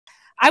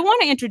I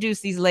want to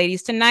introduce these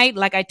ladies tonight.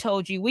 Like I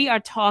told you, we are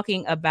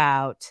talking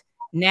about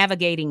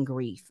navigating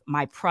grief,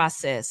 my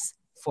process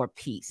for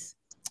peace.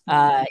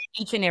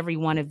 Each and every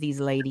one of these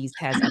ladies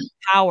has a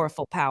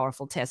powerful,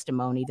 powerful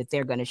testimony that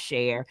they're going to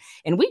share.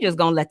 And we just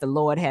going to let the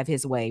Lord have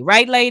his way.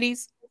 Right,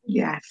 ladies?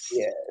 Yes.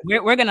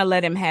 We're going to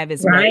let him have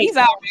his Right.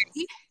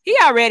 way. He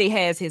already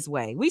has his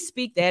way. We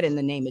speak that in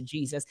the name of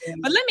Jesus.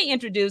 But let me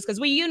introduce, because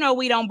we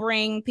don't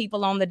bring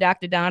people on the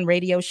Dr. Don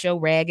radio show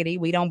raggedy.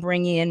 We don't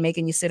bring in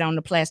making you sit on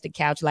the plastic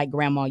couch like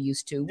grandma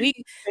used to.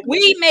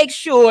 We make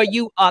sure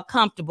you are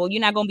comfortable.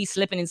 You're not going to be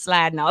slipping and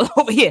sliding all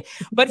over here.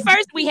 But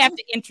first, we have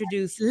to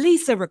introduce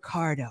Lisa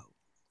Ricardo.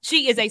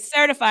 She is a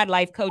certified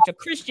life coach, a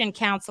Christian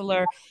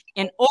counselor,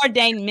 an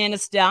ordained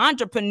minister,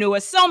 entrepreneur,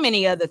 so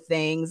many other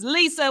things.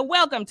 Lisa,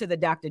 welcome to the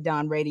Dr.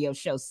 Don radio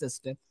show,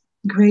 sister.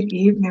 Great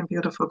evening,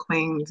 beautiful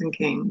queens and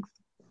kings.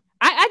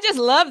 I just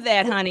love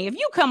that, honey. If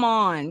you come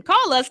on,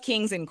 call us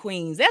kings and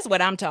queens. That's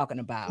what I'm talking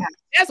about.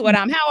 Yeah.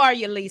 How are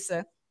you,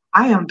 Lisa?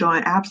 I am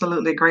doing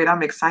absolutely great.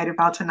 I'm excited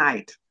about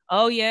tonight.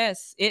 Oh,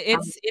 yes.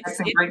 It's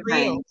great real.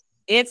 things.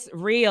 It's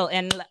real.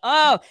 And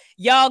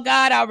y'all,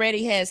 God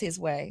already has his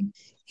way.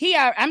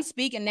 I'm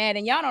speaking that,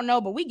 and y'all don't know,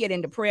 but we get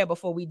into prayer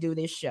before we do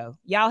this show.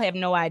 Y'all have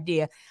no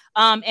idea.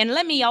 And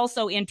let me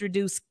also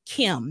introduce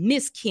Kim,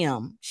 Miss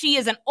Kim. She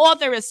is an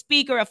author, a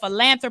speaker, a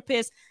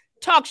philanthropist,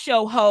 talk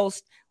show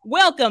host.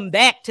 Welcome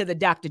back to the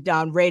Dr.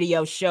 Don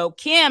radio show.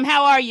 Kim,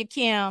 how are you,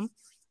 Kim?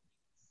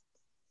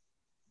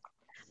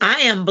 I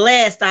am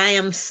blessed. I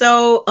am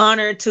so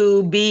honored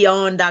to be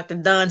on Dr.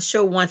 Don's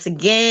show once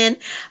again.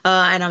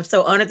 And I'm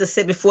so honored to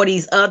sit before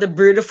these other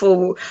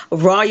beautiful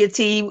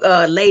royalty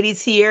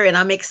ladies here. And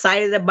I'm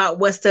excited about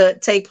what's to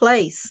take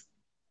place.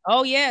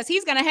 Oh, yes,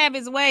 he's going to have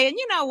his way. And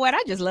you know what?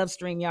 I just love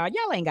StreamYard.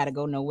 Y'all ain't got to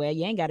go nowhere.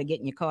 You ain't got to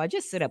get in your car.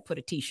 Just sit up, put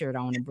a T-shirt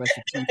on and brush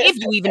your teeth. If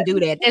you even do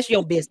that, that's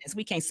your business.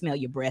 We can't smell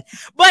your breath.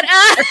 But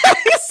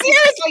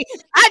seriously,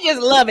 I just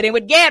love it. And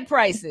with gas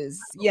prices,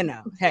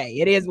 hey,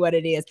 it is what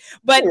it is.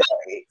 But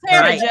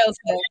Tara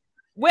Joseph,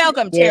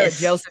 welcome, Tara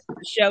Joseph, to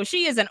the show.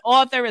 She is an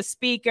author, a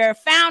speaker,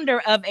 founder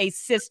of A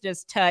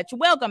Sister's Touch.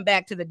 Welcome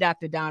back to the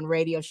Dr. Don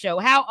radio show.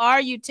 How are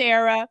you,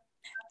 Tara?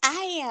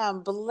 I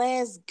am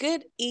blessed.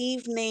 Good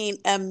evening,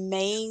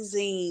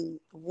 amazing,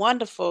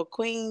 wonderful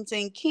queens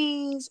and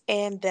kings,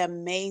 and the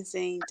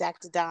amazing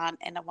Dr. Don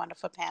and the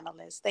wonderful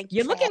panelists. Thank you.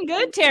 You're looking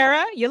good,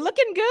 Tara. You're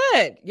looking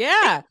good.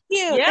 Yeah. Thank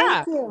you.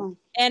 Yeah. Thank you.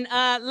 And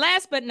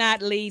last but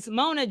not least,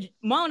 Mona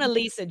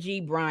Lisa G.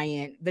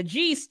 Bryant. The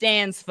G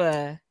stands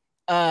for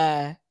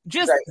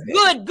just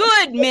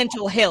good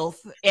mental health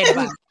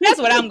advice. That's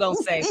what I'm gonna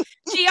say.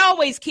 She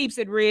always keeps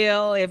it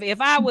real. If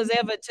I was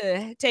ever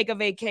to take a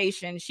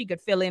vacation, she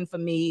could fill in for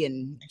me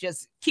and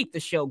just keep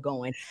the show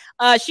going.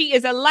 She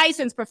is a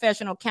licensed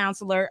professional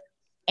counselor,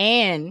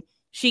 and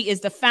she is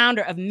the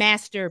founder of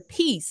Master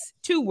Peace,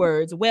 2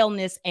 words,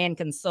 Wellness and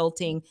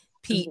Consulting,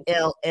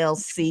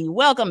 PLLC.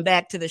 Welcome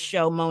back to the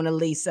show, Mona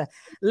Lisa.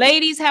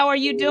 Ladies, how are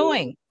you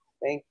doing?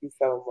 Thank you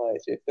so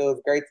much. It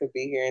feels great to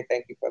be here, and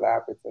thank you for the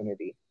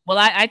opportunity. Well,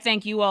 I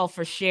thank you all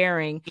for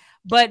sharing.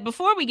 But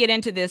before we get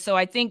into this, so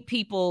I think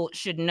people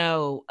should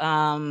know,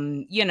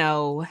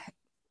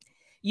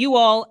 you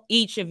all,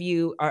 each of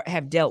you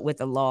have dealt with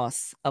the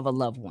loss of a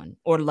loved one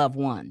or loved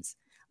ones.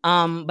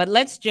 But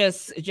let's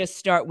just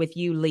start with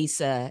you,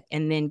 Lisa,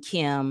 and then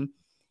Kim,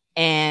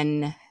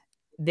 and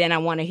then I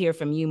want to hear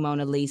from you,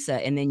 Mona Lisa,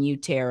 and then you,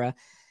 Tara.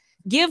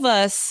 Give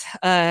us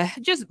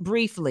just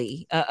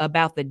briefly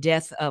about the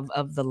death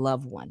of the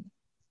loved one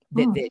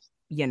that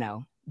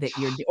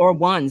you're, or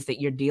ones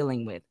that you're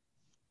dealing with.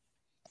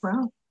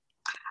 Well,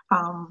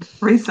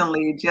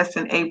 recently, just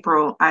in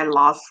April, I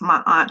lost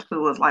my aunt,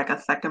 who was like a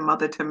second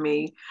mother to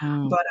me.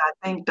 But I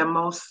think the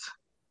most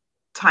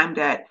time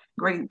that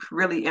grief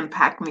really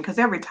impacted me, because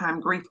every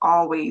time grief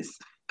always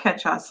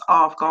catch us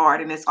off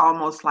guard, and it's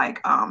almost like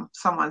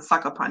someone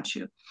sucker punch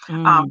you.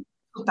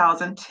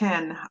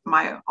 2010,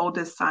 my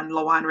oldest son,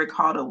 Loan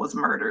Ricardo, was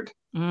murdered.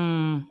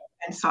 And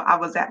so I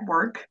was at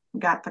work,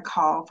 got the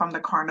call from the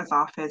coroner's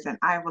office, and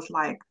I was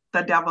like,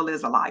 the devil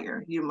is a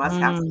liar. You must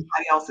have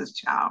somebody else's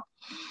child.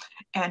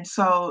 And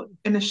so,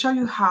 and to show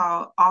you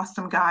how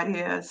awesome God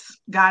is,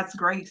 God's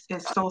grace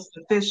is so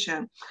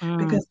sufficient,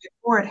 because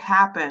before it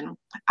happened,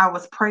 I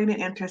was praying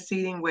and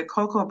interceding with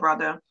Coco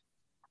Brother,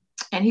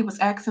 and he was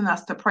asking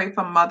us to pray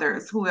for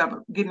mothers who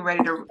are getting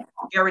ready to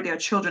bury their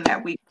children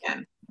that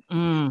weekend.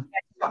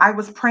 I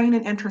was praying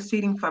and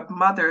interceding for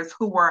mothers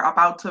who were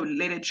about to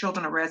lay their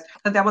children to rest,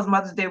 because that was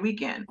Mother's Day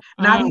weekend,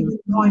 not even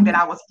knowing that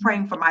I was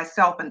praying for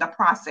myself in the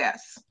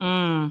process.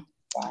 And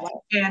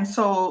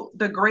so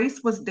the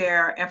grace was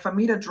there, and for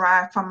me to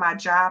drive from my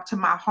job to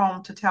my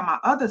home to tell my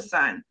other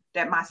son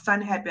that my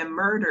son had been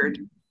murdered,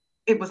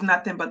 it was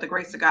nothing but the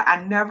grace of God.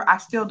 I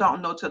still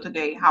don't know till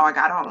today how I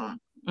got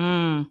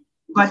home.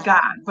 But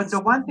God. But the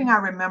one thing I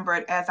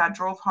remembered as I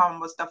drove home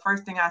was the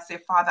first thing I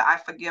said, Father, I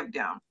forgive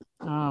them.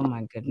 Oh,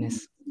 my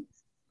goodness.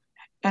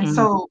 And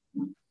so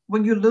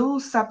when you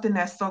lose something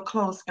that's so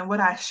close, and what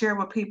I share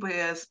with people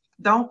is,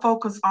 don't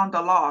focus on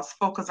the loss,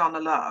 focus on the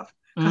love.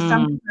 Because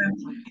sometimes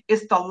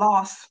it's the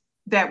loss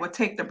that would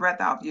take the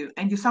breath out of you.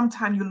 And you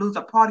sometimes you lose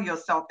a part of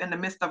yourself in the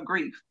midst of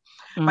grief.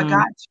 But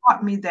God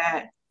taught me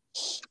that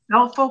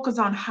don't focus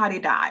on how they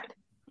died.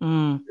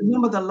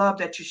 Remember the love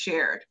that you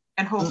shared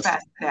and hold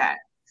fast to that.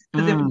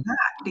 Because if not,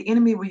 the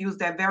enemy will use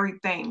that very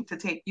thing to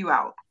take you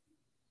out.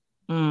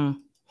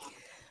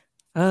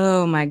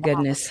 Oh my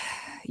goodness.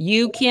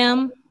 You,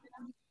 Kim?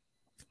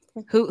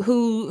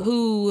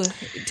 Who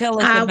tell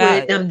us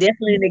about I'm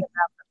definitely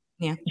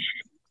yeah.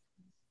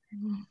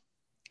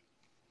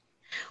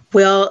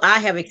 Well, I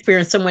have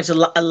experienced so much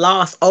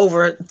loss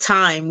over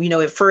time. You know,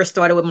 it first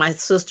started with my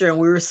sister, and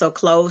we were so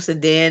close,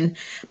 and then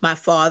my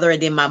father,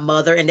 and then my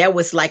mother, and that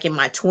was like in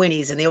my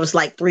 20s, and it was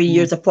like 3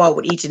 years apart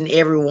with each and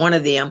every one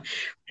of them,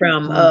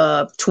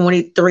 from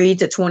 23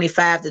 to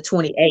 25 to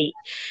 28.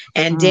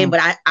 And then,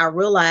 but I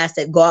realized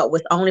that God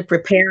was only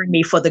preparing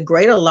me for the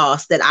greater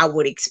loss that I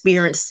would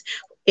experience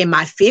in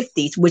my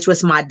 50s, which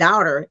was my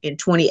daughter in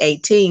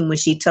 2018 when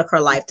she took her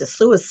life to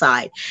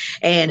suicide.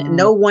 And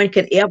no one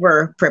could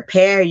ever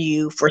prepare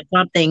you for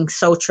something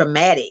so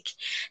traumatic.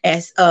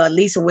 As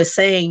Lisa was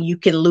saying, you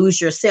can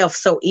lose yourself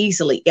so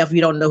easily if you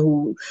don't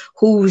know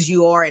whose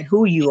you are and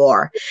who you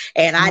are.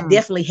 And I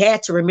definitely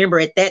had to remember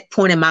at that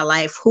point in my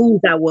life who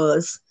I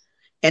was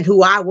and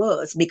who I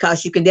was,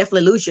 because you can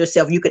definitely lose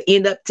yourself. You could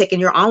end up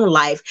taking your own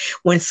life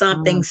when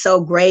something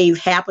so grave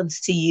happens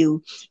to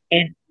you,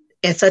 and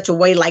in such a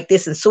way like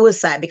this, in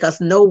suicide,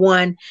 because no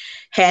one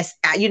has,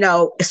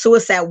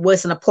 suicide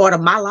wasn't a part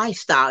of my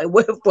lifestyle. It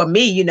wasn't for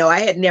me.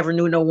 I had never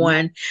knew no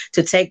one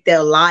to take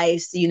their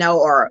lives,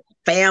 or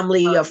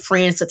family or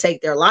friends to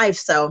take their life.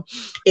 So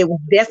it was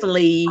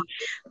definitely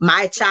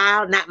my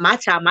child, not my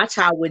child. My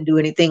child wouldn't do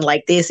anything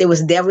like this. It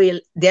was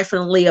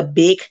definitely a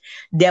big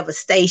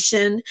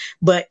devastation,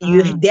 but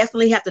you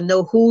definitely have to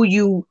know who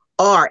you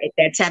are at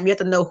that time. You have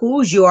to know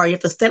whose you are. You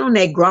have to stand on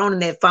that ground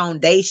and that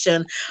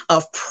foundation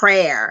of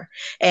prayer,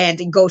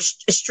 and go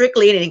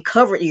strictly in and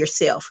cover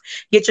yourself.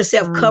 Get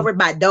yourself covered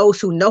by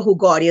those who know who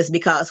God is,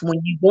 because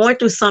when you're going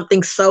through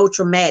something so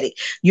traumatic,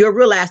 you'll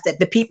realize that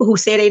the people who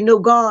say they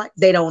knew God,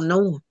 they don't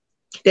know him.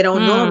 They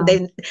don't know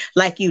him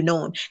like you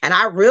know him. And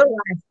I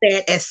realized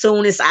that as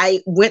soon as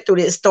I went through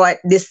this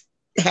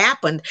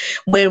happened,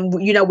 when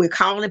we're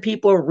calling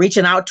people,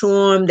 reaching out to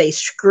them, they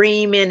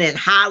screaming and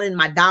hollering.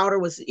 My daughter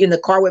was in the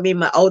car with me,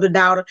 my older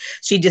daughter.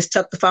 She just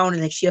took the phone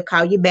and she'll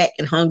call you back,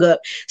 and hung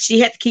up. She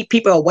had to keep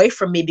people away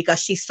from me because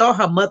she saw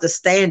her mother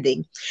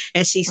standing,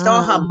 and she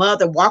saw her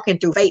mother walking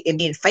through faith and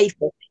being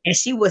faithful, and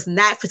she was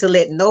not to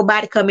let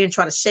nobody come in and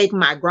try to shake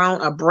my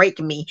ground or break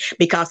me,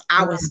 because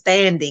I was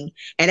standing.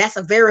 And that's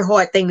a very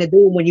hard thing to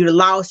do when you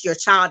lost your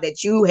child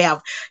that you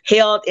have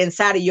held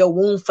inside of your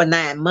womb for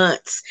 9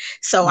 months.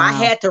 So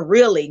I had to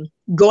really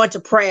go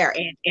into prayer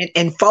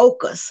and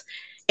focus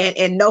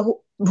and know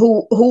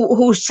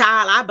whose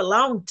child I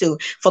belong to,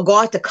 for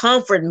God to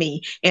comfort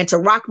me and to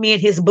rock me in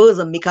his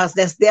bosom, because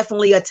that's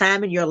definitely a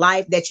time in your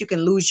life that you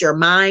can lose your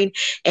mind,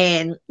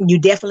 and you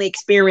definitely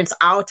experience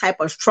all type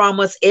of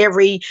traumas.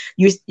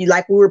 You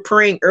like we were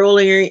praying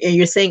earlier, and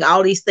you're saying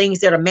all these things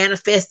that are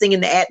manifesting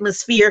in the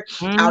atmosphere,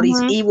 all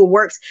these evil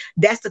works.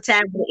 That's the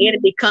time when the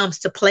enemy comes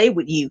to play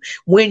with you,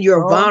 when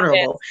you're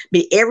vulnerable.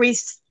 Be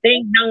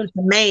everything known to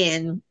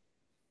man,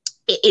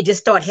 it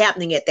just started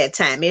happening at that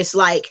time. It's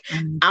like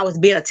I was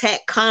being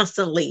attacked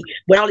constantly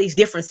with all these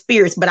different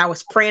spirits, but I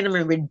was praying them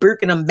and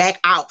rebuking them back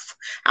off.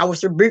 I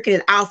was rebuking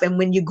it off. And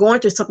when you're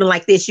going through something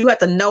like this, you have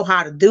to know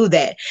how to do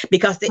that,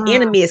 because the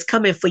enemy is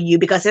coming for you,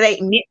 because it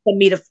ain't meant for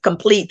me to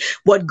complete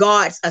what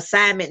God's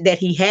assignment that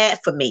he had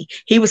for me.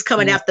 He was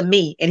coming after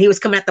me, and he was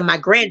coming after my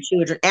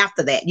grandchildren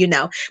after that,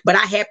 but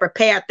I had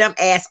prepared them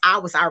as I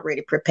was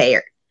already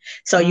prepared.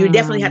 So you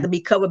definitely have to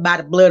be covered by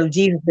the blood of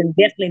Jesus, and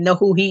definitely know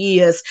who he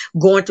is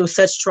going through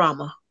such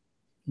trauma.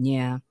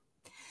 Yeah.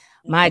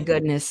 My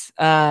goodness.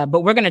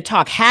 But we're going to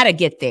talk how to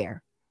get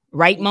there.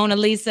 Right, Mona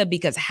Lisa?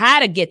 Because how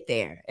to get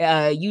there.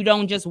 You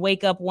don't just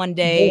wake up one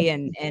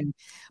day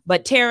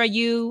but Tara,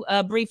 you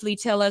briefly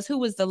tell us who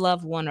was the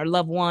loved one or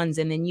loved ones,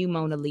 and then you,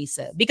 Mona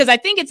Lisa. Because I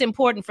think it's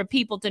important for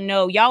people to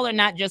know y'all are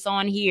not just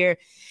on here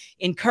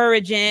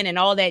encouraging and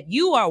all that.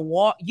 You are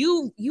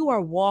you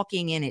are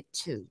walking in it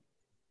too.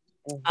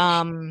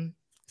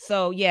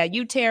 So yeah,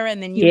 you, Tara,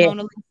 and then you,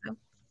 Mona Lisa.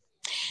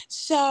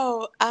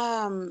 So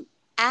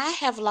I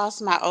have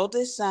lost my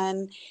oldest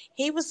son.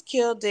 He was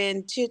killed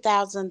in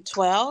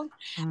 2012.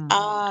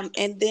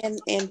 And then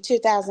in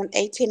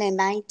 2018 and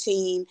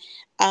 19,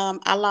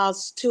 I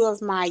lost two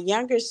of my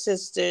younger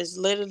sisters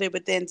literally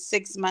within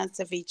 6 months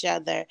of each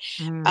other.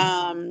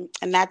 And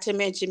not to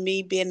mention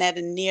me being at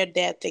a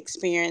near-death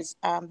experience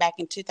back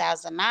in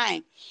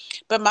 2009.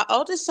 But my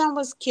oldest son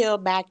was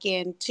killed back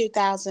in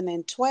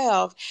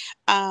 2012.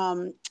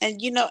 And,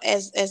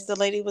 as the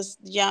lady was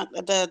young,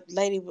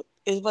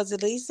 was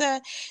it Lisa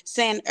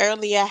saying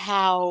earlier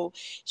how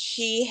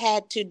she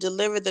had to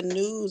deliver the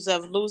news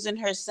of losing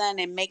her son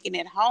and making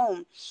it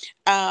home.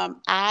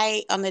 On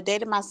the day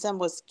that my son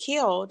was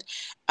killed,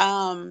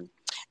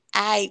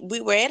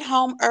 we were at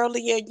home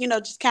earlier,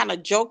 just kind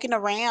of joking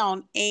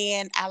around,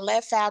 and I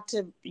left out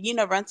to,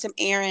 run some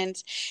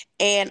errands,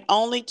 and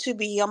only to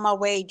be on my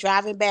way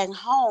driving back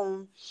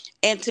home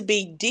and to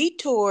be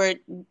detoured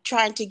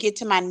trying to get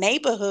to my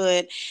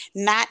neighborhood,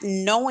 not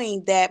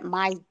knowing that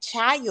my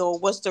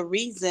child was the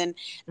reason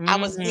I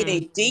was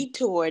getting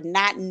detoured,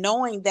 not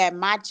knowing that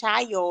my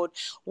child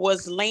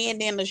was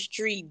laying in the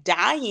street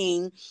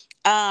dying,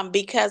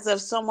 because of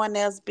someone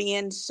else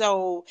being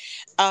so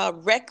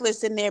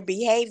reckless in their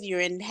behavior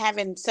and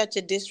having such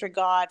a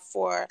disregard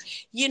for,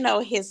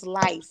 his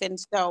life. And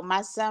so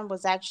my son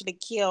was actually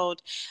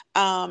killed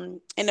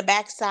in the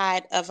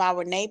backside of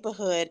our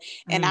neighborhood.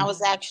 And I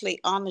was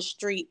actually on the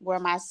street where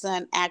my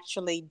son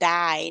actually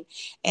died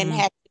and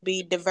had to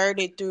be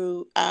diverted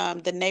through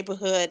the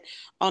neighborhood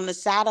on the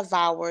side of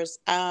ours,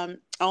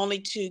 only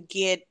to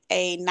get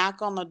a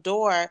knock on the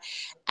door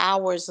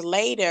hours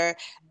later.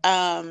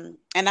 And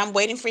I'm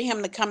waiting for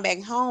him to come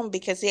back home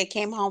because he had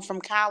came home from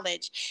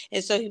college.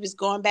 And so he was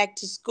going back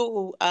to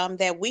school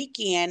that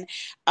weekend.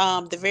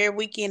 The very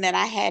weekend that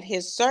I had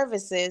his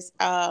services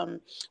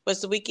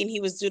was the weekend he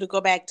was due to go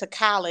back to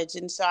college.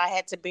 And so I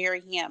had to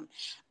bury him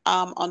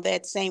on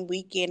that same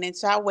weekend. And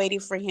so I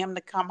waited for him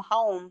to come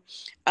home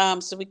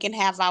so we can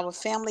have our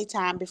family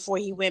time before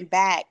he went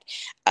back.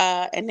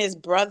 And his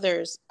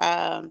brothers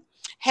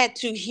had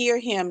to hear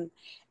him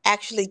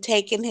actually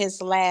taking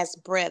his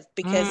last breath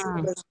because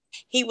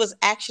he was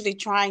actually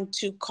trying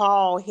to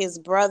call his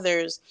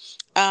brothers,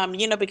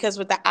 because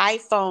with the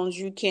iPhones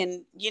you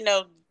can,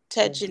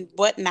 touch and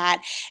whatnot.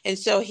 And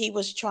so he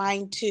was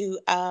trying to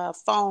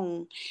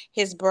phone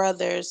his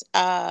brothers.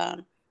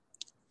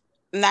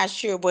 Not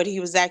sure what he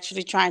was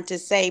actually trying to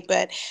say,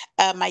 but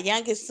my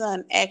youngest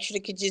son actually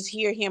could just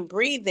hear him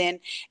breathing,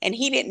 and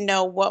he didn't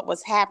know what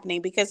was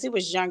happening because he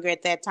was younger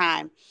at that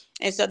time.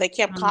 And so they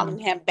kept calling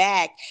him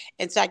back.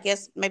 And so I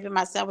guess maybe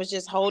my son was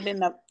just holding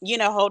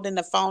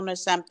the phone or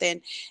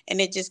something, and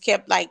it just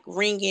kept like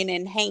ringing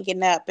and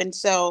hanging up. And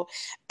so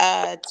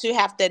to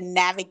have to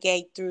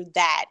navigate through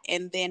that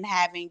and then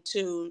having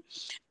to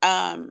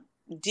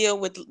deal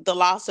with the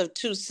loss of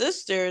two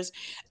sisters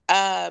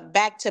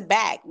back to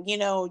back.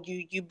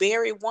 You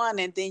bury one,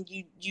 and then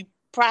you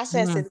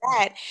processing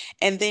that,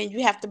 and then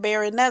you have to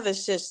bury another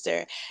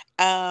sister.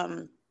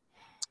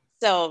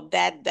 So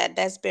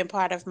that's been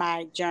part of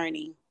my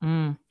journey.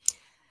 Mona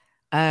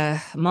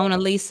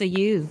Lisa,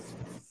 you.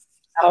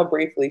 I'll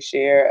briefly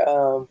share.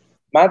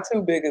 My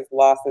two biggest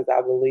losses,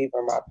 I believe,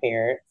 are my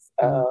parents.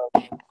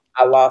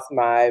 I lost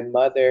my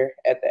mother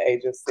at the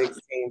age of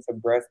 16 to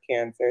breast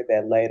cancer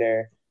that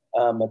later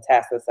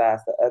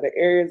metastasized to other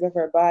areas of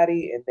her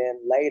body. And then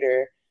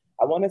later,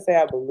 I want to say,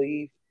 I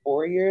believe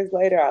 4 years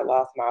later, I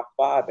lost my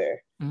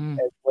father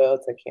as well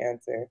to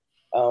cancer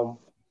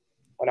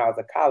when I was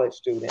a college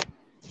student.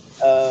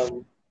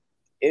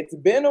 It's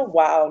been a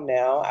while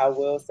now. I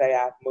will say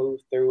I've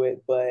moved through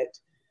it, but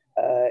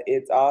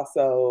it's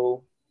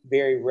also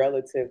very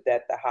relative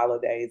that the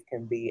holidays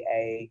can be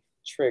a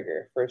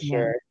trigger for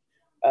sure,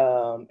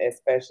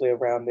 especially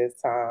around this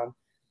time.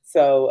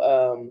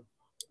 So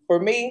for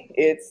me,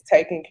 it's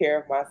taking care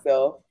of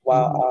myself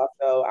while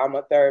also I'm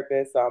a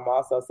therapist, so I'm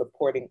also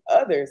supporting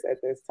others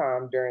at this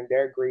time during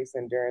their griefs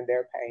and during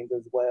their pains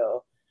as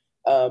well.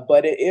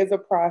 But it is a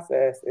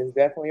process. It's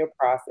definitely a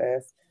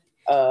process.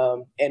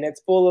 And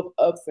it's full of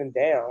ups and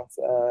downs.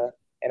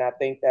 And I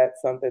think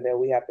that's something that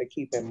we have to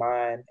keep in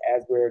mind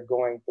as we're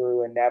going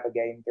through and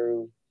navigating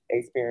through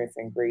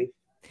experiencing grief.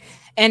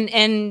 And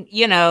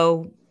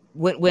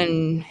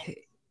when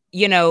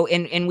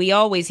and we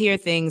always hear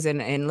things,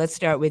 and let's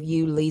start with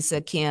you, Lisa,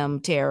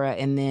 Kim, Tara,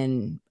 and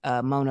then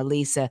Mona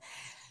Lisa.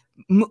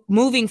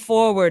 Moving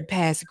forward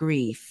past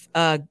grief,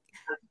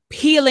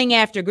 healing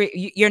after grief,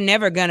 you're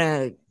never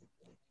gonna,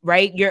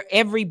 right? Your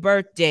every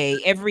birthday,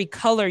 every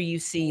color you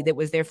see that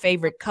was their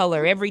favorite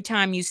color, every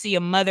time you see a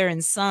mother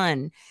and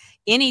son,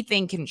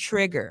 anything can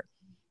trigger.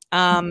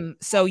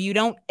 So you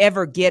don't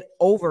ever get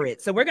over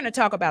it. So we're going to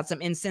talk about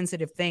some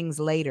insensitive things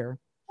later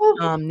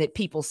that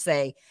people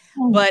say.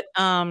 But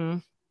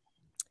the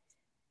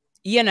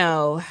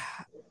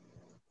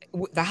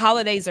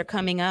holidays are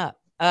coming up.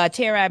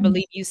 Tara, I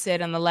believe you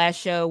said on the last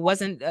show,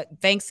 wasn't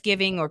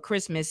Thanksgiving or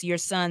Christmas your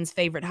son's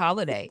favorite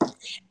holiday?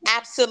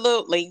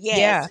 Absolutely,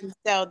 yes. Yeah.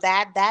 So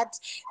that's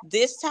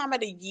this time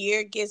of the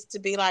year gets to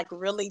be like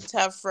really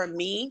tough for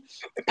me.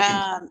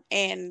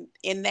 And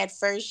in that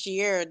first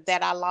year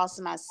that I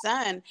lost my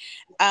son,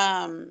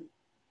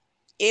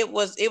 it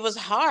was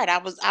hard. I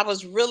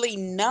was really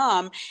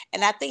numb,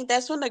 and I think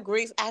that's when the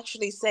grief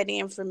actually set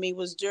in for me,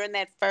 was during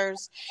that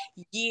first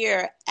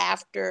year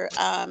after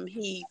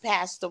he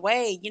passed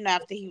away,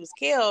 after he was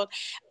killed.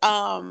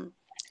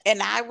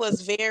 And I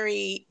was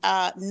very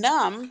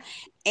numb,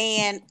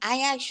 and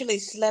I actually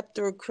slept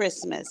through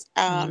Christmas.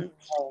 And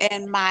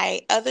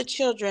my other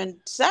children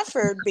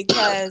suffered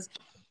because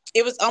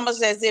it was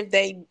almost as if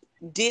they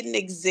didn't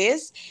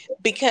exist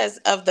because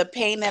of the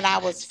pain that I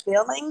was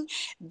feeling,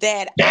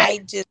 that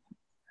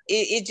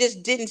it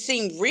just didn't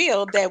seem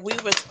real that we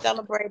were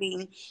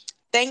celebrating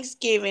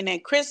Thanksgiving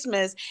and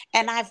Christmas,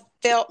 and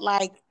felt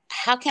like,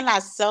 how can I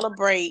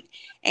celebrate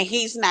and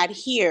he's not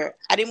here?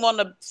 I didn't want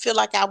to feel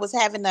like I was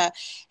having a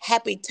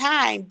happy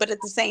time, but at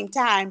the same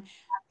time,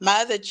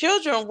 my other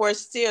children were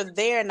still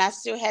there and I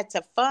still had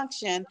to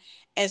function.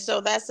 And so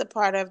that's a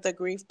part of the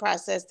grief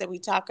process that we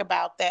talk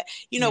about, that,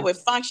 with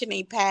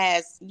functioning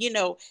past,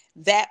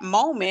 that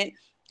moment,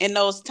 in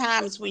those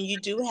times when you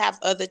do have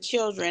other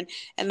children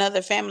and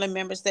other family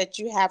members that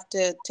you have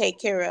to take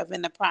care of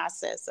in the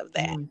process of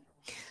that.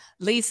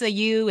 Lisa,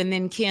 you, and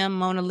then Kim,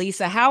 Mona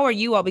Lisa, how are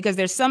you all? Because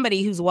there's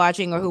somebody who's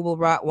watching or who will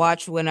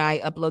watch when I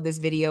upload this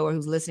video, or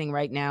who's listening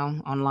right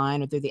now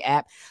online or through the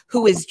app,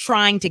 who is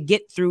trying to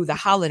get through the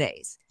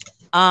holidays.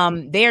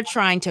 They're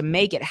trying to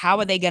make it. How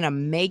are they going to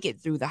make it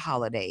through the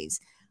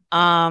holidays?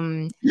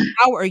 How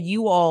are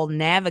you all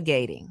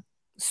navigating,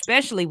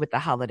 especially with the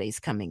holidays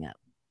coming up?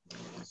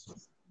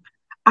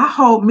 I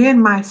hope me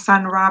and my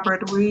son,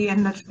 Robert,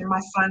 and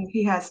my son,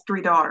 he has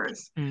 3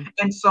 daughters.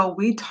 And so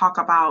we talk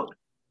about,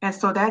 and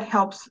so that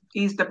helps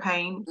ease the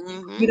pain.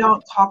 We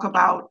don't talk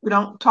about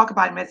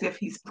him as if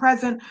he's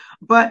present,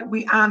 but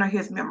we honor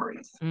his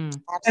memories. And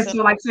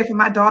so, like, say, for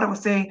my daughter was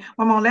saying,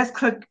 Mama, let's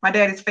cook my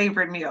daddy's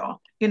favorite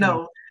meal,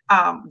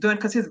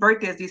 because his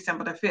birthday is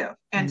December the 5th.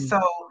 And so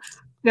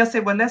they'll say,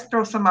 well, let's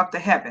throw some up to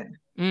heaven.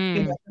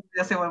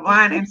 They'll say, well,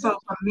 wine. And so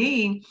for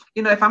me,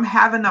 if I'm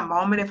having a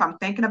moment, if I'm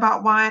thinking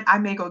about wine, I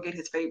may go get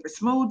his favorite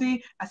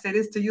smoothie. I say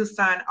this to you,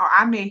 son, or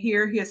I may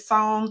hear his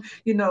song,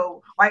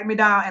 Wipe Me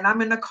Down, and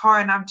I'm in the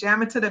car and I'm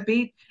jamming to the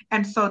beat.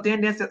 And so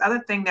then there's the other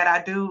thing that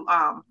I do.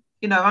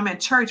 If I'm in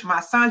church, my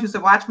sons used to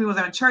watch me when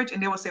I was in church,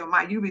 and they would say, well,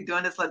 Ma, you be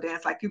doing this little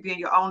dance like you be in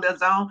your own little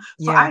zone.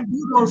 So I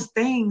do those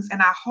things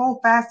and I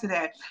hold fast to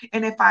that.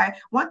 And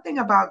one thing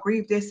about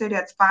grief, they say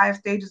that's 5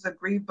 stages of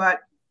grief,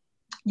 but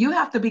you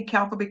have to be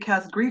careful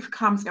because grief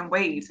comes in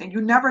waves and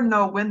you never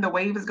know when the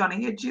wave is going to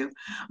hit you.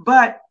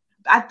 But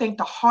I think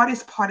the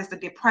hardest part is the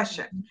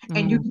depression.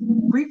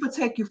 And grief will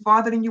take you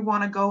farther than you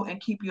want to go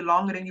and keep you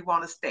longer than you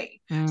want to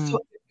stay. So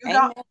if you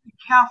don't be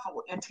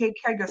careful and take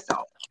care of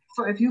yourself.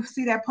 So if you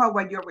see that part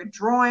where you're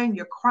withdrawing,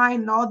 you're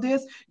crying and all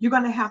this, you're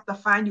going to have to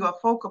find your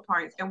focal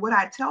points. And what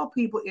I tell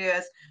people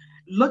is,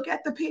 look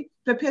at the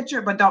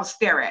picture, but don't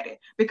stare at it.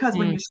 Because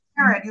when you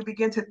stare at it, you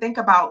begin to think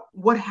about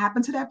what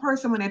happened to that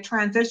person when they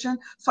transition.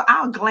 So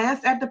I'll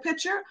glance at the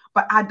picture,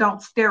 but I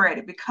don't stare at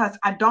it because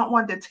I don't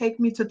want to take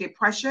me to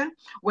depression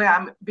where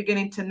I'm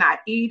beginning to not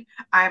eat.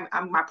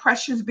 My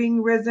pressure's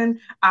being risen.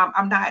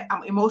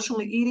 I'm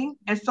emotionally eating.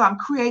 And so I'm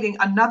creating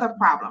another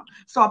problem.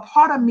 So a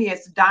part of me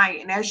is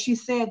dying. And as she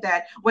said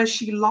that when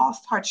she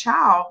lost her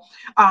child,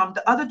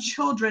 the other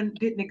children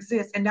didn't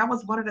exist. And that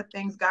was one of the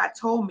things God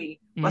told me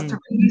was to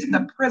release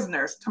the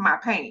prisoners to my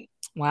pain.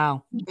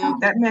 Wow.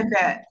 That meant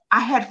that I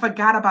had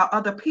forgot about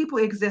other people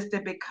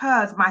existed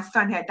because my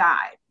son had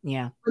died.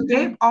 Yeah. But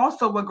they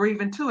also were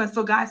grieving too. And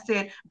so God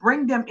said,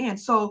 bring them in.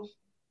 So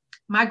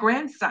my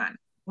grandson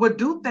would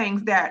do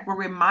things that would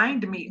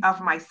remind me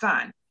of my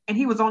son. And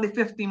he was only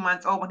 15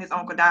 months old when his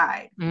uncle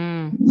died.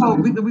 So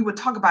we would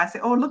talk about it and say,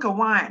 oh, look at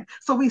wine.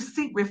 So we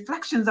see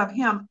reflections of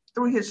him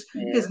through his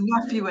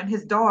nephew and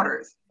his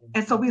daughters.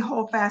 And so we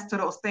hold fast to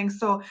those things.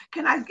 So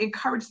can I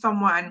encourage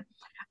someone?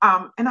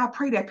 And I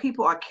pray that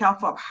people are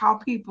careful of how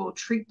people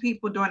treat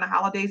people during the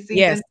holiday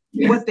season,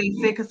 what they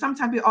say, because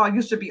sometimes people,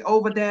 you should be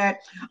over that.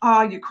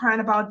 You're crying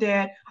about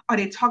that. Or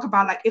they talk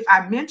about, like, if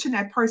I mention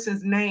that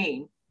person's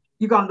name,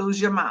 you're going to lose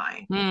your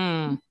mind.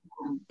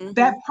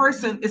 That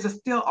person is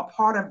still a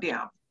part of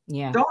them.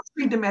 Don't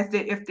treat them as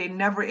if they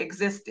never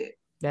existed.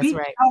 That's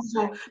right.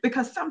 Helpful,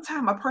 because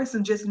sometimes a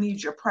person just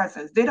needs your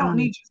presence. They don't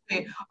need you to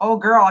say, oh,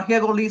 girl, here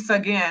go Lisa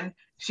again.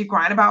 She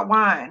crying about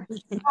wine.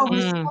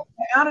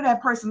 Out of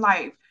that person's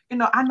life.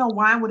 I know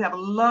wine would have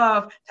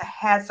loved to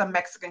have some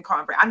Mexican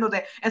cornbread. I know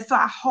that. And so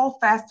I hold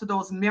fast to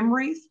those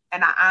memories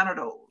and I honor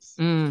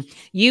those.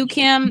 You,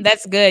 Kim,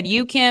 that's good.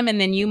 You, Kim, and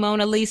then you,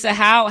 Mona Lisa,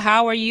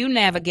 how are you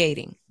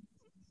navigating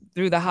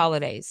through the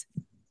holidays?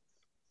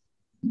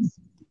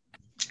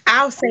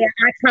 I'll say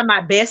I try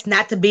my best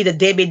not to be the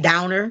Debbie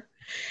Downer.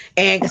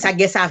 And because I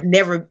guess I've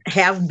never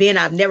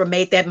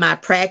made that my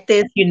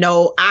practice.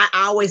 I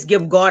always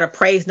give God a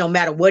praise no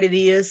matter what it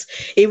is,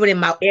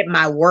 even at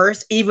my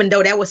worst. Even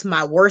though that was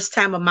my worst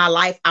time of my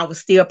life, I was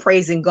still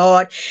praising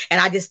God. And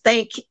I just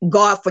thank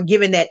God for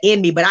giving that in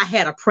me. But I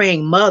had a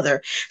praying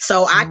mother.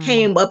 So I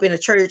came up in a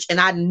church and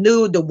I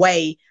knew the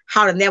way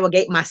how to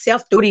navigate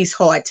myself through these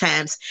hard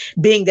times,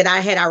 being that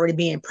I had already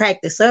been in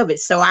practice of it.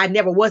 So I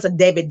never was a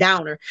Debbie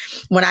Downer.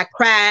 When I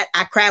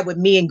cried with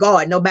me and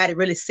God. Nobody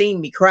really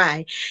seen me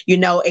cry,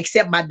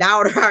 except my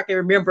daughter. I can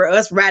remember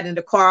us riding in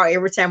the car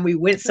every time we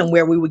went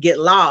somewhere, we would get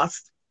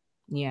lost.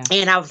 Yeah.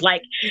 And I was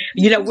like,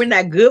 we're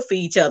not good for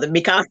each other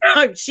because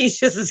she's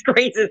just as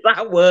crazy as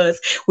I was.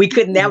 We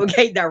couldn't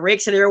navigate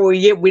direction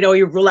everywhere we don't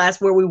even realize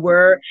where we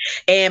were.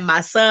 And my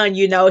son,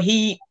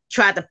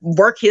 tried to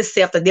work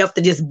himself to death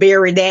to just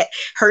bury that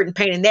hurt and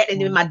pain and that.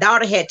 And then my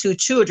daughter had 2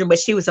 children, but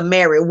she was a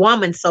married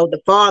woman. So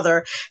the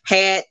father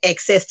had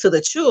access to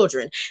the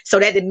children. So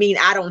that didn't mean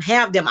I don't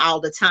have them all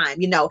the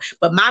time, you know.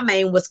 But my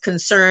main was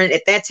concern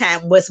at that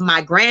time was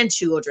my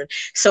grandchildren.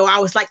 So I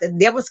was like, the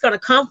devil's gonna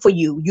come for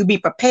you. You be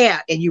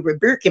prepared and you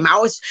rebuke him. I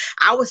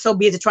was so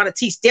busy trying to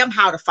teach them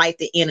how to fight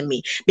the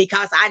enemy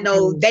because I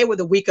know they were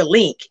the weaker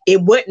link.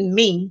 It wasn't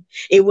me.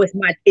 It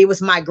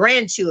was my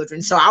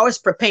grandchildren. So I was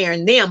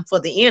preparing them for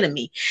the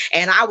enemy.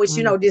 And I was,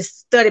 you know, just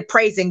studied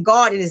praising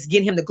God and just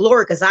getting him the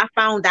glory because I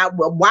found out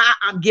why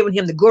I'm giving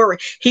him the glory.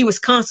 He was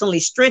constantly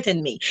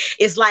strengthening me.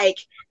 It's like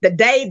the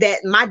day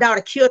that my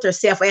daughter killed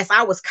herself, as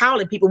I was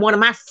calling people, one of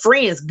my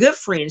friends, good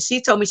friends,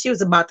 she told me she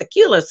was about to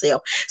kill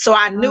herself. So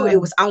I knew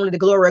it was only the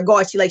glory of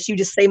God. She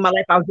just saved my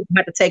life. I was just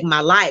about to take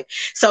my life.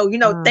 So, you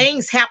know,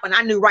 things happen.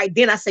 I knew right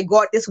then. I said,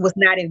 God, this was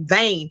not in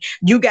vain.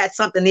 You got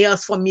something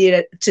else for me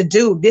to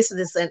do. This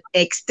is an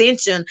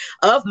extension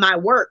of my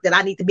work that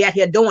I need to be out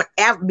here doing,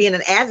 being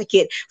an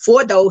advocate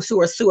for those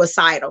who are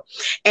suicidal.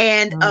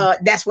 And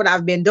that's what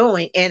I've been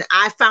doing. And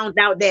I found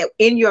out that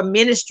in your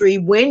ministry,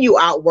 when you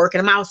out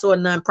working, I'm also a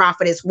nonprofit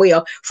as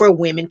well for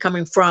women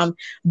coming from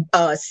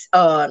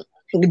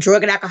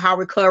drug and alcohol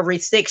recovery,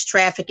 sex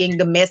trafficking,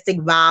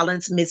 domestic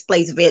violence,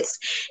 misplaced vets,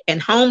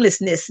 and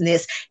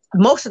homelessness.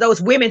 Most of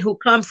those women who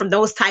come from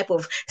those type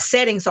of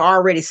settings are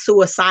already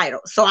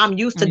suicidal. So I'm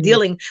used to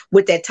dealing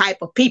with that type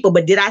of people.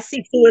 But did I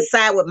see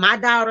suicide with my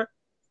daughter?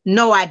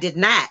 No, I did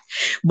not.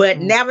 But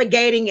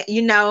navigating,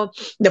 you know,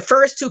 the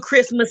first 2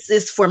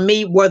 Christmases for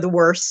me were the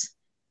worst.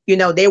 You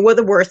know, they were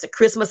the worst. The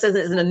Christmases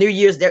and the New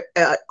Year's,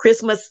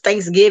 Christmas,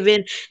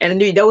 Thanksgiving, and the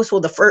New Year, those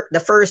were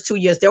the first 2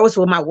 years. Those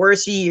were my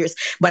worst years.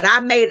 But I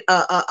made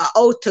a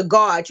oath to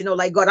God, you know,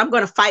 like, God, I'm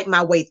going to fight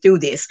my way through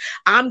this.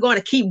 I'm going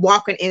to keep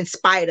walking in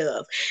spite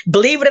of.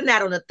 Believe it or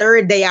not, on the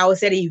 3rd day, I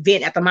was at an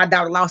event after my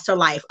daughter lost her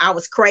life. I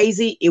was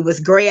crazy. It was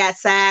gray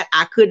outside.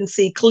 I couldn't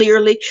see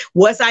clearly.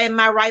 Was I in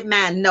my right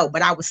mind? No,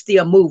 but I was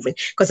still moving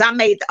because I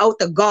made the oath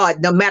to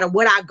God, no matter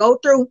what I go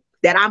through,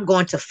 that I'm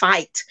going to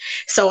fight.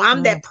 So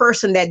I'm that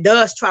person that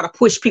does try to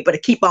push people to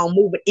keep on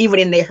moving, even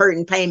in their hurt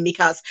and pain,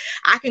 because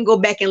I can go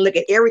back and look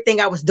at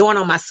everything I was doing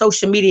on my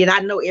social media. And I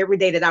know every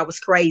day that I was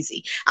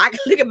crazy. I can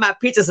look at my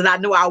pictures and I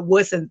know I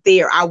wasn't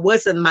there. I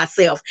wasn't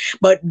myself.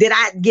 But did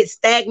I get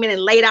stagnant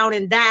and lay down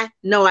and die?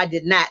 No, I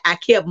did not. I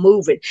kept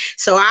moving.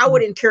 So I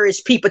would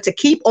encourage people to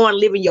keep on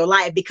living your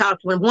life, because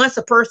when once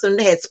a person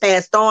has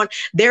passed on,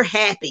 they're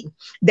happy.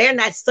 They're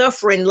not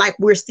suffering like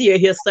we're still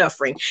here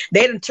suffering.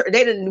 They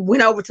didn't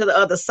went over to the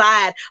other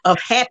side of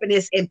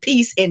happiness and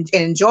peace and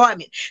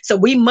enjoyment. So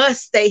we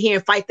must stay here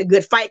and fight the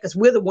good fight, because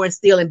we're the ones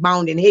still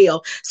bound in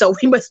hell. So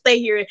we must stay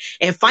here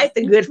and fight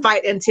the good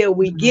fight until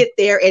we get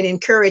there, and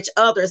encourage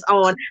others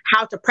on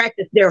how to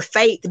practice their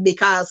faith,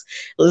 because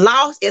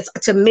loss is,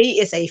 to me,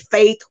 it's a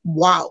faith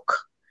walk.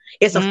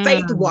 It's a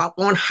faith walk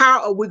on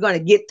how are we going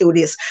to get through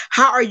this?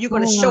 How are you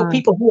going to show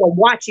people who are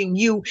watching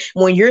you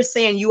when you're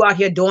saying you out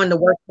here doing the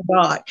work of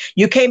God?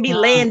 You can't be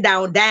laying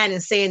down, dying,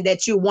 and saying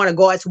that you one of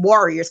God's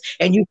warriors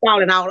and you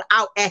falling out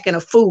acting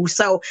a fool.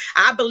 So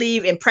I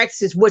believe in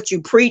practices what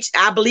you preach.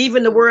 I believe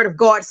in the word of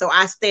God, so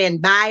I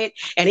stand by it.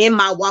 And in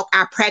my walk,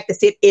 I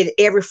practice it in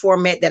every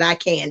format that I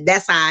can.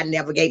 That's how I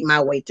navigate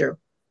my way through.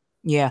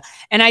 Yeah.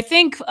 And I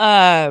think,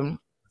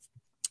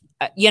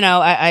 you know,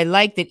 I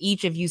like that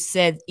each of you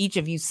said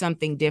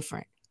something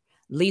different.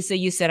 Lisa,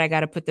 you said, I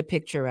got to put the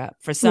picture up.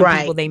 For some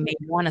people, they may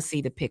want to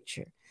see the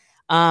picture.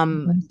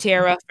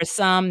 Tara, for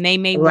some, they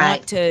may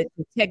want to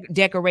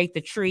decorate the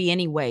tree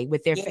anyway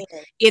with their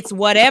it's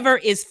whatever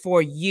is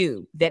for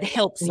you that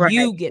helps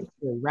you get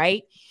through,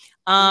 right?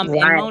 And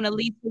Mona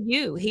Lisa,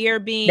 you here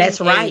being a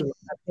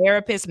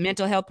therapist,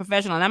 mental health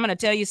professional. And I'm going to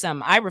tell you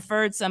something. I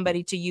referred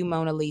somebody to you,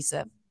 Mona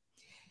Lisa.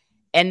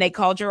 And they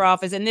called your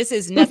office, and this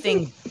is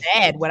nothing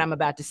bad, what I'm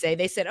about to say.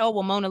 They said, oh,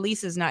 well, Mona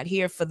Lisa's not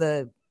here for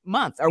the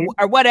month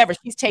or whatever.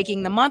 She's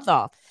taking the month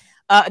off.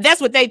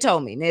 That's what they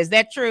told me. Is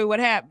that true?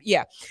 What happened?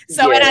 Yeah.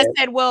 So, and I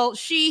said, well,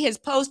 she has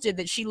posted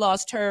that she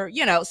lost her,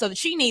 you know, so that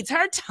she needs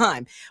her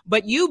time.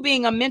 But you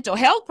being a mental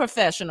health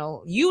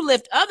professional, you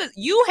lift others,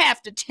 you have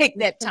to take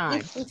that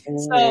time.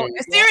 So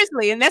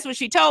seriously, and that's what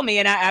she told me.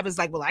 And I was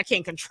like, well, I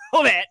can't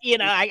control that. You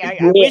know, I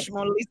wish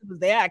Mona Lisa was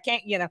there. I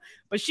can't, you know,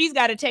 but she's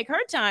got to take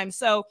her time.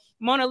 So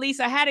Mona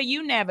Lisa, how do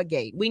you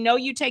navigate? We know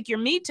you take your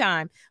me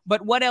time,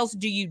 but what else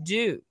do you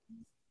do?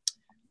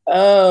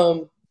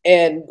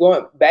 And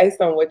going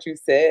based on what you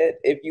said,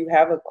 if you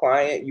have a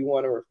client you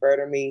want to refer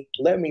to me,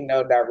 let me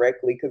know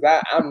directly,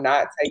 because I'm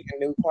not taking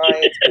new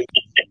clients.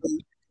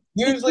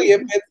 Usually if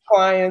it's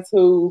clients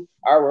who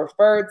are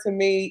referred to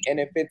me, and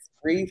if it's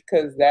grief,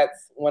 because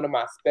that's one of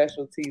my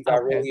specialties, I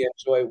really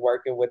enjoy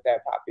working with that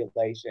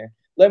population.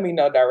 Let me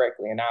know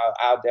directly, and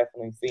I'll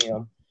definitely see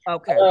them.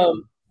 Okay.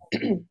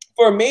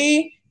 For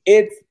me,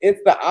 it's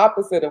the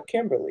opposite of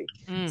Kimberly.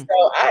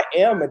 So I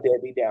am a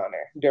Debbie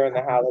Downer during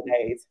the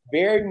holidays,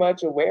 very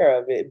much aware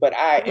of it, but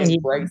I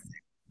embrace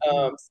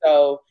it.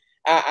 So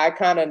I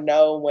kind of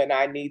know when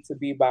I need to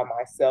be by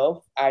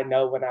myself. I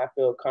know when I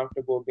feel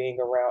comfortable being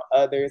around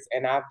others,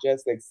 and I've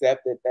just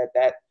accepted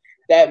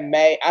that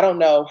may, I don't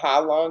know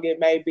how long it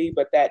may be,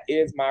 but that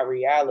is my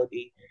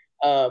reality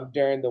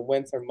during the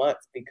winter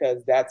months,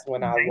 because that's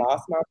when I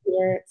lost my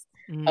parents.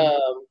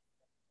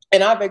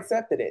 And I've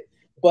accepted it.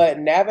 But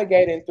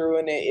navigating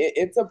through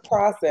it's a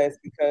process,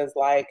 because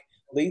like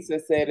Lisa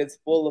said, it's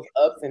full of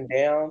ups and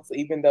downs.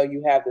 Even though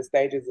you have the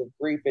stages of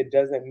grief, it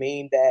doesn't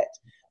mean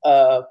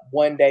that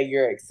one day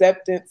you're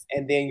acceptance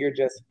and then you're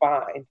just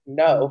fine.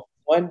 No,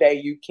 one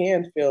day you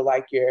can feel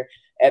like you're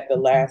at the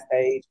last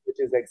stage, which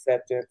is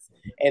acceptance,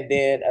 and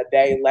then a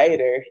day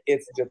later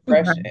it's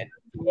depression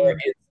or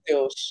it's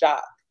still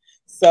shock.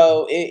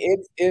 So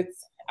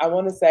it's I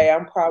want to say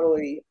I'm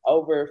probably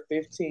over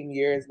 15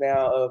 years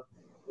now of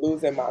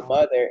losing my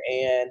mother,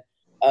 and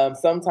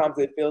sometimes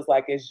it feels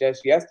like it's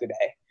just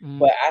yesterday.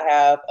 But I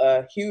have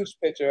a huge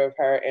picture of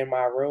her in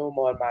my room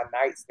on my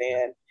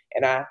nightstand,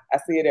 and I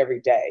see it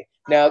every day.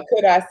 Now,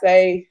 could I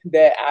say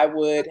that I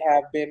would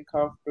have been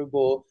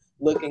comfortable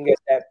looking at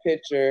that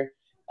picture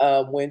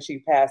when she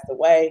passed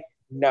away?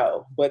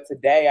 No, but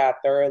today I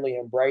thoroughly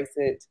embrace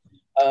it.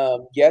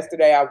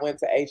 Yesterday I went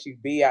to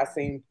HEB. I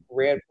seen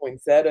red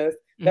poinsettias.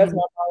 That's my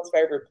mom's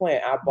favorite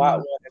plant. I bought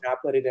one and I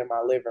put it in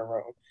my living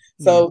room.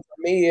 So for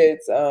me,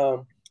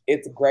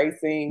 it's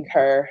gracing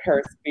her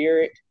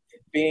spirit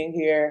being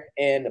here,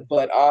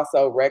 but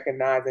also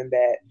recognizing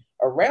that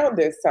around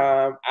this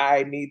time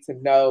I need to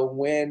know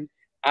when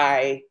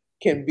I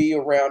can be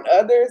around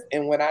others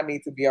and when I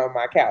need to be on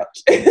my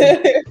couch.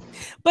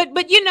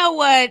 But you know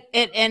what,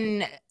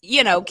 and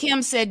you know,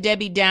 Kim said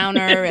Debbie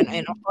Downer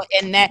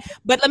and that,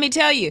 but let me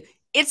tell you,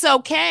 it's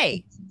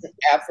okay.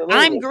 Absolutely.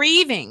 I'm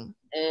grieving.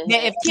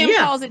 If Kim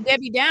calls it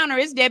Debbie Downer,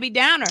 it's Debbie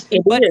Downer.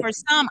 But for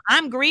some,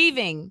 I'm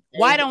grieving.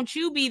 Why don't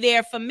you be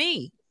there for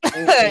me?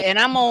 And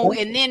I'm on.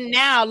 And then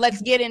now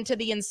let's get into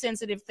the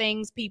insensitive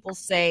things people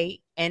say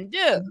and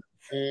do.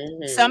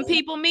 Some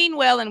people mean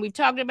well, and we've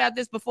talked about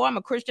this before. I'm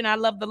a Christian. I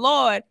love the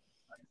Lord.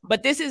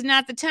 But this is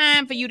not the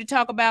time for you to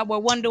talk about where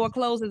one door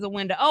closes, a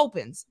window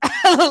opens.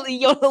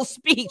 Your little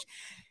speech.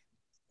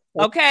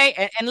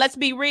 Okay. And let's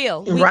be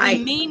real.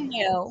 We mean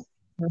well.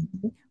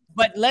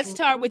 But let's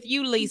start with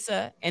you,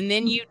 Lisa, and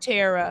then you,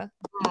 Tara,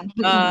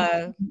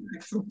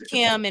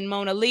 Kim, and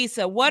Mona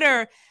Lisa. What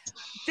are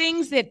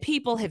things that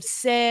people have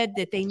said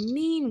that they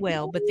mean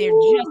well, but they're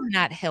just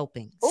not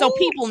helping? So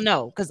people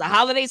know, because the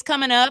holiday's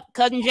coming up,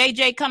 cousin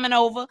JJ coming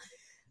over.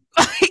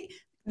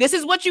 This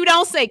is what you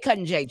don't say,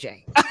 cousin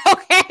JJ.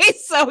 Okay,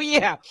 so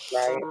yeah.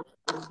 Right.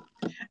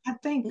 I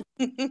think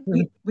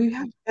we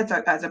have,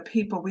 as a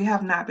people, we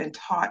have not been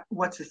taught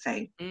what to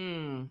say.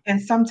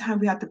 And sometimes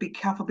we have to be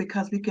careful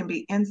because we can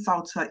be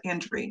insult to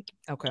injury.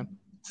 Okay.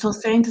 So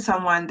saying to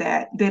someone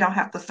that they don't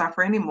have to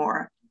suffer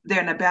anymore,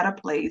 they're in a better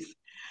place,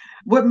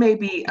 what may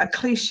be a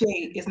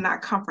cliche is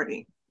not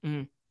comforting.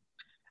 And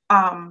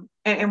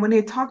when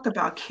they talked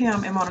about,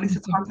 Kim and Mona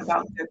Lisa talked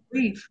about their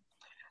grief,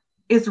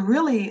 it's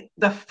really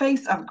the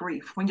face of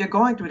grief when you're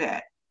going through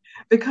that.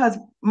 Because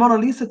Mona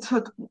Lisa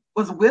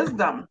was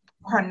wisdom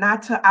for her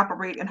not to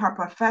operate in her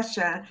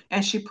profession,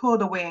 and she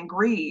pulled away and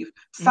grieved.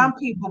 Some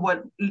people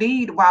would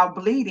lead while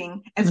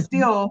bleeding and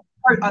still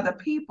hurt other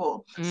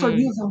people. So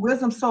using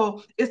wisdom.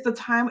 So it's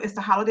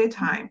the holiday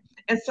time.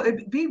 And so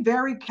be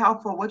very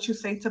careful what you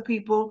say to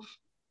people,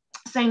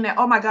 saying that,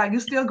 oh my God, you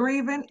still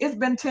grieving? It's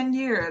been 10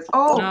 years.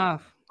 Oh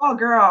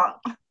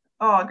girl.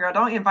 Oh, girl,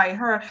 don't invite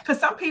her.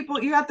 Because some people,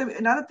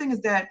 another thing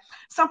is that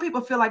some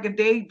people feel like if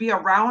they be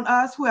around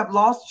us who have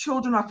lost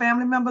children or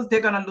family members,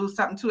 they're going to lose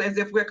something too, as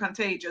if we're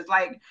contagious.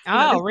 Like,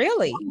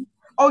 really?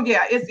 Oh,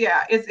 yeah,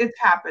 it's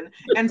happened.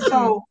 And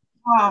so,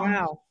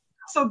 wow.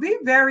 So be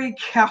very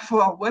careful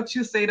of what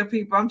you say to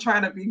people. I'm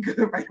trying to be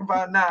good right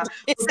about now.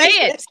 Say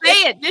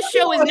it. This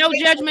show is no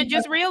judgment,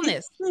 just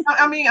realness.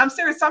 I mean, I'm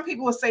serious. Some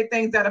people will say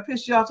things that'll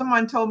piss you off.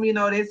 Someone told me,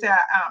 they said,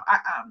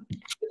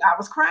 I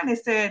was crying. They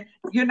said,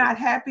 you're not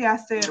happy. I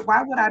said,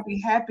 why would I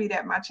be happy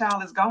that my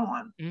child is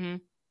gone?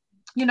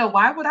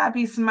 Why would I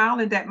be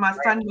smiling that my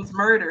son was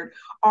murdered?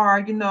 Or,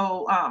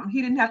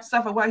 he didn't have to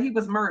suffer while he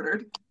was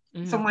murdered.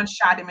 Someone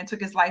shot him and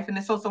took his life. And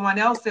then so someone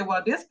else said,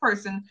 well, this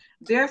person,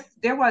 they're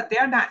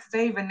not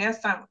saving their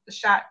son.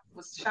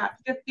 Was shot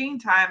 15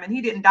 times and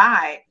he didn't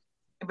die,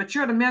 but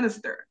you're the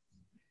minister.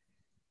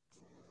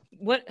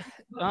 What?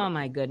 Oh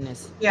my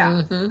goodness.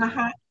 Yeah.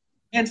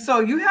 And so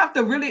you have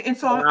to really, and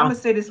so I'm going to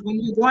say this, when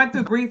you're going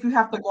through grief, you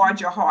have to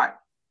guard your heart,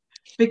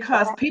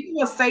 because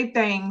people will say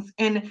things.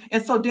 And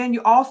so then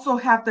you also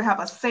have to have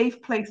a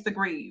safe place to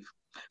grieve.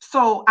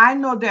 So I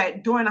know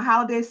that during the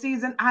holiday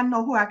season, I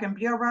know who I can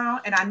be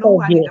around, and I know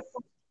who I need to.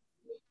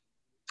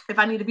 If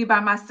I need to be by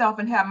myself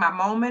and have my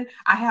moment,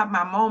 I have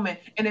my moment.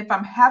 And if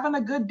I'm having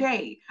a good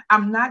day,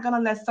 I'm not going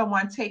to let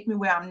someone take me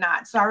where I'm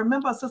not. So I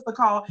remember a sister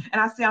called and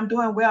I said, I'm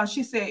doing well.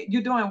 She said,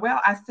 you're doing well?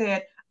 I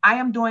said, I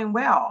am doing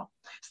well.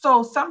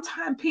 So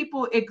sometimes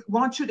people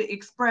want you to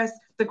express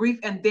the grief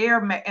in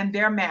their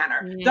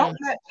manner. Don't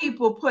let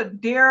people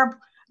put their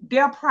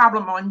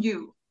problem on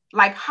you.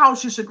 like how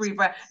you should grieve.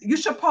 You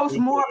should post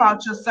more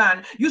about your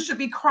son. You should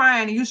be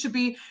crying. You should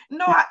be,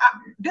 no,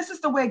 this is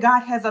the way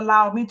God has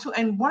allowed me to.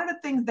 And one of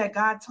the things that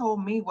God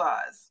told me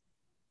was,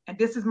 and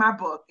this is my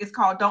book, it's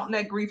called Don't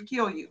Let Grief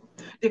Kill You,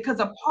 because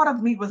a part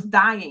of me was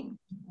dying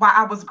while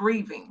I was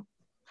grieving.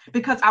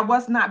 Because I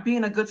was not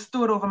being a good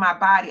steward over my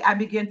body, I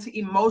began to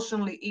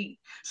emotionally eat.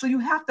 So you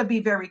have to be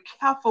very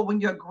careful when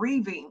you're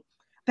grieving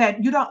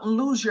that you don't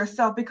lose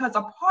yourself, because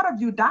a part of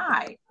you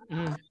died.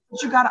 But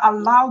you got to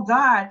allow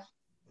God.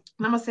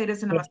 And I'm going to say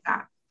this and I'm going to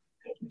stop.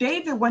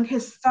 David, when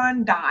his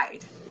son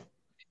died,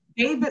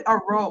 David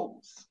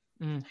arose.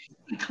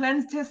 He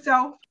cleansed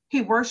himself,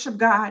 he worshiped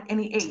God, and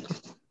he ate.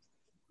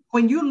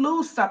 When you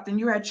lose something,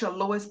 you're at your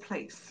lowest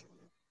place.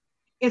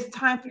 It's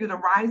time for you to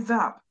rise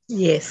up.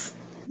 Yes.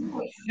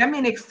 I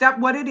mean, accept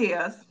what it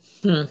is.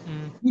 You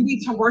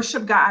need to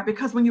worship God,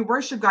 because when you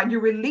worship God,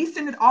 you're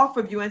releasing it off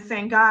of you and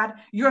saying, God,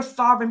 you're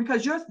sovereign,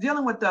 because you're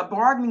dealing with the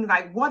bargaining,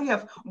 like, what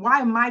if,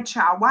 why my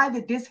child, why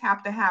did this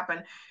have to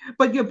happen?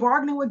 But you're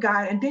bargaining with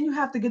God, and then you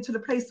have to get to the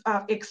place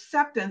of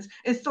acceptance.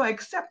 And so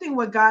accepting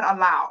what God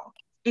allowed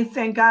and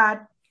saying, God,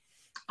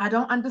 I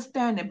don't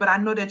understand it, but I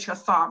know that you're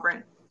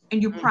sovereign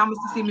and you promised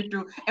to see me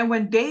through. And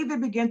when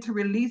David began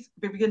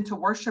to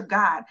worship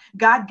God,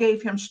 God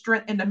gave him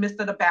strength in the midst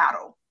of the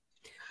battle.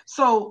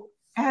 So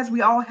as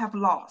we all have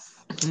lost,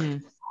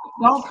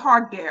 lost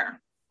heart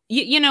there.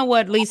 You know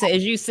what, Lisa,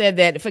 as you said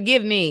that,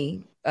 forgive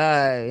me,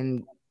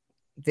 and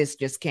this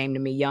just came to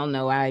me. Y'all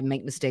know I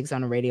make mistakes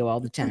on the radio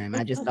all the time.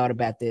 I just thought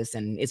about this,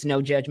 and it's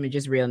no judgment,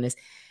 just realness.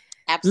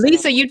 Absolutely.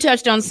 Lisa, you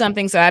touched on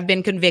something, so I've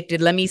been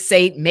convicted. Let me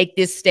make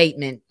this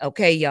statement.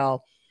 Okay,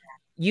 y'all.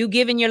 You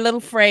giving your little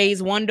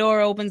phrase, one door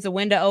opens, the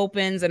window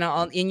opens, and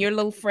all in your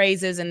little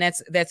phrases, and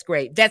that's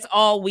great. That's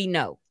all we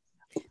know.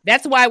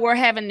 That's why we're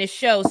having this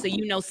show, so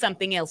you know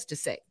something else to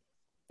say.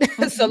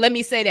 So let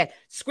me say that.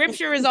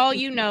 Scripture is all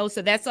you know,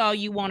 so that's all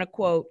you want to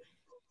quote.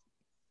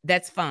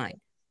 That's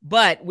fine.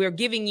 But we're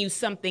giving you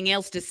something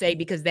else to say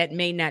because that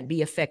may not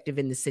be effective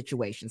in the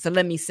situation. So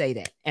let me say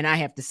that, and I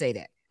have to say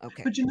that.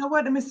 Okay. But you know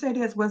what? Let me say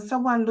this. When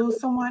someone lose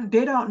someone,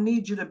 they don't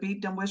need you to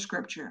beat them with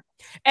scripture.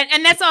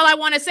 And that's all I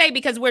want to say,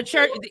 because we're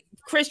church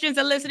Christians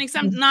are listening,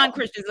 some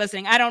non-Christians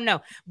listening. I don't know.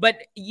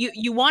 But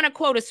you want to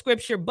quote a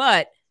scripture,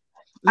 but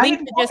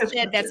Lisa just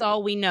said that's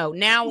all we know.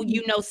 Now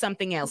you know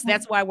something else.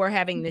 That's why we're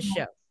having this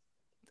show.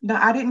 No,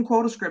 I didn't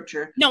quote a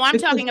scripture. No, I'm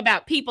talking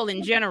about people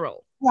in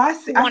general. Well,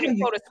 I want to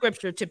quote a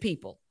scripture to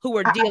people who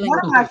are dealing with. One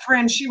of my grief.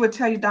 friends, she would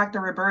tell you,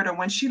 Dr. Roberta,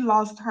 when she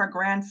lost her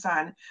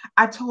grandson,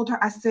 I told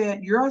her, I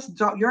said, your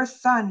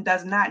son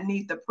does not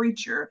need the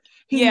preacher.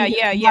 He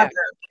needs mother.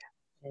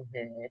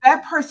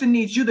 That person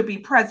needs you to be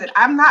present.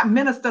 I'm not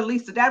Minister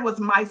Lisa. That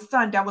was my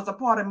son. That was a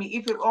part of me.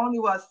 If it only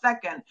was a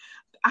second,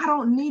 I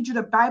don't need you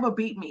to Bible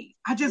beat me.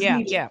 I just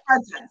need your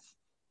presence.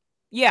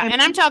 Yeah, and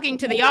I'm talking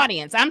to the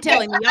audience. I'm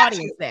telling the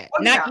audience that,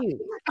 not you.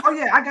 Oh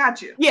yeah, I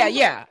got you.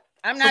 Yeah.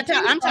 I'm not.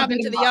 I'm talking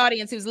to the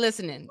audience who's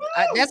listening.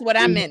 That's what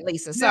I meant,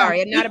 Lisa.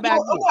 Sorry, not about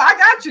you. Oh, I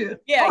got you.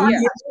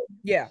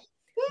 Yeah.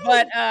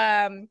 But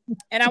and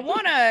I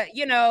want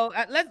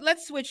to,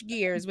 let's switch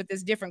gears with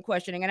this different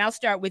questioning, and I'll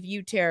start with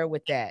you, Tara,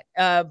 with that.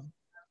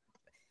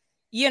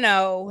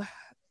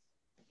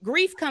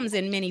 Grief comes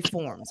in many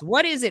forms.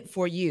 What is it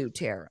for you,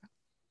 Tara?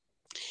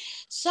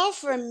 So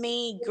for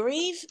me,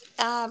 grief,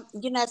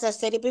 as I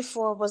said it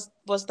before,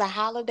 was the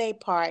holiday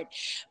part,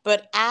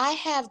 but I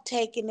have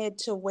taken it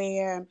to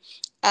where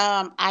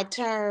I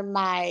turn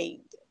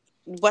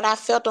what I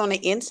felt on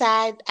the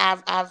inside,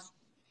 I've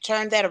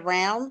turned that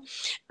around,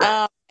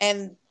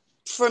 and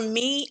for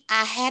me,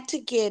 I had to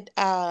get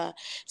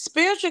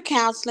spiritual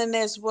counseling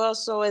as well.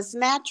 So it's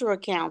natural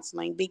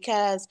counseling,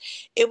 because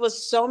it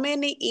was so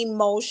many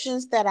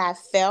emotions that I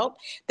felt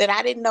that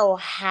I didn't know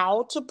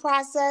how to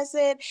process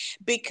it,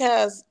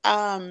 because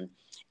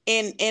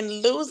in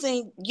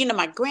losing,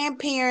 my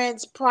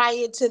grandparents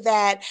prior to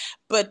that,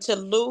 but to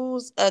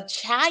lose a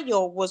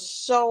child was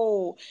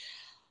so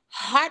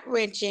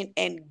heart-wrenching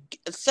and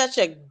such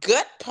a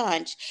gut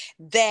punch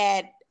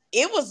that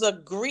it was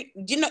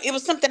it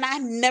was something I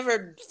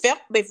never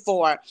felt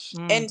before.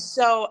 And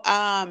so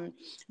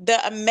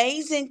the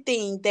amazing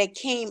thing that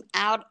came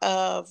out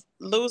of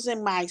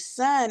losing my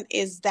son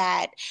is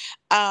that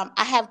I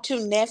have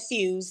two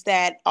nephews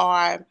that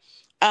are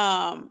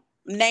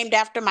named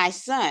after my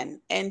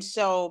son. And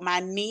so my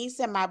niece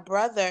and my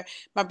brother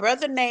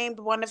named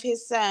one of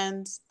his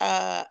sons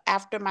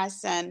after my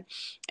son.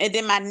 And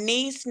then my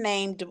niece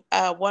named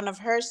one of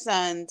her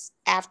sons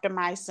after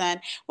my son,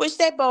 which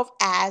they both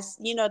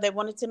asked, they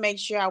wanted to make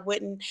sure I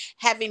wouldn't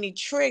have any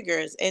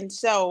triggers. And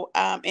so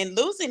in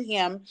losing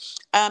him,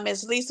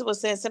 as Lisa was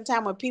saying,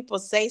 sometimes when people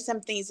say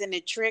some things in a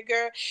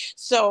trigger,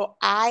 so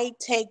I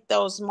take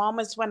those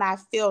moments when I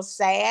feel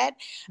sad,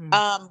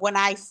 when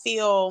I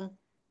feel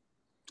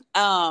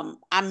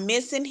I'm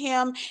missing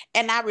him,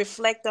 and I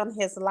reflect on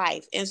his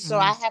life. And so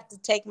I have to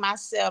take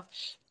myself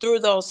through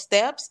those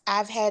steps.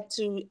 I've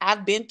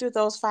been through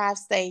those 5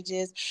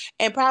 stages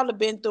and probably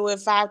been through it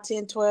 5,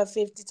 10, 12,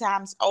 50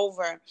 times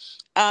over.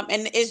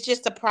 And it's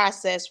just a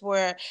process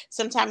where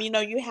sometimes,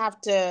 you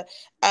have to,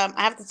 I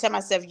have to tell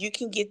myself, you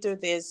can get through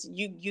this.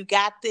 You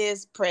got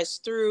this, press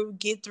through,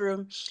 get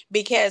through,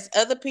 because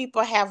other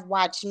people have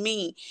watched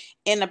me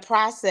in the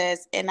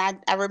process. And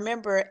I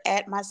remember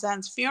at my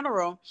son's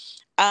funeral,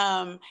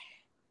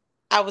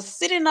 I was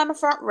sitting on the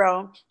front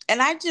row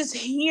and I just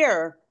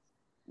hear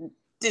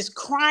this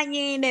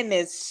crying and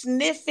this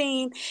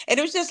sniffing, and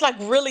it was just like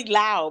really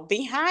loud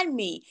behind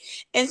me.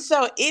 And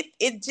so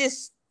it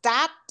just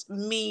stopped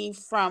me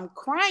from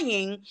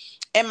crying.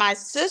 And my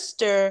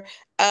sister,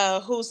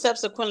 who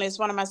subsequently is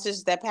one of my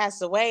sisters that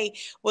passed away,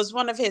 was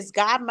one of his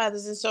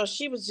godmothers, and so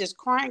she was just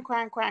crying,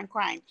 crying, crying,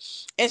 crying.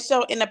 And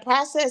so in the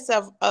process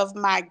of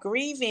my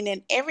grieving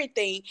and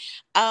everything,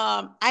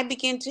 I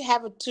began to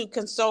have to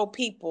console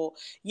people,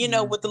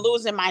 with the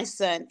losing my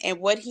son and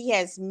what he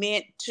has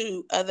meant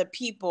to other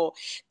people.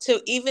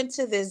 To even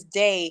to this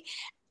day,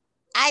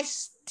 I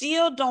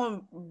still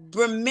don't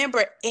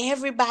remember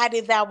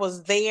everybody that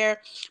was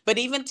there. But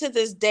even to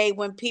this day,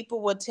 when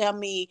people would tell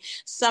me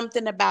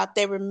something about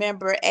they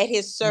remember at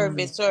his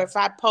service, or if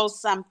I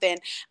post something,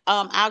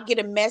 I'll get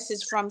a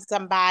message from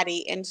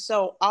somebody. And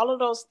so all of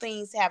those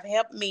things have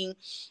helped me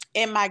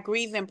in my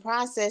grieving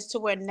process, to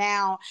where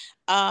now,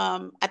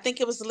 I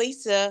think it was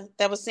Lisa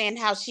that was saying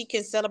how she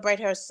can celebrate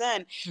her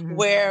son,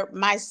 where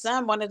my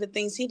son, one of the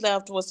things he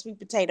loved was sweet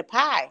potato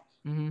pie.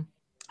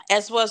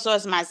 As well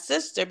as my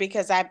sister,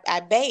 because I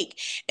bake.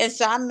 And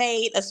so I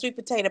made a sweet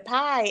potato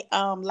pie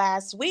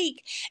last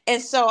week. And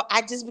so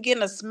I just began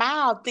to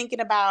smile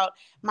thinking about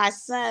my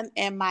son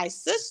and my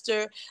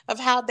sister, of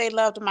how they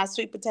loved my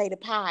sweet potato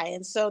pie.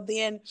 And so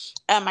then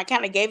I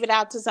kind of gave it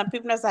out to some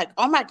people, and I was like,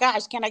 oh my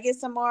gosh, can I get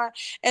some more?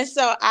 And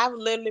so I've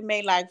literally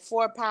made like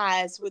 4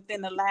 pies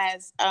within the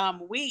last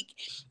week.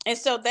 And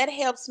so that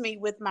helps me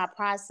with my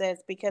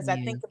process, because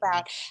I think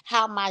about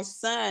how my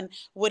son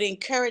would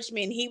encourage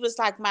me, and he was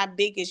like my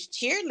biggest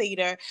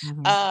cheerleader,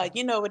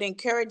 with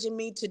encouraging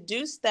me to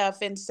do stuff.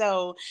 And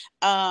so,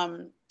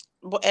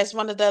 as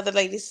one of the other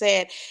ladies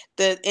said,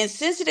 the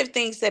insensitive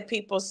things that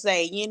people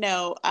say,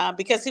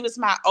 because he was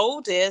my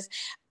oldest.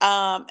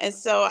 And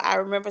so I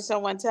remember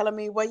someone telling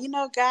me, well,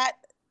 God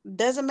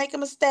doesn't make a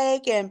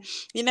mistake, and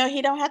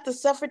he don't have to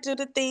suffer through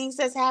the things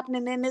that's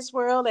happening in this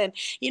world. And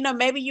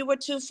maybe you were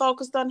too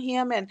focused on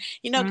him, and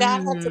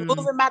God had to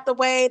move him out the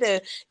way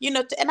to,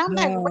 and I'm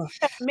like, wait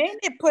a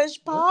minute, push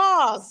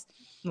pause.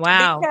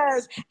 Wow.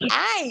 Because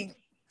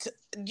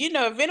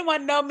if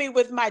anyone know me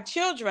with my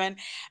children,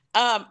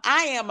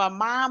 I am a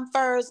mom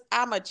first.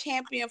 I'm a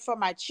champion for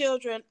my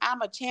children.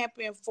 I'm a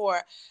champion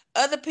for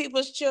other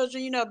people's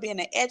children,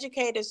 being an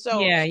educator.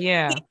 So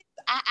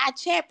I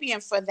champion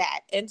for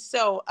that. And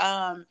so,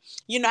 I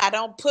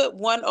don't put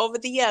one over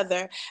the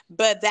other,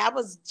 but that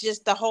was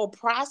just the whole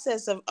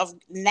process of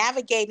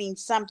navigating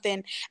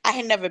something I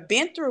had never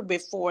been through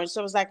before. And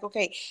so it was like,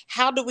 okay,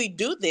 how do we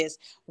do this?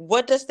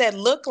 What does that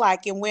look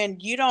like? And when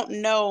you don't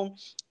know,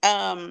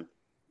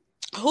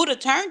 who to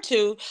turn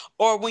to,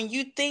 or when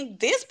you think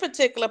this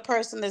particular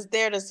person is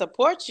there to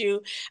support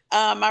you.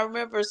 I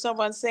remember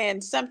someone saying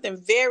something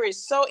very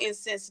so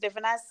insensitive,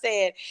 and I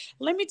said,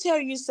 let me tell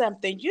you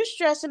something. You're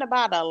stressing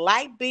about a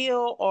light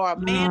bill or a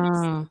man or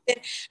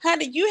something.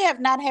 Honey, you have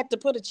not had to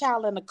put a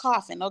child in a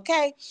coffin,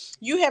 okay?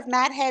 You have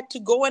not had to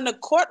go in the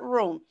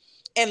courtroom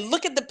and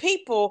look at the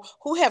people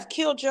who have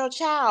killed your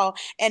child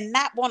and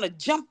not want to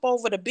jump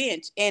over the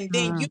bench, and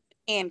then you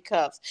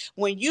handcuffs.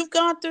 When you've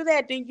gone through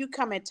that, then you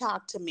come and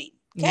talk to me.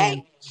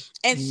 Okay.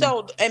 And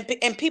so,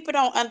 and people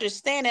don't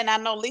understand. And I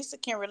know Lisa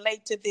can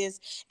relate to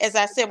this. As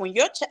I said, when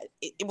your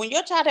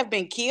child have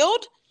been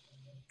killed,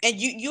 and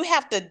you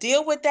have to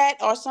deal with that,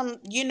 or some,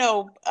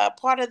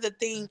 part of the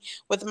thing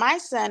with my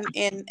son,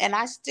 and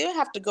I still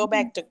have to go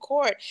back to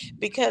court,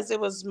 because it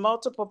was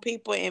multiple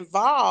people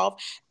involved,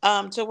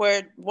 to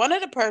where one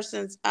of the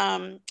persons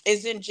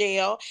is in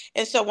jail,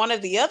 and so one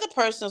of the other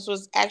persons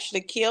was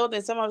actually killed,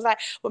 and someone was like,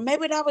 well,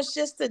 maybe that was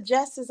just the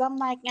justice. I'm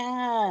like,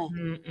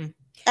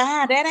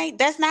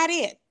 that's not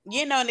it,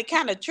 and it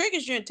kind of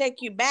triggers you and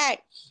take you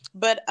back.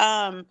 But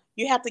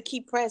you have to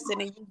keep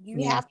pressing, and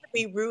you have to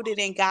be rooted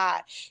in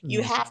God.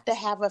 You have to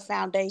have a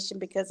foundation,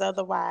 because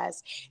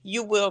otherwise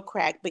you will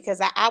crack,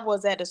 because I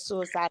was at a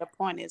suicidal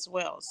point as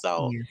well.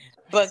 So,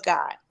 but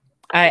God.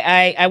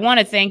 I want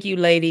to thank you,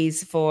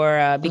 ladies,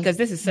 for because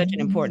this is such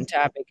an important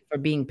topic, for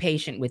being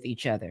patient with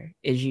each other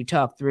as you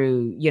talk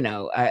through.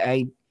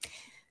 I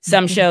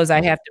some shows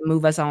I have to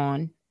move us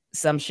on.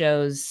 Some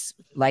shows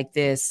like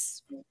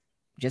this,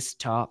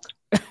 just talk,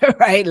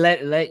 right?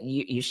 Let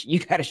you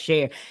got to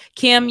share.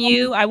 Kim,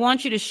 I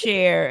want you to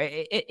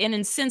share an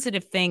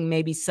insensitive thing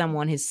maybe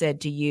someone has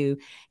said to you,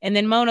 and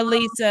then Mona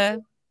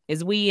Lisa,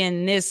 as we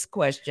in this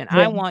question,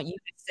 I want you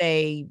to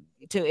say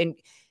and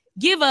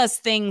give us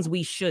things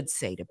we should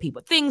say to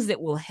people, things that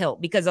will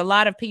help, because a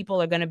lot of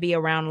people are going to be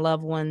around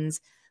loved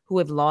ones who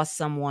have lost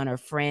someone or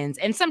friends,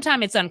 and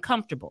sometimes it's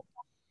uncomfortable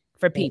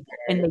for people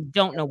and they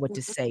don't know what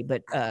to say.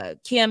 But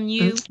Kim,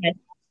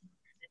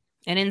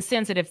 And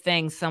insensitive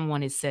things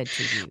someone has said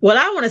to you. Well,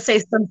 I want to say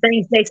some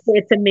things they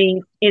said to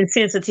me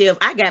insensitive.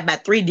 I got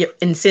about 3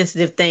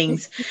 insensitive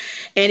things.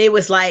 And it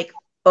was like,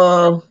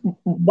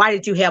 why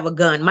did you have a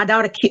gun? My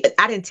daughter,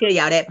 I didn't tell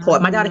y'all that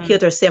part. My daughter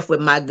killed herself with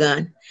my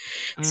gun.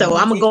 So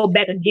I'm going to go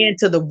back again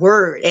to the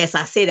word. As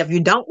I said, if you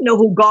don't know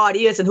who God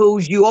is and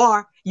whose you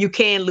are, you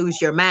can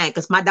lose your mind,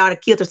 because my daughter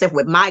killed herself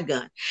with my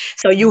gun.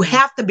 So you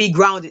have to be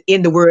grounded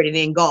in the word and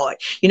in God.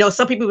 You know,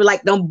 some people be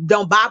like, don't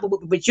Bible,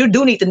 but you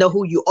do need to know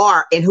who you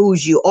are and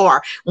whose you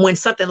are when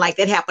something like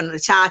that happened and a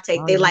child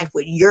take their life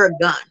with your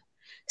gun.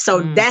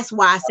 So that's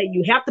why I say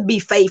you have to be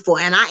faithful.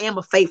 And I am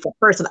a faithful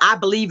person. I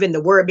believe in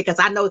the word because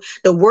I know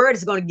the word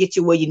is going to get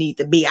you where you need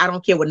to be. I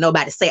don't care what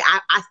nobody say.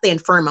 I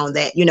stand firm on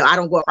that. You know, I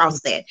don't go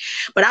across that.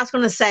 But I was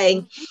going to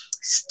say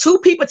 2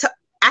 people,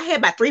 I had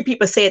about 3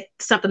 people said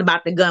something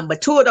about the gun,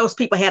 but 2 of those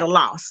people had a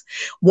loss.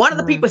 One of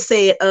the people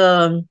said,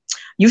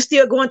 you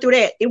still going through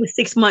that? It was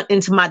 6 months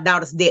into my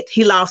daughter's death.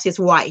 He lost his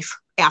wife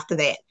after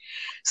that.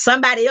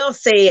 Somebody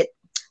else said,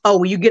 oh,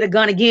 will you get a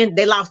gun again?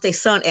 They lost their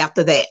son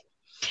after that.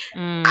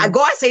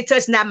 God say,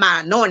 touch not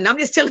my anointing. I'm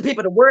just telling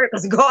people the word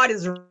because God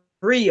is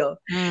real.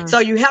 So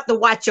you have to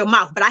watch your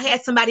mouth. But I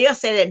had somebody else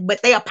say that,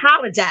 but they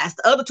apologized.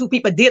 The other 2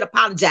 people did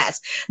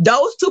apologize.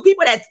 Those 2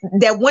 people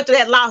that went through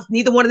that loss,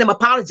 neither one of them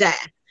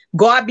apologized.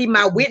 God be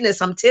my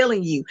witness. I'm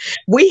telling you,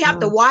 we have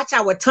to watch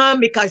our tongue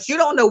because you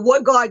don't know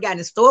what God got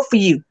in store for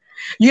you.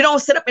 You don't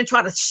sit up and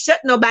try to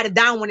shut nobody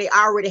down when they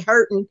already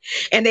hurting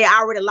and they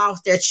already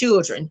lost their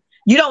children.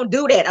 You don't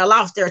do that or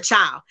lost their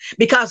child,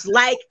 because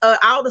like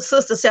all the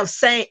sisters have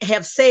said,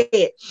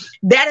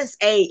 that is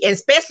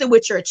especially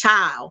with your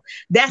child,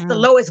 that's the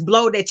lowest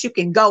blow that you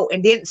can go.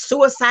 And then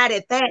suicide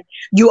at that,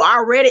 you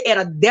already at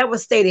a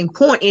devastating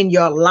point in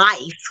your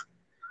life.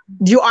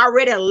 You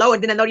already at a low,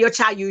 and then I know your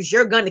child use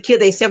your gun to kill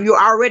themselves. You're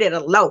already at a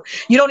low.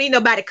 You don't need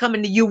nobody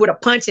coming to you with a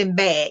punching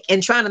bag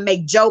and trying to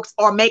make jokes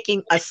or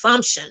making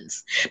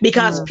assumptions,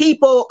 because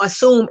people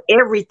assume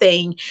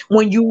everything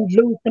when you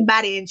lose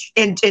somebody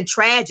in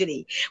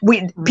tragedy.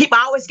 People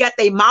always got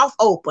their mouth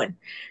open,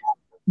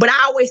 but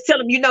I always tell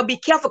them, you know, be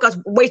careful because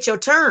wait your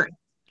turn.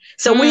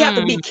 So we have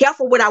to be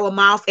careful with our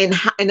mouth and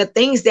the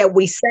things that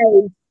we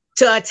say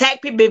to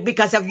attack people,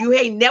 because if you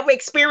ain't never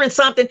experienced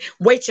something,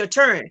 wait your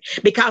turn,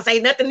 because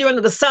ain't nothing new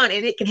under the sun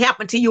and it can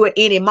happen to you at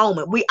any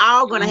moment. We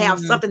all going to have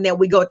something that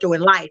we go through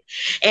in life.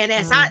 And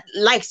as I,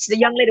 like the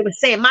young lady was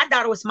saying, my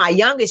daughter was my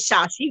youngest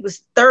child. She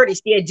was 30.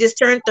 She had just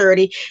turned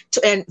 30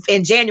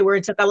 in January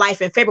and took her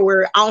life in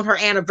February on her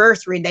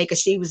anniversary day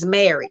because she was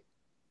married.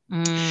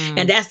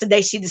 And that's the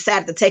day she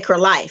decided to take her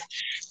life.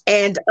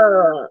 And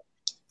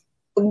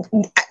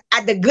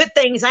the good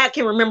things I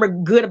can remember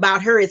good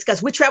about her is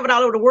because we traveled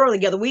all over the world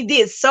together. We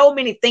did so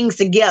many things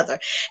together.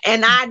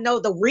 And I know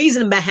the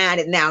reason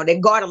behind it now, that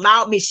God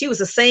allowed me. She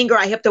was a singer.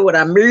 I helped her with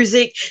her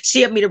music.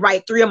 She helped me to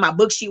write 3 of my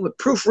books. She would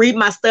proofread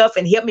my stuff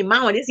and help me.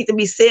 Mama, this needs to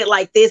be said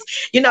like this.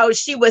 You know,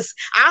 she was,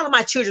 all of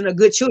my children are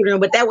good children,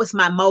 but that was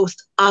my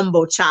most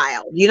humble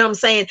child. You know what I'm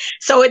saying?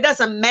 So it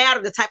doesn't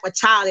matter the type of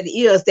child it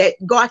is, that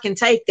God can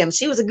take them.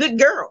 She was a good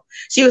girl.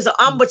 She was an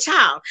humble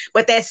child,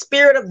 but that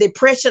spirit of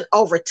depression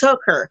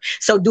overtook her.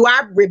 So do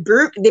I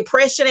rebuke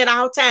depression at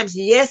all times?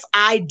 Yes,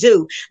 I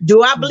do.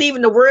 Do I believe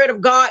in the word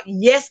of God?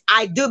 Yes,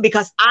 I do,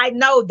 because I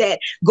know that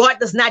God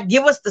does not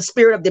give us the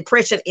spirit of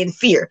depression and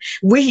fear.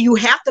 You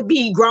have to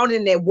be grounded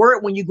in that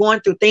word when you're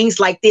going through things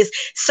like this,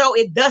 so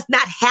it does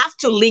not have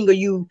to linger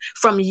you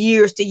from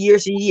years to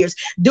years and years.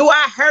 Do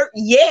I hurt?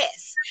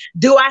 Yes.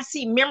 Do I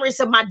see memories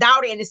of my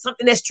daughter and it's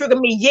something that's triggered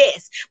me?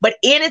 Yes. But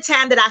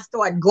anytime that I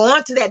start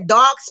going to that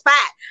dark spot,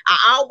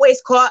 I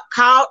always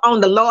call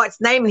on the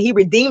Lord's name and he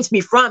redeems me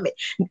from it.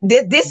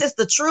 This is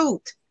the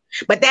truth.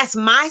 But that's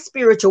my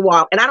spiritual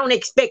walk. And I don't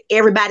expect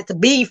everybody to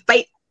be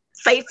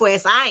faithful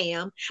as I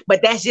am,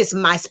 but that's just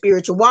my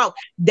spiritual walk.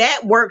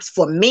 That works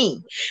for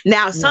me.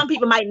 Now, some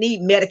people might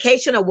need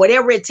medication or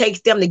whatever it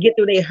takes them to get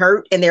through their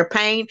hurt and their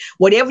pain.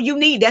 Whatever you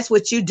need, that's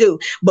what you do.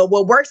 But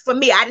what works for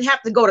me, I didn't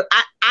have to go to,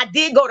 I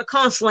did go to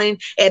counseling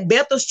at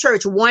Bethel's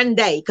church one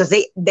day, because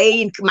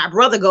my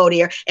brother go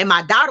there and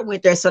my daughter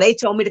went there. So they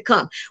told me to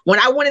come. When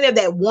I went in there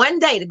that one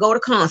day to go to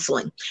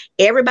counseling,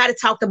 everybody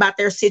talked about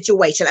their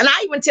situation. And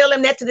I even tell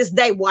them that to this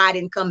day, why I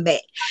didn't come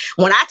back.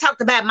 When I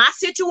talked about my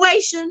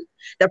situation,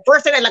 the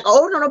first thing they're like,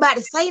 oh, no,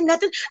 nobody say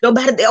nothing.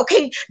 Nobody,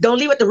 okay, don't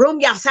leave at the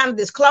room. Y'all signed a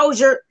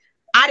disclosure.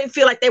 I didn't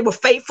feel like they were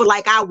faithful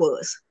like I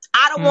was.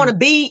 I don't want to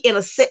be in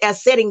a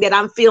setting that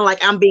I'm feeling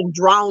like I'm being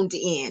drowned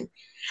in.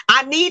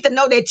 I need to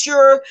know that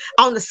you're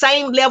on the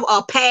same level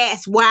or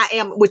past where I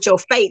am with your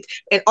faith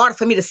in order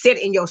for me to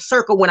sit in your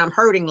circle when I'm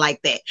hurting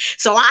like that.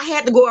 So I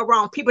had to go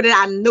around people that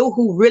I knew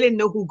who really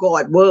knew who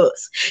God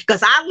was.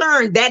 Because I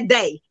learned that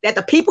day that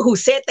the people who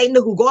said they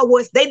knew who God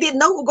was, they didn't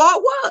know who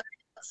God was.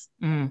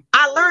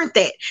 I learned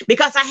that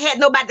because I had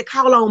nobody to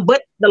call on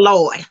but the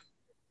Lord.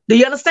 Do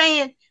you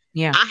understand?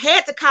 Yeah. I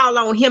had to call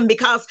on him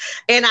because,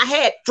 and I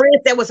had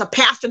friends that was a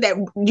pastor that,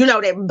 you know,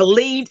 that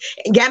believed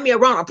and got me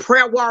around a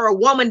prayer warrior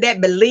woman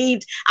that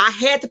believed. I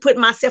had to put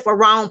myself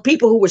around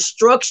people who were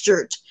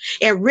structured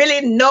and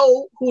really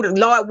know who the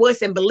Lord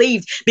was and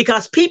believed,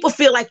 because people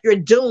feel like you're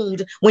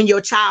doomed when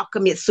your child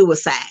commits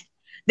suicide.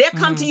 They'll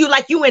come to you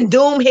like you in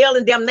doom, hell,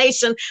 and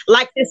damnation,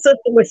 like this sister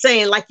was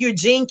saying, like you're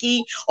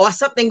jinky or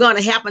something going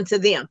to happen to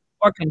them.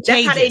 Or That's how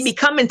they contagious. be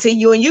coming to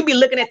you, and you be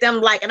looking at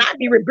them like, and I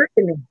be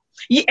rebuking them.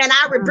 And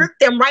I rebuke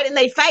them right in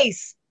their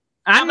face.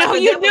 I know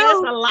like, you devil, do. that's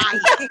a lie.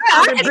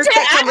 I rebuke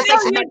that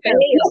conversation back to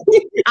hell.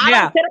 I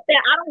don't sit up there.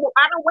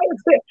 I don't wait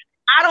for it.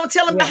 I don't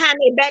tell them behind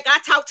their back. I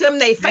talk to them in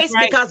their face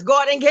because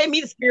God ain't gave me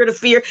the spirit of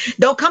fear.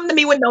 Don't come to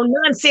me with no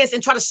nonsense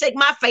and try to shake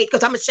my faith,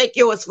 because I'm going to shake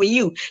yours for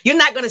you. You're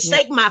not going to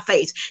shake my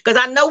faith, because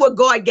I know what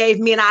God gave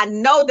me, and I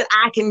know that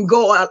I can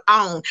go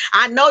on.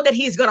 I know that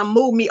he's going to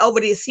move me over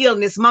this hill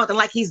and this mountain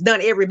like he's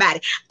done everybody.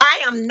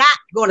 I am not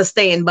going to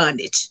stay in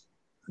bondage.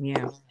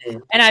 Yeah.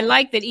 And I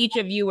like that each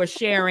of you are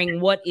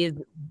sharing what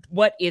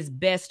is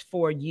best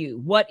for you.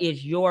 What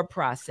is your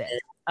process?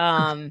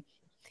 And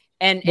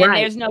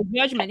there's no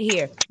judgment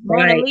here.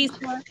 Mona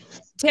Lisa,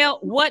 tell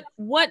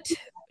what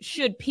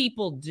should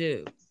people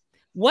do?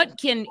 What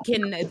can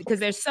because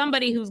there's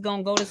somebody who's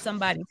gonna go to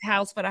somebody's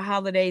house for the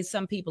holidays.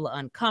 Some people are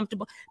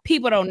uncomfortable.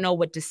 People don't know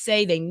what to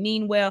say. They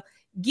mean well.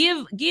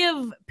 Give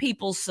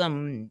people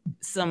some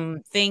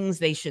things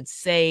they should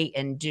say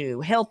and do,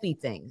 healthy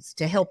things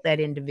to help that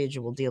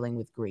individual dealing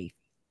with grief.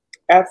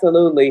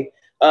 Absolutely.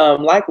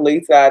 Like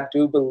Lisa, I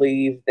do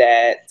believe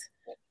that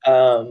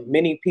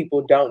many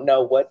people don't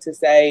know what to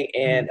say,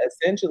 and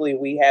essentially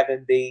we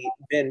haven't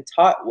been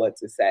taught what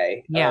to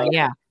say.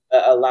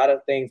 A lot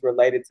of things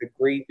related to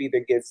grief either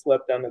get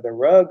swept under the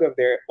rug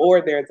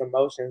or there's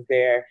emotions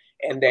there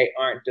and they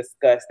aren't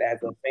discussed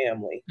as a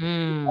family.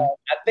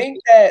 I think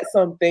that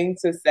some things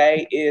to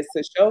say is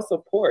to show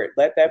support.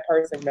 Let that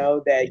person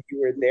know that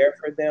you are there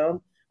for them.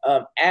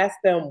 Ask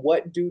them,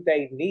 what do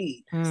they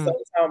need?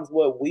 Sometimes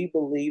what we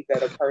believe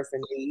that a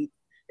person needs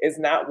is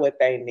not what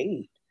they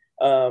need.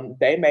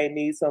 They may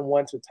need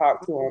someone to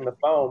talk to on the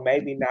phone,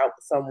 maybe not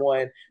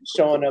someone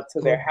showing up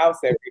to their house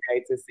every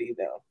day to see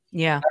them.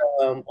 Yeah.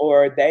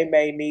 Or they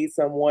may need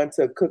someone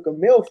to cook a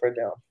meal for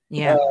them.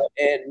 Yeah.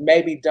 And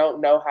maybe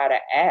don't know how to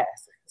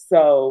ask.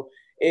 So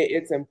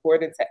it's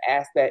important to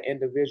ask that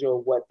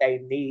individual what they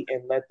need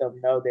and let them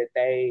know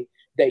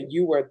that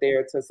you are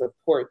there to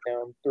support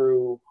them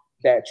through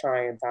that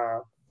trying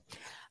time.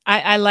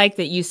 I like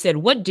that you said,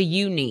 what do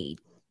you need?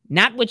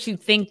 Not what you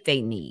think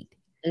they need.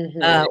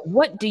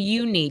 What do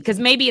you need? Because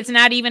maybe it's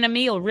not even a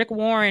meal. Rick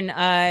Warren,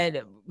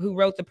 who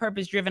wrote The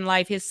Purpose-Driven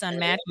Life, his son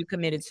Matthew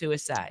committed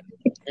suicide.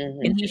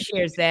 And he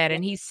shares that.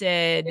 And he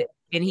said,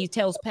 and he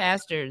tells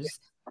pastors,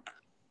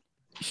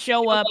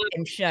 show up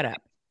and shut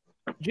up.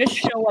 Just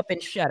show up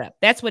and shut up.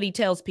 That's what he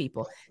tells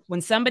people. When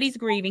somebody's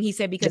grieving, he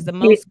said, because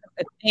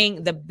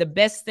the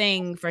best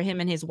thing for him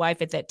and his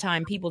wife at that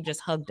time, people just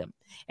hugged him.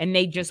 And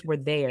they just were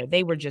there.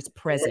 They were just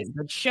present.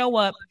 But show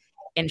up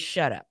and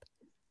shut up.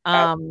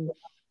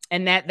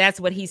 And that's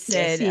what he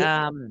said.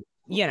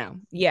 You know,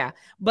 yeah.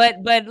 But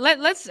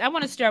let's I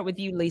want to start with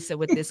you, Lisa,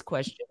 with this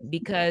question,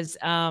 because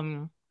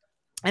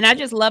and I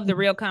just love the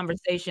real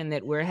conversation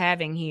that we're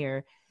having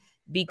here,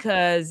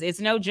 because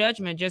it's no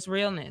judgment, just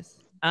realness.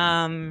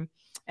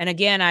 And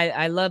again,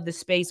 I love the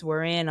space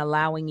we're in,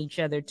 allowing each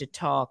other to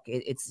talk.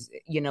 It's,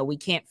 you know, we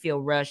can't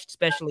feel rushed,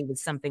 especially with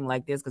something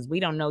like this, because we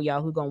don't know,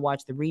 y'all, who's going to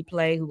watch the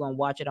replay, who's going to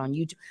watch it on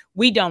YouTube.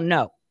 We don't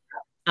know.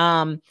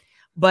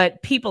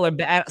 But people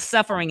are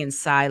suffering in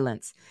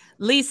silence.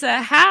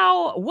 Lisa,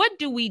 what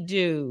do we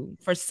do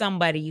for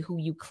somebody who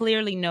you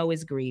clearly know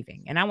is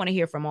grieving? And I want to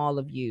hear from all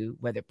of you,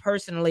 whether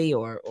personally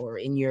or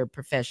in your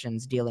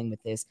professions dealing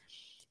with this.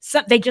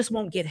 They just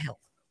won't get help.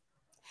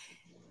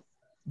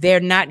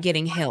 They're not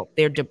getting help.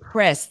 They're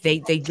depressed. They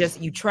just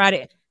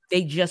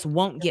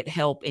won't get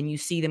help. And you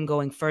see them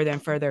going further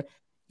and further.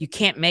 You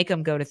can't make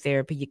them go to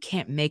therapy. You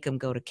can't make them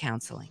go to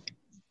counseling.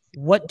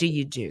 What do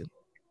you do?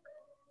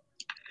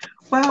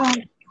 Well,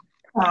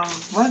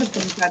 one of the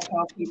things I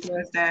tell people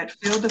is that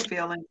feel the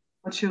feeling,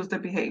 but choose the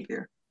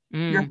behavior.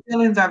 Your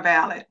feelings are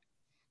valid.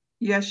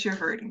 Yes, you're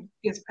hurting.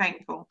 It's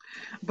painful.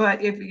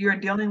 But if you're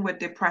dealing with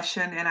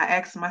depression, and I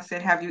asked them, I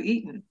said, have you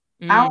eaten?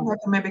 I would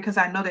recommend, because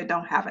I know they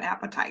don't have an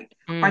appetite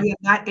or they're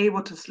not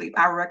able to sleep,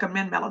 I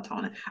recommend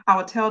melatonin. I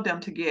would tell them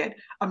to get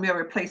a meal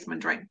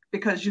replacement drink,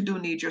 because you do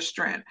need your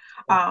strength.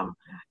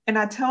 And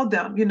I tell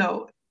them, you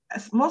know,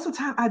 most of the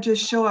time I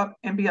just show up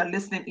and be a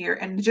listening ear.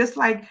 And just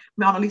like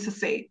Mona Lisa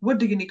said, what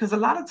do you need? Because a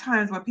lot of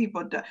times when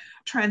people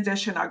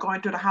transition or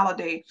going through the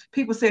holiday,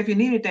 people say, if you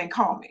need anything,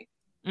 call me.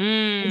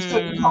 And so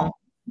you call,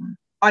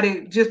 or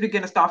they just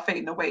begin to start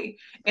fading away.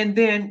 And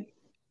then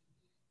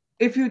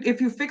if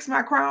you fix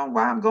my crown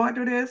while I'm going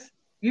through this,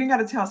 you ain't got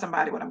to tell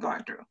somebody what I'm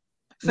going through.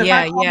 So if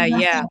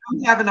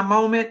I'm having a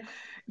moment,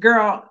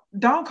 girl,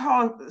 don't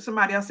call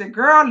somebody else and say,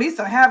 girl,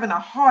 Lisa having the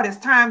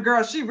hardest time,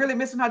 girl, she really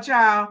missing her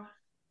child.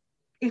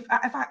 If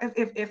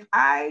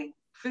I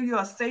feel you're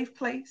a safe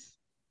place,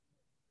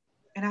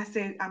 And I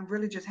said, I'm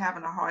really just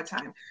having a hard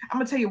time. I'm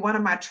gonna tell you, one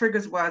of my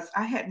triggers was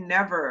I had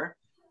never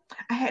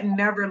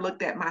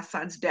looked at my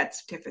son's death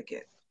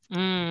certificate.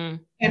 And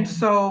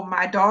so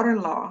my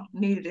daughter-in-law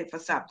needed it for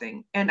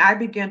something. And I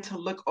began to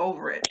look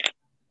over it.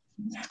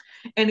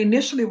 And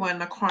initially when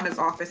the coroner's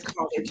office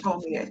called, they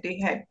told me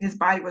that his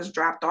body was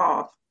dropped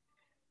off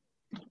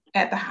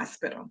at the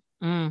hospital.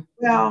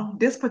 Well,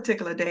 this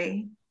particular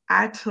day,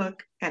 I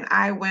took and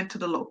I went to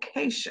the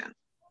location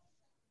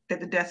that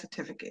the death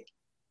certificate.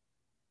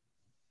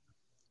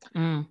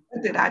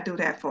 What did I do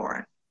that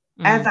for?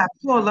 As I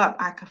pull up,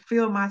 I could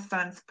feel my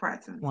son's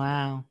presence.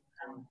 Wow.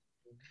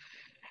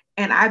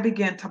 And I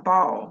began to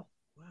bawl.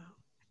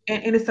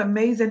 And it's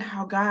amazing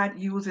how God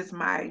uses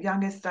my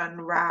youngest son,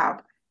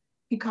 Rob.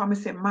 He called me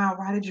and said, Mom,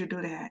 why did you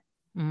do that?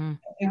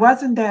 It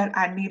wasn't that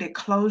I needed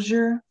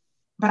closure,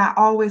 but I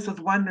always was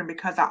wondering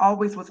because I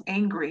always was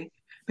angry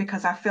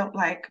because I felt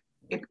like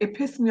it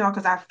pissed me off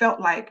because I felt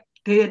like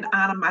they didn't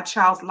honor my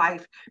child's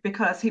life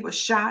because he was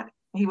shot.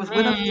 He was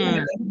with a friend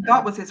that he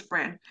thought was his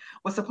friend,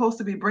 was supposed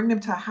to be bringing him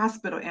to a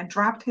hospital and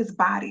dropped his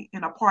body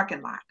in a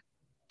parking lot.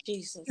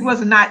 Jesus. He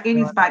was not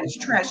anybody's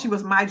trash. He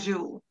was my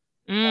jewel.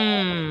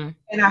 And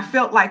I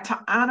felt like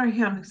to honor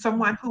him,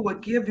 someone who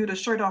would give you the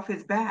shirt off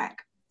his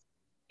back.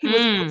 He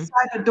was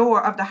outside the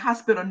door of the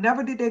hospital.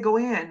 Never did they go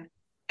in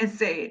and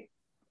say,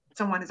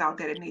 someone is out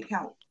there that need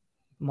help.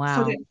 Wow.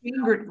 So that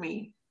angered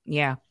me.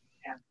 Yeah.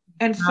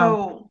 And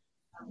so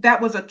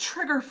that was a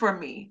trigger for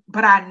me,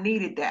 but I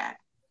needed that.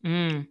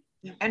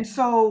 And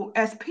so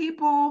as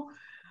people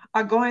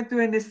are going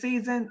through in this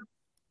season,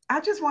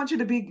 I just want you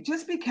to be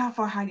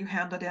careful how you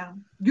handle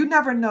them. You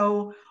never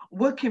know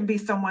what can be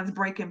someone's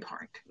breaking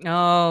point.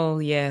 Oh,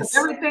 yes.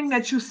 Everything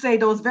that you say,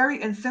 those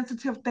very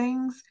insensitive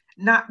things,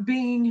 not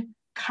being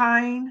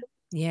kind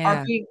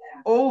or being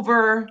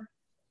over,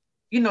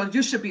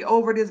 you should be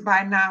over this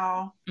by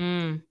now.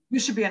 You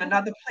should be in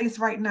another place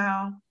right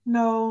now.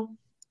 No.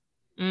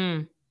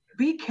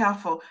 Be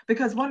careful,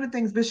 because one of the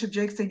things Bishop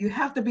Jake said, you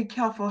have to be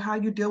careful how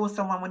you deal with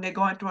someone when they're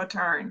going through a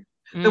turn.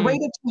 The way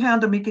that you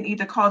handle me can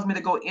either cause me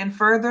to go in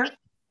further,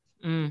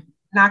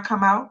 not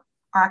come out,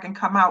 or I can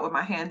come out with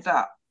my hands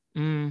up.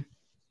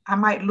 I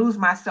might lose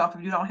myself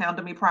if you don't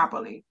handle me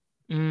properly.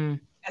 And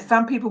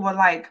some people were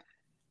like,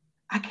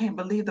 I can't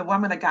believe the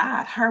woman of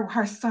God,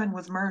 her son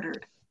was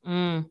murdered.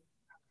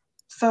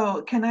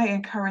 So can I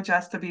encourage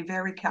us to be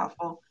very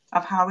careful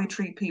of how we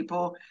treat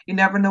people? You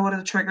never know what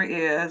a trigger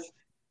is.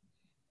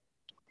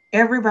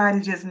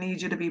 Everybody just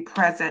needs you to be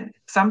present.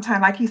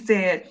 Sometimes, like he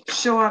said,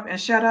 show up and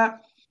shut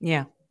up.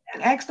 Yeah.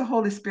 And ask the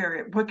Holy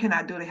Spirit, what can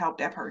I do to help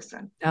that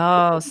person?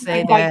 Oh, say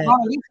like that.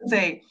 Mama Lisa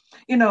say,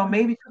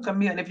 maybe cook a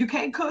meal. And if you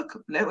can't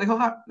cook,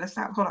 hold up.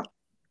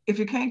 If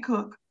you can't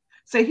cook,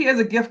 say, here's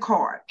a gift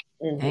card.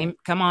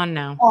 Come on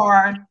now.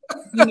 Or,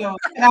 can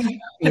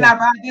I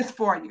buy this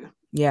for you?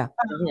 Yeah.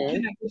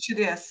 Can I get you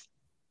this?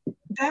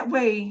 That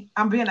way,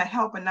 I'm being a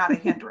help and not a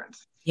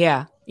hindrance.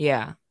 Yeah.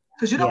 Yeah.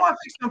 Because you don't want to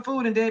fix some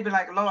food and they'd be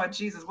like, Lord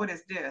Jesus, what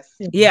is this?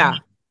 Yeah.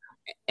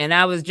 And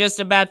I was just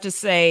about to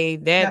say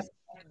that.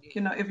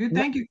 If you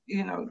think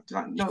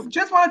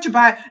just why don't you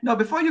buy? No,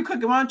 before you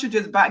cook it, why don't you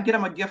just get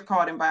them a gift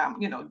card and buy them?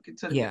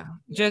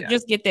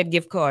 Just get that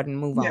gift card and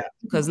move on.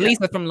 Because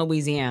Lisa from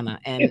Louisiana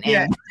and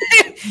don't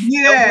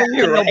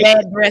no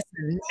bad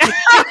dressing.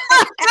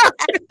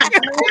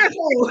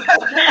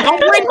 Don't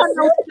bring her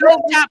no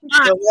stovetop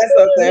box.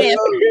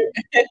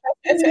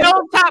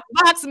 Stovetop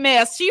box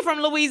mess. She from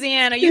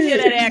Louisiana. You hear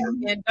that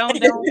accent?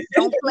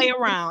 Don't play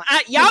around.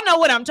 Y'all know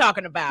what I'm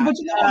talking about. But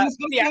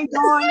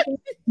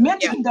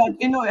mention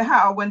that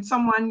how when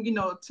someone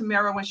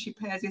Tamara, when she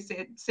passed,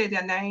 they say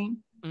their name.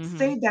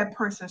 Say that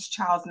person's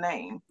child's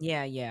name.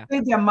 Yeah.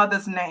 Say their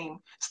mother's name.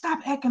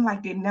 Stop acting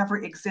like they never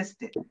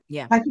existed.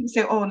 Yeah. Like you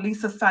say, oh,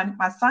 Lisa's son.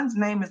 My son's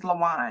name is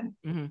Lawan.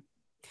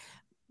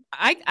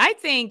 I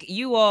think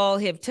you all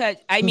have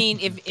touched. I mean,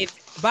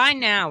 if by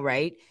now,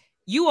 right,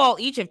 you all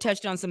each have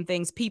touched on some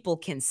things people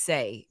can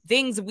say,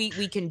 things we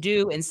can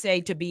do and say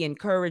to be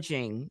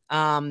encouraging,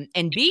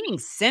 and being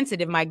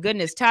sensitive. My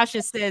goodness,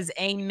 Tasha says,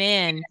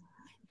 amen.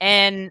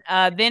 And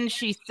then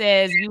she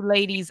says, you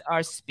ladies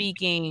are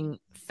speaking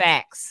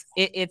facts.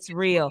 It's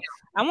real.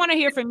 I want to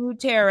hear from you,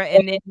 Tara,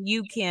 and then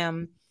you,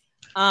 Kim,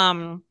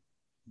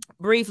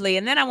 briefly.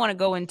 And then I want to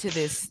go into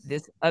this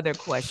other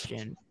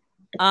question.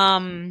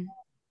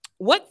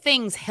 What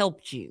things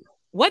helped you?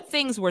 What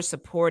things were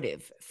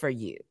supportive for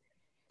you?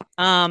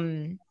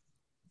 And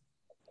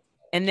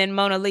then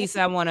Mona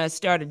Lisa, I want to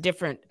start a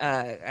different,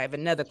 I have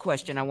another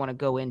question I want to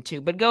go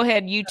into, but go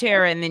ahead, you,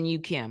 Tara, and then you,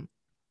 Kim.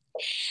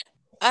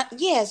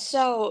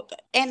 So,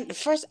 and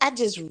first, I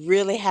just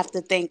really have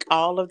to thank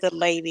all of the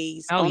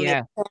ladies on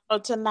the panel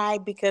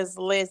tonight, because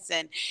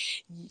listen,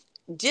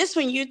 just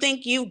when you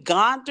think you've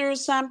gone through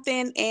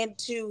something, and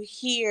to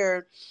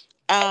hear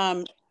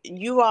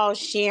you all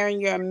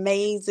sharing your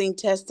amazing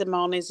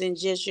testimonies and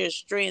just your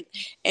strength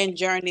and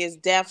journey is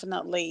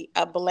definitely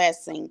a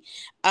blessing.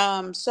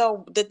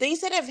 So the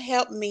things that have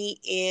helped me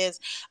is,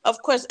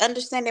 of course,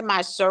 understanding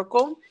my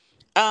circle.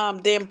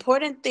 The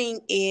important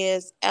thing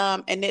is,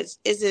 and is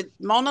it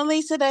Mona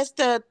Lisa that's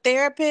the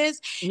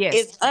therapist? Yes.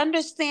 Is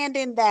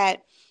understanding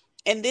that,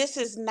 and this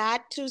is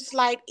not to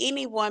slight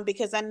anyone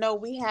because I know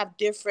we have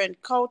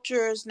different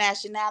cultures,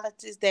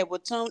 nationalities that will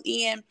tune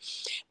in.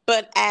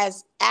 But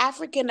as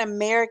African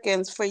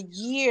Americans for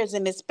years,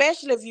 and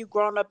especially if you've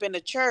grown up in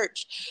a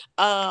church,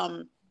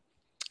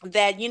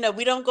 that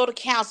we don't go to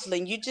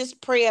counseling, you just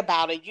pray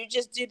about it, you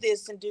just do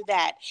this and do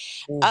that.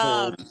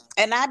 Mm-hmm.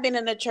 And I've been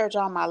in the church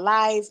all my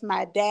life.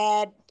 My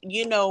dad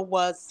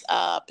was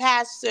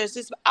pastor,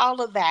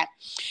 all of that.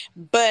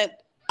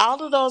 But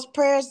all of those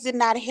prayers did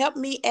not help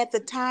me at the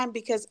time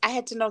because I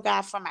had to know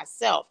God for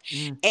myself.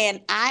 Mm.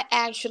 And I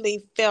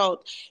actually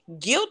felt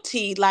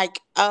guilty, like,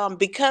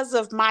 because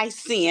of my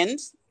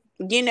sins,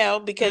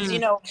 because,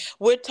 Mm.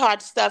 we're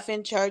taught stuff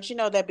in church,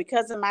 that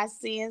because of my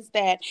sins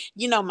that,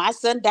 my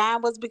son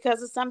died was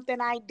because of something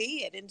I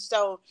did. And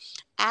so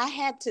I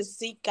had to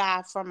seek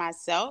God for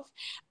myself.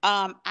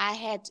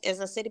 As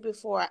I said it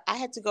before, I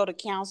had to go to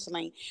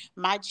counseling.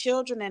 My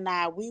children and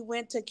I, we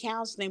went to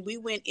counseling. We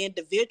went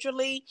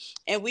individually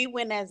and we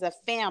went as a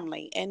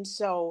family. And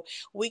so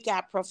we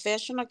got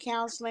professional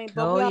counseling,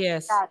 but Oh,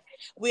 yes.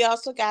 we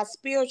also got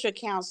spiritual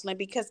counseling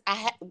because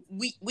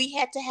we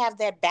had to have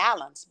that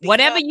balance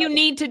Whatever because you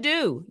need to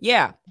do.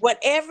 Yeah.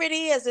 whatever it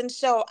is. And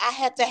so I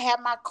had to have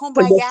my For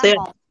kumbaya yourself.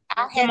 moment.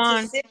 I Come had to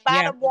on. sit by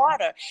Yeah. the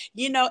water,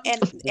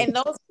 and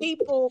those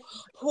people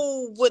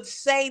who would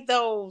say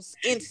those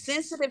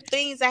insensitive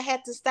things, I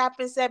had to stop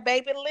and say,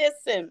 baby,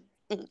 listen,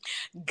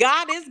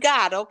 God is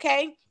God,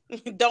 okay?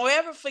 Don't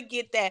ever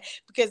forget that,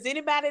 because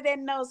anybody that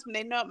knows me,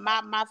 they know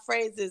my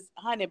phrase is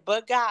honey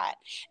but God.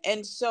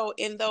 And so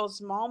in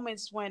those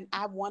moments when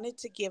I wanted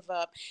to give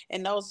up,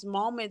 in those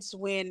moments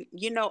when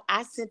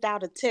I sent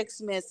out a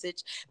text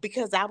message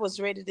because I was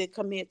ready to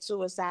commit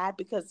suicide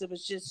because it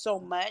was just so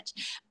much,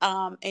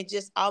 and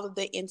just all of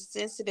the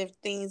insensitive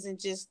things, and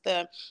just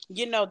the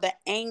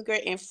anger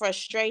and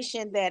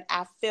frustration that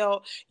I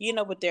felt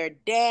with their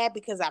dad,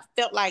 because I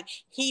felt like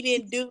he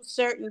didn't do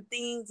certain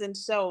things. And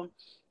so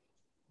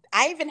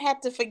I even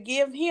had to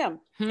forgive him.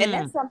 And Hmm.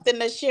 that's something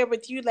to share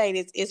with you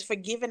ladies, is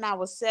forgiving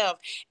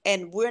ourselves.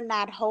 And we're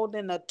not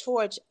holding a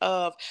torch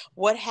of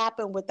what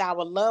happened with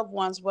our loved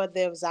ones, whether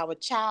it was our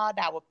child,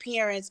 our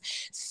parents,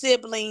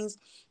 siblings.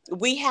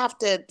 We have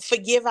to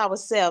forgive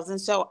ourselves.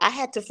 And so I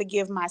had to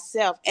forgive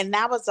myself. And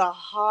that was a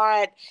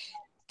hard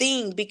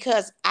thing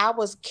because I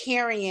was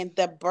carrying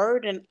the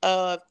burden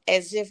of,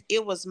 as if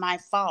it was my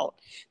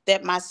fault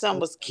that my son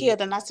was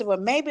killed. And I said, well,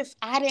 maybe if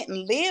I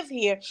didn't live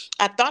here,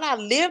 I thought I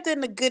lived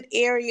in a good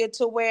area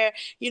to where,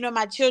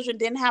 my children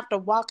didn't have to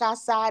walk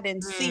outside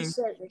and see Hmm.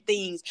 certain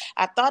things.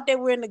 I thought they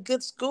were in a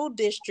good school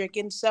district.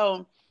 And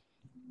so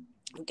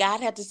God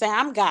had to say,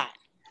 I'm God.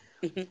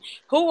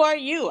 Who are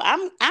you?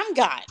 I'm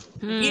God,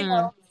 you Hmm.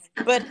 know.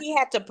 But he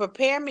had to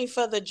prepare me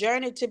for the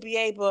journey to be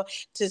able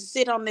to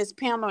sit on this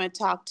panel and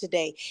talk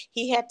today.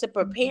 He had to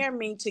prepare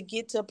me to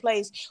get to a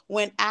place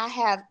when I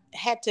have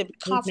had to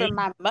comfort Amen.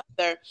 my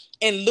mother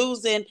in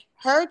losing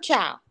her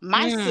child,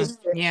 my Hmm.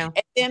 sister, Yeah.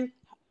 and then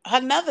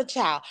another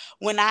child.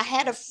 When I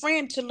had a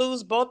friend to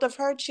lose both of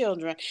her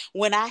children,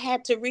 when I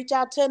had to reach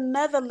out to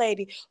another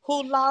lady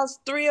who lost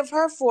three of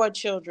her four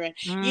children,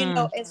 Hmm.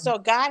 and so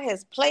God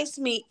has placed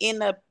me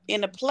in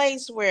a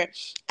place where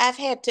I've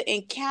had to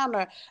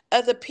encounter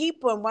other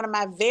people. And one of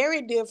my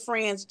very dear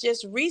friends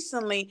just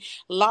recently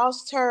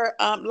lost her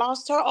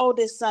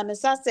oldest son. And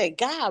so I said,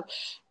 God,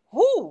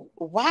 who?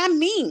 Why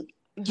me?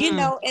 Hmm.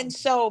 And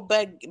so,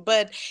 but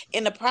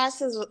in the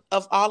process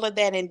of all of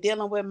that and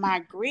dealing with my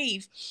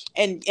grief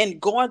and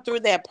going through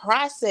that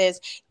process,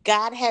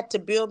 God had to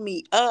build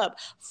me up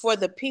for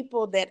the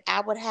people that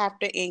I would have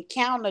to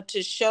encounter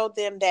to show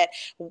them that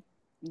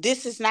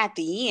this is not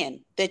the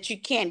end, that you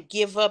can't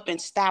give up and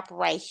stop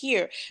right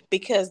here,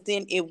 because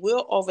then it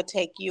will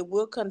overtake you, it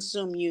will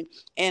consume you.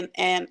 And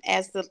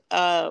as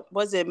the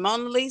was it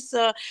Mona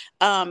Lisa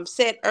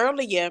said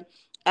earlier,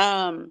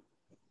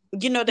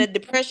 that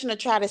depression will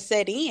try to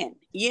set in,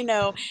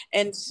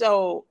 and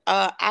so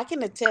I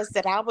can attest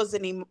that I was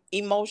an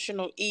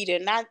emotional eater,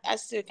 and I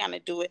still kind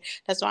of do it.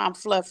 That's why I'm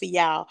fluffy,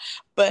 y'all.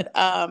 But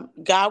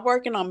God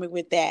working on me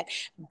with that.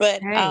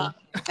 But Hey.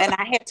 and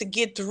I had to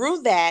get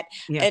through that.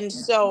 Yeah. And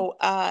so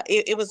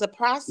it was a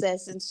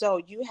process. And so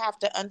you have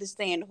to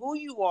understand who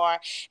you are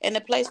and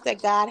the place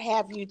that God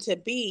have you to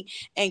be,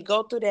 and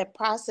go through that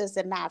process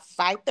and not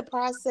fight the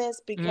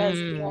process, because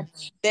Hmm. then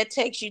that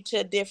takes you to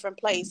a different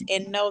place.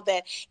 And know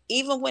that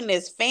even when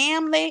it's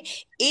family,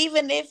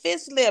 even if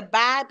it's little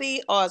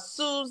Bobby or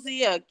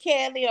Susie or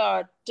Kelly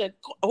or to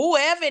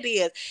whoever it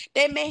is,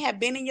 they may have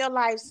been in your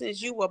life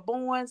since you were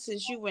born,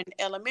 since you were in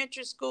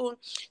elementary school.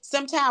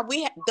 Sometimes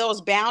we have those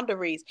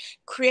boundaries,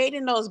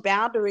 creating those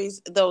boundaries,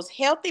 those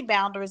healthy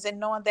boundaries, and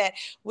knowing that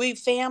we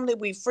family,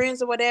 we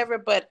friends or whatever,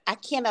 but I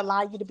can't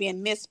allow you to be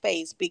in this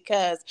space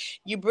because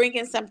you bring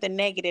in something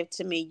negative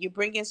to me. You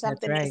bring in That's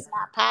something right. that's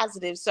not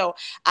positive. So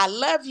I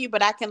love you,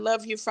 but I can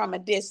love you from a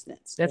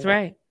distance. That's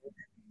right.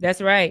 That's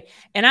right.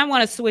 And I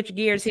want to switch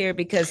gears here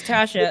because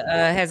Tasha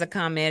has a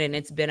comment and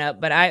it's been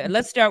up. But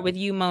let's start with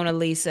you, Mona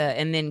Lisa,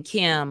 and then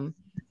Kim,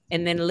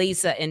 and then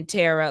Lisa and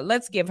Tara.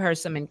 Let's give her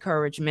some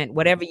encouragement.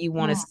 Whatever you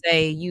want to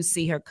say, you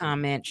see her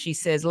comment. She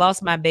says,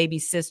 lost my baby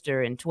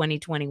sister in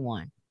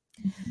 2021.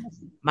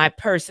 My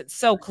person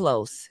so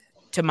close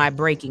to my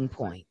breaking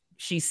point.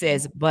 She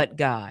says, but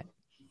God.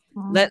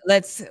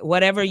 Let's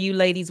whatever you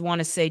ladies want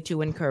to say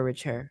to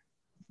encourage her.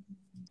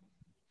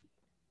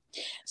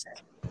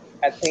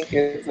 I think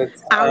it's a time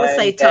I would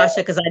say Tasha,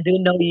 because I do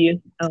know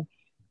you.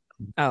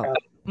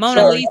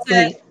 Mona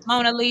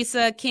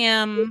Lisa,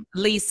 Kim,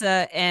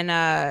 Lisa,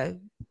 and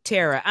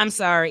Tara. I'm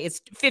sorry,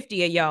 it's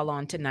 50 of y'all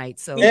on tonight.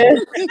 So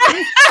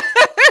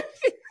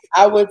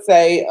I would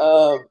say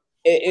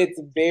it's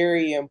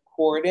very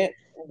important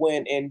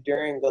when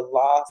enduring the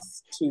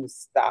loss to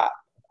stop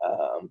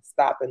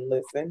and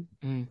listen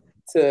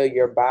to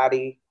your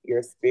body,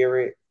 your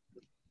spirit,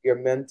 your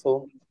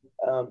mental.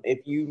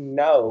 If you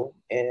know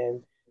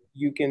and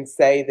you can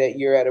say that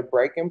you're at a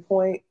breaking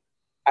point,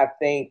 I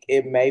think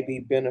it may be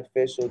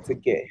beneficial to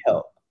get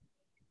help.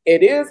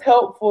 It is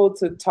helpful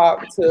to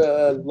talk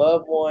to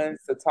loved ones,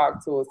 to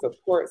talk to a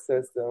support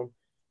system,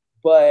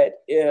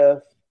 but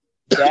if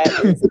that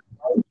is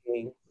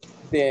working,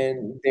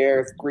 then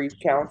there's grief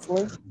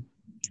counseling.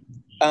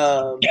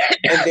 And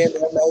then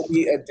there may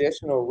be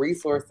additional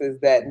resources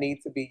that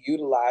need to be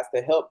utilized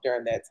to help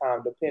during that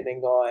time,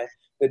 depending on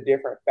the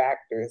different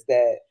factors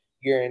that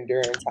you're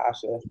enduring,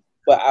 Tasha.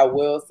 But I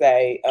will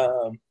say,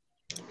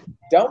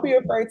 don't be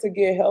afraid to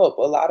get help.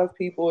 A lot of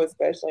people,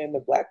 especially in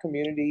the Black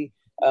community,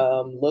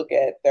 look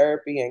at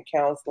therapy and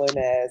counseling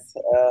as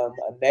a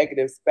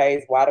negative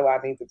space. Why do I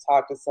need to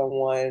talk to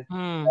someone?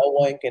 No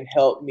one can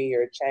help me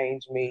or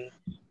change me.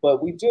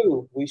 But we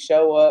do. We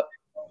show up.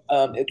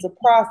 It's a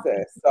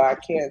process. So I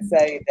can't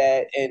say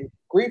that, and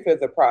grief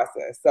is a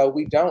process. So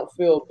we don't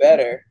feel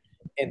better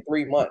in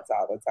 3 months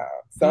all the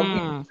time. Some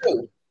people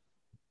do.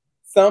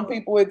 Some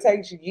people it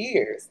takes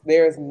years.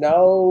 There is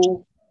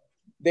no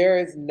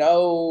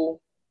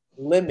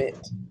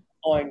limit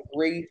on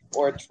grief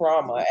or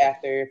trauma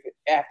after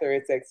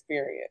its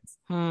experience.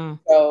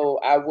 So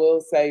I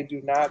will say,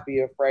 do not be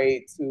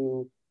afraid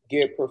to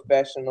get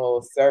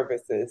professional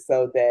services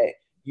so that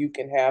you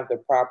can have the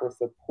proper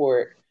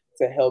support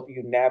to help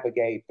you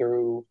navigate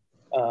through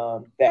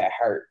that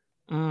hurt.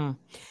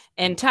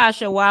 And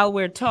Tasha, while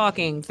we're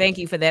talking, thank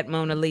you for that,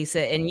 Mona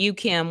Lisa. And you,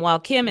 Kim, while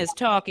Kim is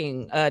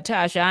talking,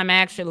 Tasha, I'm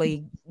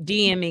actually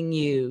DMing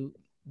you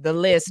the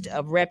list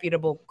of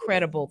reputable,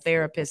 credible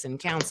therapists and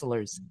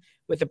counselors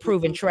with a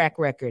proven track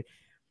record.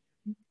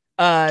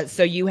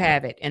 So you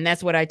have it. And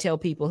that's what I tell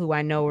people who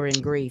I know are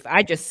in grief.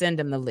 I just send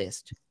them the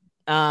list.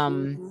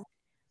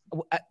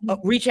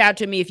 Reach out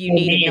to me if you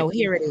need it. No,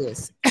 here it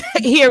is.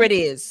 Here it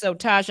is. So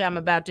Tasha, I'm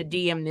about to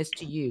DM this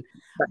to you.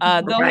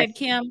 Go ahead,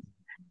 Kim.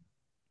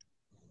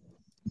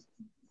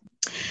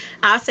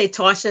 I'll say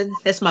Tasha,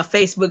 that's my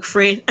Facebook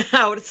friend.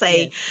 I would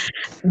say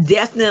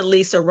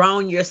definitely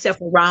surround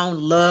yourself around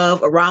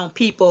love, around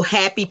people,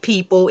 happy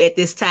people at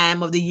this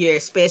time of the year.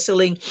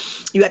 Especially,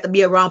 you have to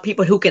be around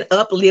people who can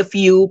uplift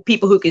you,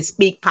 people who can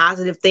speak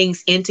positive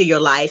things into your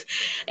life.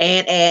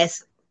 And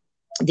as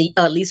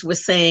Lisa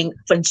was saying,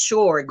 for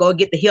sure, go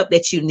get the help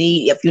that you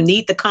need. If you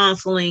need the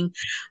counseling,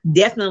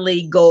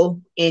 definitely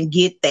go and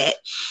get that.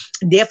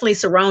 Definitely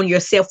surround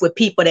yourself with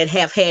people that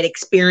have had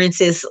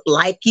experiences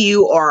like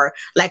you, or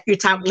like you're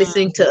talking,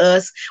 listening to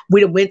us.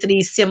 We went through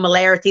these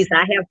similarities.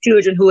 I have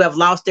children who have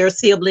lost their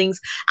siblings.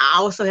 I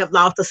also have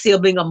lost a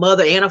sibling, a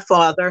mother and a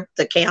father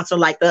to cancer,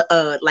 like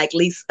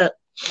Lisa.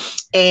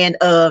 And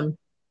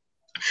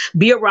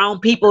be around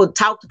people,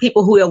 talk to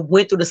people who have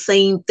went through the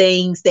same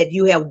things that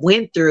you have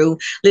went through,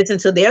 listen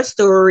to their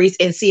stories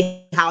and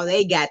see how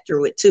they got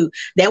through it too.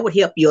 That would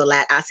help you a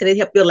lot. I said it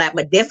helped you a lot,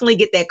 but definitely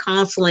get that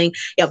counseling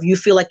if you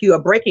feel like you're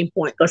a breaking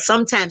point, because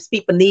sometimes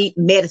people need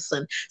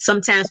medicine.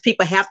 Sometimes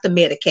people have to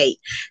medicate.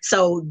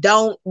 So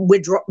don't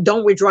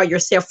withdraw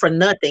yourself for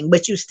nothing,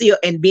 but you still,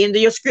 and be into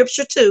your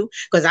scripture too,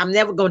 because I'm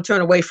never going to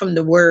turn away from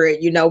the word.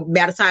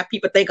 By the time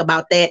people think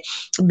about that,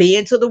 be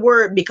into the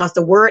word, because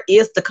the word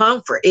is the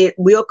comfort. It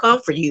will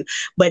comfort you,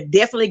 but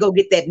definitely go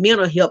get that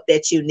mental help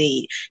that you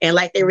need. And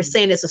like they were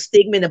saying, it's a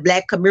stigma in the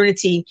Black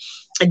community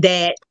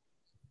that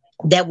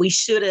we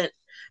shouldn't,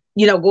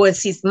 go and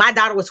see. My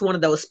daughter was one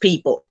of those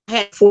people. I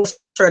had forced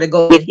her to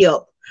go get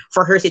help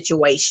for her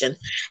situation,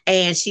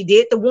 and she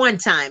did the one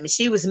time, and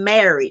she was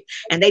married,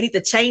 and they need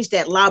to change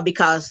that law,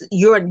 because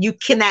you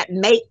cannot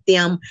make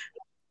them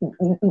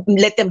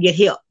let them get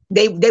help.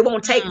 They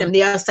won't take them.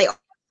 They'll say,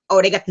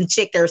 oh, they got to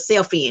check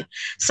themselves in.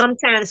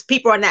 Sometimes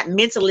people are not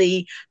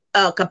mentally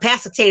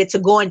capacitated to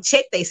go and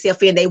check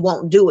themselves in. They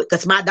won't do it,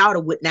 because my daughter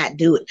would not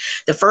do it.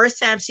 The first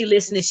time she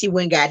listened, she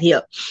went and got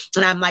help.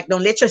 And I'm like,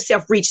 don't let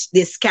yourself reach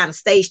this kind of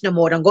stage no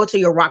more. Don't go to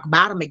your rock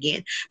bottom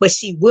again. But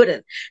she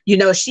wouldn't.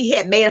 She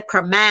had made up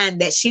her mind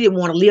that she didn't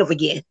want to live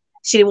again.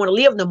 She didn't want to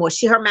live no more.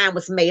 Her mind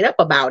was made up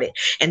about it.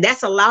 And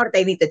that's a law that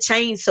they need to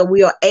change, so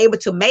we are able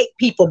to make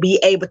people be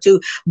able to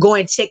go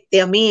and check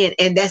them in.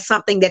 And that's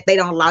something that they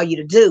don't allow you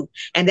to do.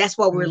 And that's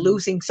why we're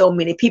losing so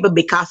many people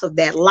because of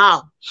that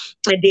law.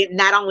 And then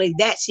not only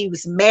that, she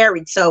was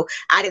married. So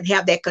I didn't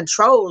have that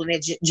control and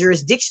that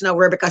jurisdiction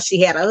over her because she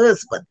had a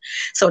husband.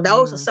 So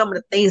those are some of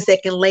the things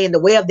that can lay in the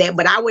way of that.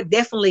 But I would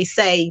definitely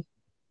say,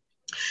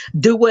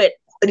 do what,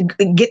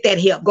 get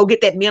that help, go get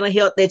that mental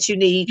health that you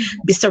need.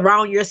 Be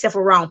surround yourself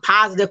around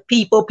positive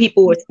people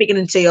who are speaking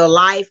into your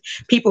life,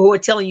 people who are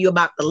telling you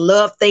about the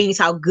love things,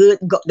 how good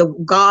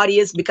God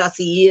is, because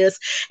he is.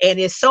 And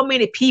there's so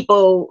many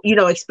people, you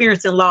know,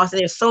 experiencing loss,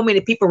 and there's so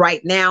many people right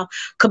now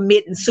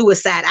committing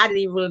suicide. I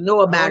didn't even really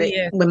know about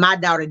it when my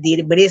daughter did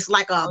it, but it's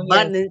like an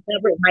abundance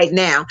of it right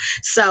now.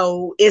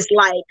 So it's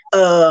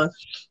like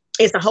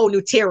it's a whole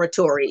new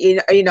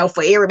territory, you know,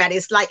 for everybody.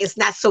 It's like, it's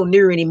not so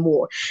near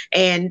anymore.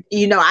 And,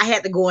 you know, I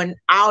had to go in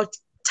all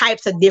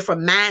types of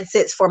different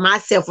mindsets for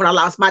myself when I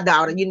lost my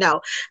daughter. You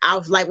know, I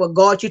was like, well,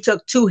 God, you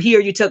took 2 here,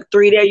 you took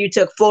 3 there, you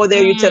took 4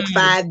 there, you took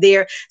 5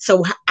 there.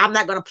 So I'm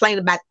not going to complain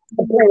about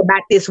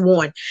this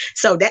one.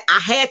 So that I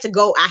had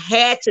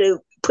to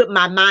put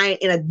my mind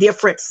in a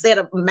different set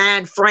of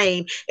mind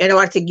frame in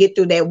order to get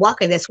through that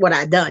walk. And that's what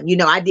I done. You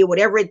know, I did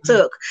whatever it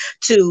took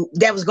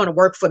that was going to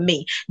work for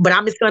me. But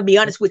I'm just going to be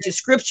honest with you,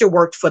 scripture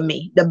worked for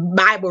me. The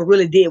Bible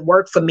really did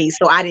work for me.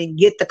 So I didn't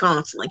get the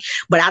counseling,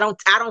 but I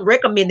don't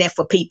recommend that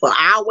for people.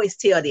 I always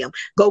tell them,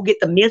 go get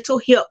the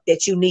mental help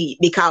that you need,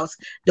 because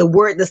the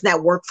word does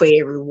not work for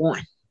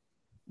everyone.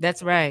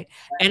 That's right.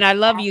 And I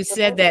love you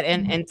said that.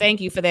 And thank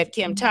you for that,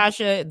 Kim.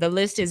 Tasha, the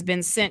list has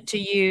been sent to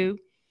you.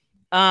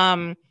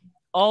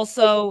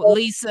 Also,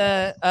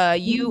 Lisa,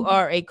 you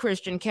are a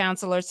Christian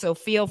counselor, so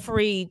feel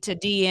free to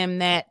DM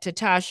that to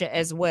Tasha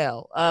as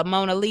well.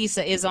 Mona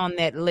Lisa is on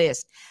that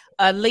list.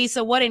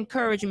 Lisa, what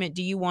encouragement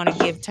do you want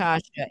to give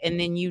Tasha? And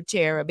then you,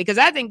 Tara, because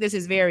I think this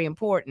is very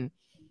important.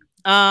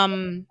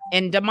 And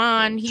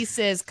Damon, he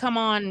says, come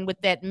on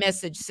with that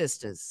message,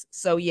 sisters.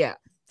 So yeah.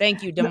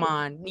 Thank you,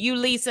 Damon. You,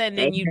 Lisa, and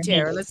then you,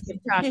 Tara. Let's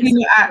get Tasha. You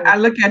know, I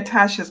look at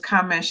Tasha's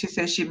comment. She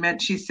said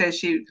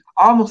she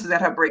almost is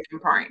at her breaking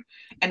point.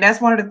 And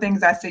that's one of the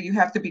things I say, you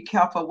have to be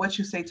careful what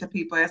you say to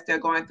people as they're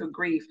going through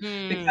grief,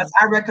 because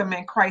I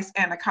recommend Christ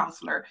and a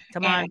counselor.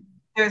 Come on.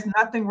 There's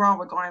nothing wrong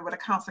with going with a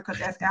counselor,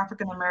 because as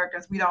African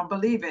Americans, we don't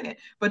believe in it.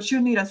 But you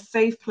need a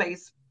safe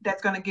place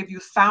that's going to give you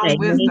sound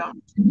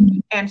wisdom.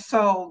 And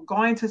so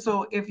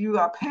if you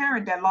are a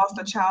parent that lost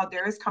a child,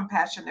 there is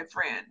compassionate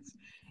friends.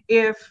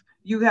 If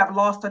you have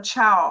lost a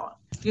child,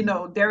 you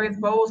know, there is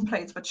Bose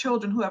place for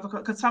children who have,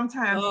 because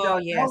sometimes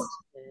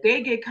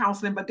they get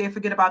counseling, but they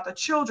forget about the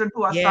children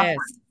who are suffering.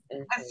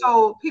 And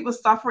so people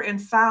suffer in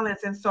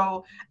silence. And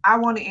so I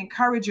want to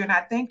encourage you, and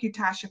I thank you,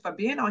 Tasha, for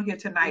being on here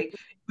tonight,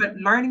 but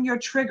learning your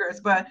triggers.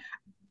 But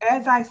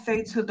as I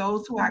say to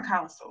those who I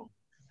counsel,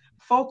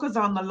 focus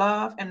on the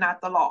love and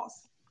not the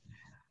loss.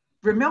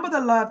 Remember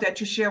the love that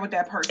you share with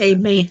that person.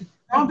 Amen.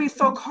 Don't be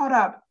so caught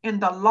up in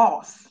the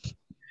loss.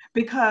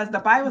 Because the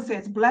Bible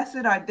says,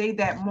 blessed are they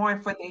that mourn,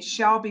 for they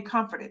shall be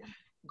comforted.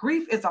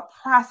 Grief is a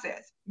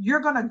process. You're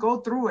going to go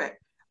through it,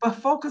 but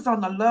focus on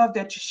the love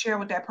that you share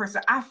with that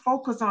person. I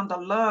focus on the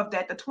love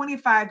that the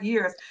 25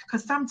 years,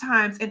 because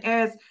sometimes, and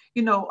as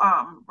you know,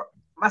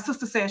 my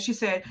sister said, she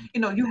said,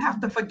 you know, you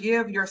have to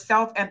forgive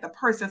yourself and the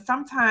person.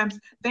 Sometimes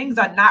things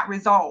are not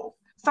resolved.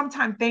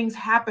 Sometimes things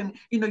happen,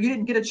 you know, you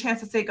didn't get a chance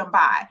to say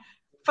goodbye.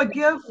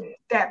 Forgive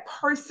that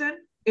person.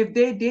 If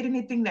they did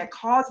anything that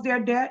caused their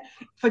death,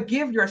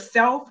 forgive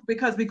yourself,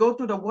 because we go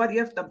through the what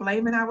if, the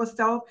blaming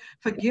ourselves.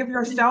 Forgive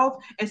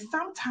yourself. And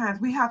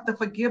sometimes we have to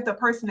forgive the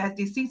person that's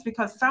deceased,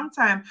 because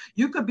sometimes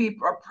you could be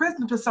a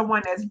prisoner to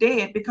someone that's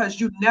dead because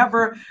you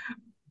never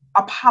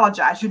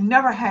apologized. You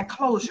never had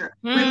closure.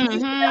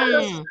 Release that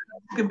person,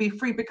 you can be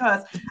free.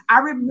 Because I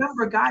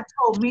remember God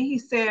told me, he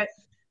said,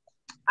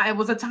 it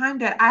was a time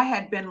that I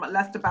had been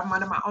molested by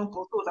one of my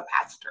uncles who was a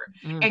pastor.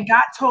 And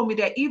God told me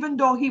that even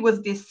though he was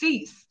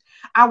deceased,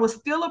 I was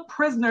still a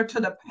prisoner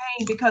to the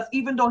pain, because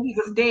even though he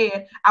was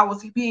dead, I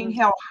was being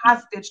held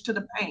hostage to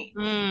the pain.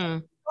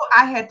 So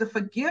I had to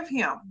forgive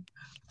him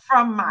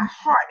from my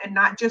heart and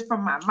not just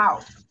from my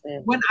mouth.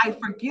 When I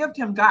forgave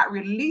him, God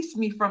released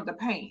me from the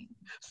pain.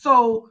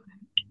 So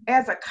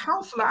as a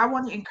counselor, I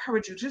want to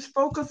encourage you, just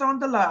focus on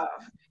the love.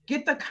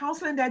 Get the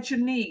counseling that you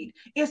need.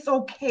 It's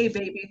okay,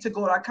 baby, to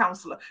go to a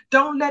counselor.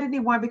 Don't let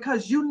anyone,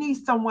 because you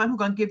need someone who's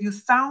going to give you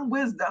sound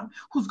wisdom,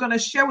 who's going to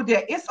share with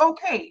you. It's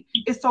okay.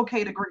 It's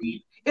okay to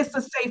grieve. It's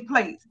a safe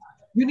place.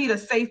 You need a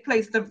safe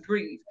place to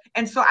grieve.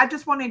 And so I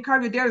just want to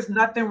encourage you, there is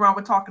nothing wrong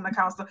with talking to a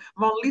counselor.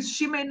 Mona Lisa,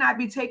 she may not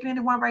be taking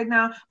anyone right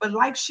now, but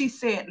like she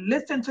said,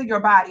 listen to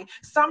your body.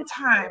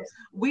 Sometimes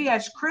we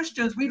as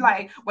Christians, we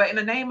like, well, in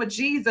the name of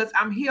Jesus,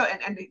 I'm here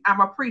and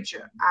I'm a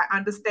preacher. I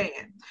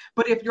understand.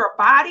 But if your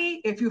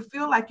body, if you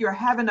feel like you're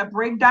having a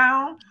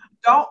breakdown,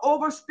 don't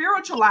over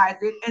spiritualize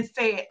it and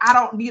say, I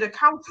don't need a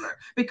counselor,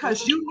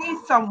 because you need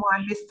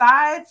someone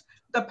besides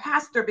the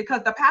pastor,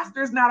 because the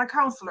pastor is not a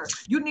counselor.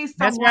 You need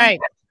That's someone right.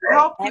 to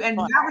help you That and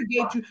part.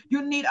 navigate you.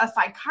 You need a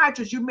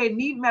psychiatrist. You may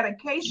need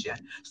medication.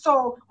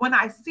 So when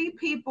I see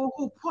people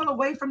who pull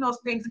away from those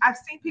things, I've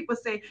seen people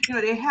say,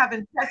 they're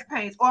having chest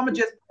pains, or I'm gonna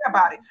just pray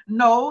about it.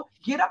 No,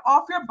 get up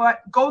off your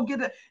butt, go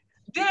get it.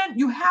 Then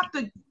you have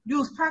to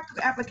use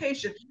practical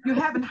application. You're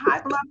having high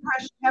blood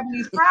pressure, having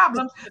these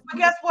problems, but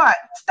guess what?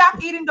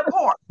 Stop eating the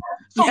pork.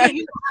 So Yeah.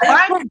 we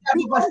bind the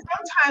devil, but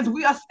sometimes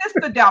we assist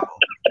the devil.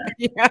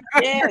 Yeah.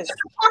 Yes. It's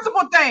a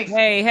possible thing.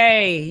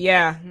 Hey,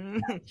 yeah.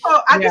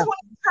 So I Yeah. just want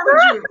to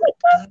encourage you.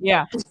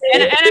 Yeah.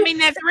 And I mean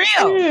that's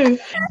real.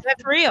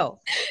 That's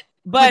real.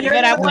 But There is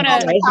I nothing want wrong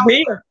to with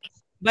counselors.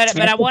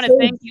 but I want to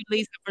thank you,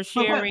 Lisa, for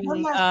But sharing.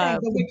 one last thing,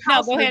 but with No, go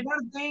counselors, ahead. one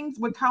of the things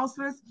with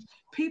counselors,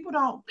 people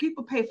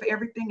pay for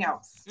everything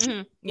else.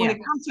 Mm-hmm. When Yeah.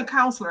 it comes to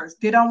counselors,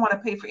 they don't want to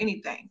pay for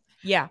anything.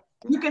 Yeah.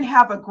 You can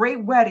have a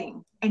great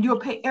wedding and you'll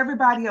pay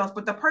everybody else,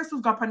 but the person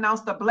who's going to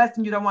pronounce the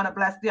blessing, you don't want to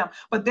bless them.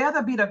 But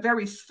they'll be the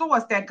very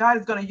source that God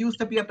is going to use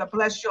to be able to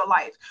bless your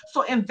life.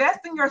 So invest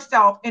in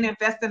yourself and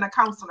invest in a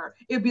counselor.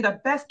 It'll be the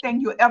best thing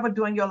you'll ever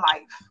do in your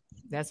life.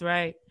 That's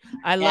right.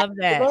 I love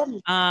that.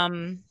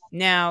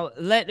 Now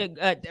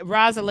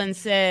Rosalind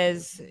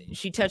says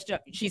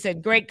she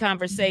said, great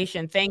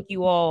conversation. Thank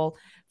you all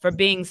for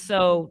being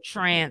so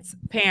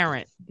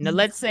transparent. Now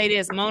let's say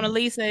this. Mona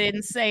Lisa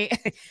didn't say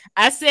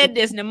I said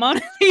this. Now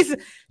Mona Lisa,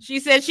 she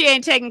said she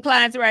ain't taking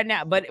clients right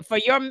now, but for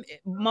your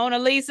Mona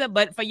Lisa,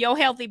 but for your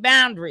healthy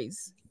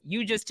boundaries,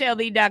 you just tell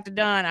the Dr.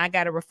 Dunn, I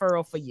got a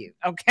referral for you.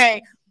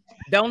 Okay.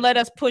 Don't let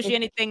us push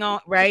anything on,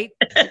 right?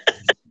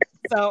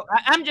 So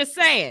I'm just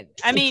saying,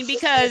 I mean,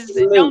 because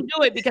don't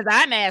do it because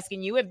I'm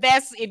asking you. If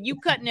you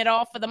cutting it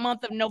off for the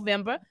month of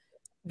November,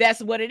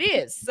 that's what it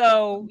is.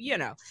 So,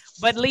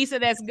 but Lisa,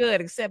 that's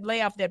good, except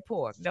lay off that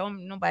pork.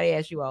 Don't nobody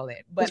ask you all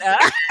that. But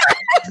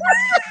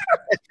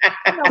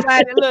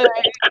nobody look.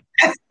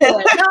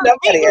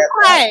 Nobody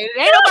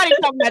ain't nobody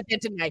talking about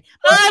that tonight.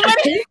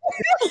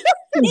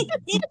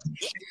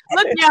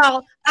 Look,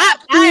 y'all, I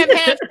have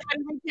had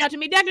somebody reach out to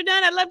me, Dr.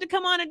 Dunn, I'd love to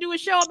come on and do a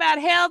show about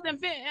health and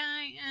fit.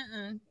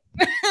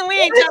 We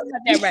ain't talking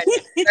about that right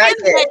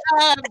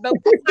now.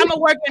 I'm a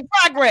work in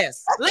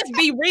progress. Let's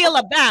be real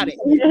about it.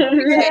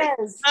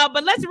 Yes.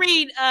 But let's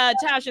read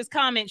Tasha's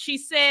comment. She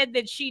said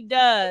that she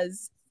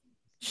does.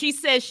 She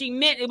says she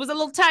meant it was a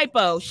little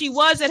typo. She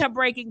was at her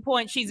breaking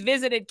point. She's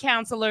visited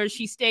counselors.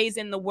 She stays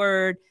in the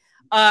word.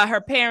 Her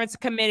parents are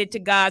committed to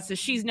God, so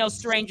she's no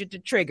stranger to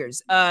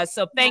triggers.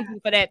 So thank you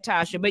for that,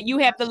 Tasha. But you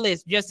have the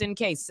list just in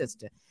case,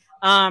 sister.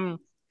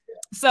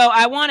 So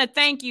I want to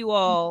thank you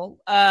all.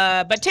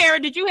 But Tara,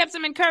 did you have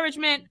some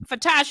encouragement for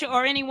Tasha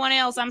or anyone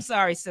else? I'm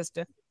sorry,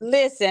 sister.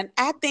 Listen,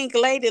 I think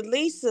Lady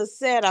Lisa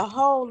said a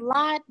whole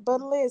lot,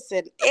 but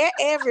listen,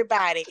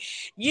 everybody,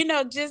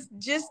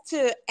 just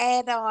to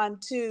add on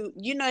to,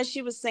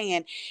 she was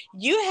saying,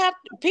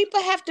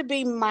 people have to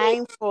be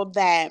mindful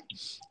that,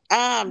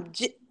 I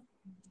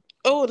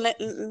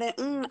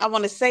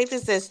want to say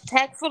this as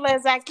tactful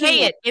as I can.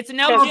 Say it. It's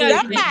no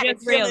judgment.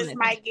 Somebody's feelings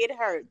might get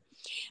hurt.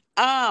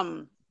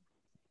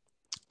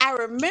 I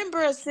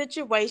remember a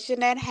situation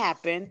that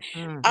happened,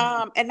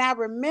 and I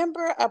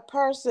remember a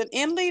person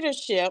in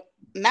leadership,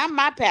 not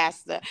my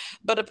pastor,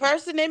 but a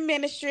person in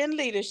ministry and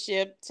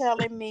leadership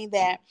telling me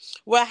that,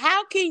 well,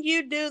 how can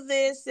you do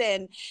this?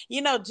 And,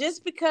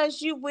 just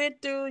because you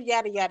went through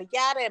yada, yada,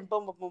 yada, and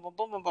boom, boom, boom, boom,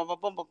 boom, boom, boom, boom,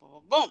 boom, boom,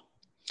 boom, boom.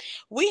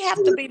 We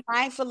have to be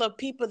mindful of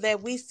people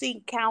that we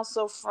seek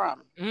counsel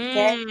from.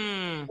 Okay,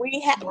 we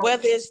have,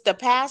 whether it's the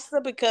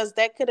pastor, because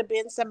that could have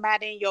been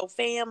somebody in your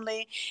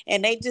family,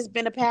 and they just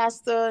been a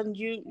pastor, and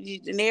you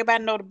and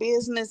everybody know the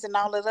business and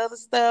all that other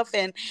stuff,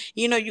 and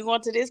you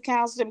going to this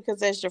counselor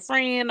because that's your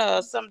friend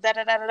or some da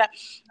da da da da.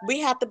 We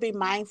have to be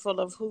mindful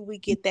of who we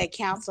get that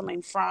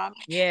counseling from.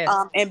 Yes.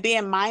 And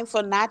being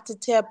mindful not to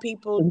tell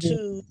people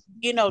to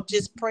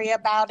just pray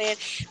about it,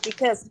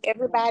 because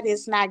everybody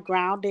is not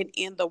grounded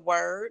in the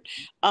word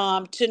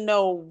to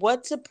know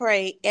what to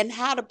pray and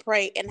how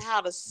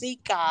to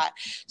seek God.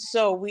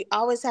 So we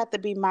always have to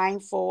be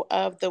mindful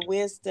of the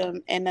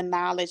wisdom and the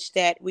knowledge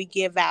that we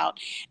give out.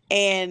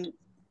 And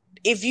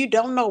if you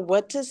don't know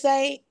what to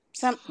say,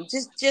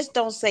 just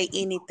don't say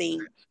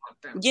anything.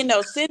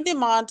 Send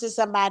them on to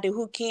somebody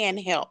who can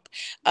help.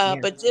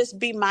 But just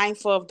be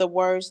mindful of the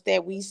words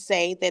that we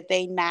say, that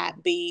they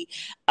not be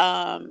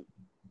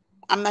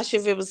I'm not sure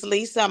if it was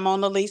Lisa,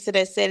 Mona Lisa,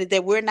 that said it,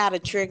 that we're not a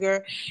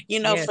trigger,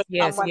 for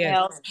someone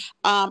else.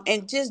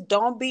 And just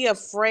don't be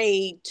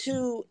afraid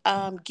to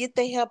get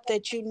the help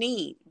that you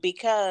need,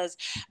 because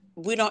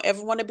we don't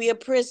ever want to be a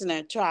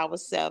prisoner to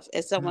ourselves,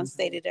 as someone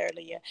stated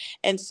earlier.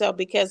 And so,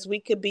 because we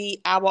could be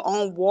our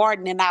own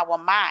warden in our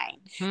mind.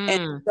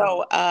 And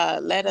so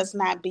let us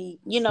not be,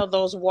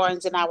 those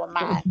wardens in our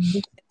mind.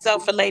 So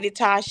for Lady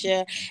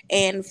Tasha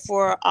and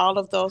for all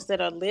of those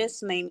that are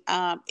listening,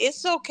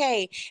 it's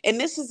okay. And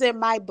this is in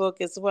my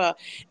book as well.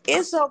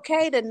 It's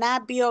okay to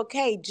not be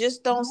okay.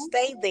 Just don't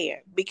stay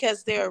there,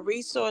 because there are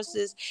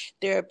resources,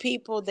 there are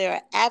people, there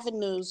are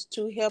avenues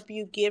to help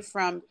you get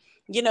from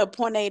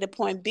point A to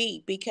point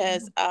B,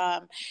 because,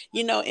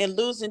 in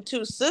losing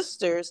two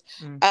sisters,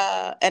 and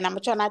I'm gonna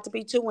try not to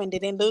be too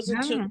winded, in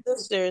losing two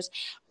sisters,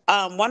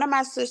 one of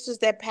my sisters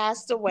that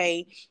passed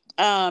away,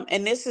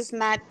 and this is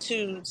not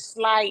to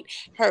slight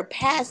her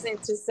passing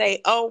to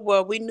say, oh,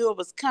 well, we knew it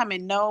was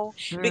coming. No,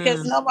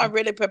 because no one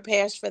really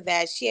prepares for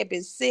that. She had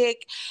been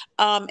sick.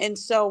 And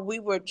so we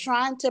were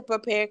trying to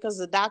prepare because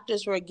the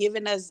doctors were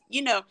giving us,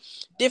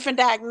 different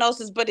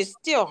diagnoses, but it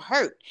still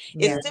hurt.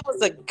 Yeah. It still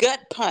was a gut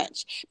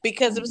punch,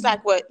 because it was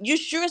like, what, you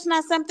sure it's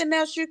not something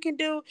else you can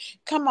do?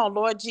 Come on,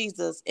 Lord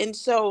Jesus. And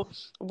so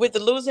with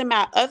losing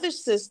my other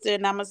sister,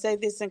 and I'm going to say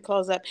this and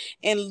close up,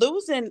 and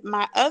losing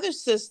my other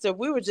sister,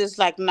 we were just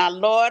like, now,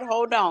 Lord,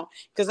 hold on.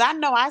 Because I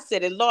know I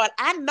said it, Lord,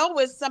 I know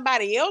it's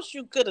somebody else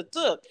you could have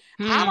took.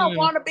 I don't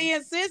want to be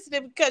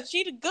insensitive because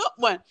she the good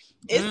one.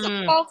 It's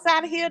some folks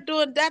out here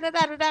doing da da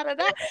da da da da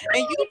da,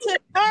 and you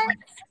took her,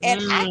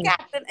 and I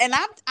got them, and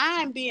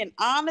I'm being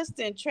honest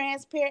and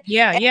transparent.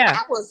 Yeah, and yeah.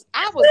 I was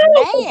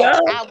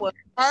mad. I was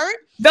hurt.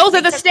 Those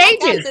are the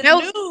stages. I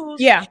got the news.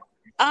 Yeah.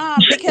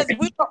 Because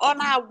we were on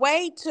our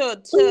way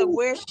to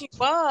where she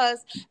was,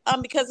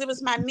 because it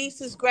was my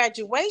niece's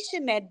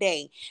graduation that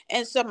day.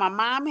 And so my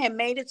mom had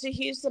made it to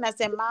Houston. I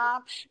said,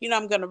 Mom,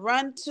 I'm going to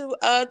run to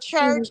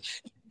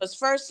church. It was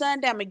first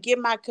Sunday. I'm going to give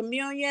my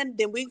communion.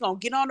 Then we're going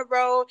to get on the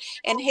road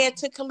and head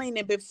to Killeen.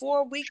 And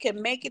before we could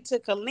make it to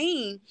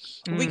Killeen,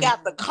 we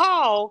got the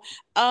call,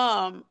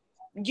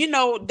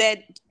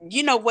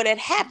 what had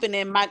happened.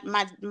 And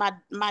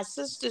my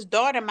sister's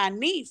daughter, my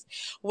niece,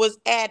 was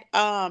at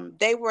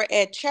they were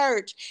at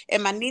church,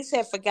 and my niece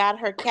had forgot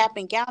her cap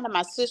and gown, and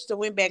my sister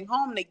went back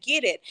home to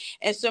get it.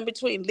 And so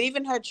between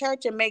leaving her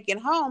church and making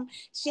home,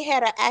 she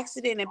had an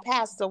accident and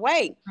passed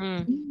away.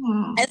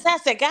 And so I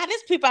said, God,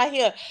 there's people out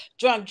here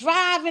drunk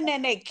driving,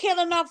 and they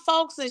killing up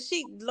folks, and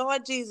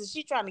Lord Jesus,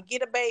 she trying to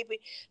get a baby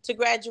to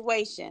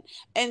graduation.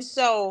 And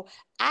so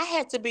I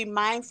had to be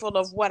mindful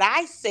of what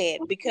I said,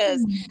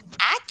 because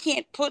I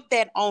can't put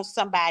that on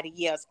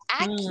somebody else.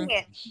 I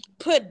can't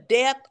put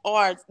death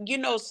or,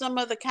 some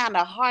other kind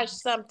of harsh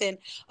something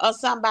on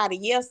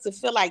somebody else to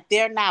feel like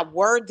they're not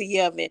worthy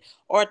of it,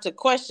 or to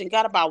question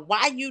God about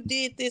why you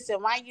did this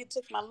and why you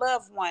took my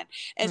loved one.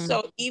 And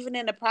so even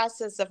in the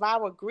process of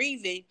our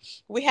grieving,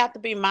 we have to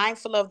be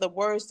mindful of the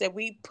words that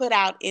we put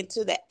out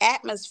into the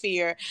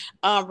atmosphere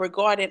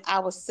regarding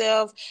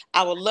ourselves,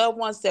 our loved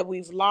ones that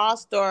we've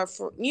lost, or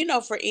for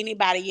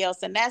anybody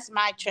else. And that's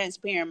my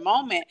transparent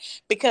moment,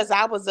 because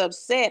I was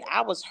upset.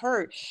 I was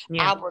hurt.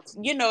 Yeah. I was,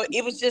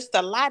 it was just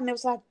a lot. And it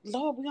was like,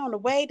 Lord, we're on the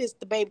way. This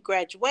the baby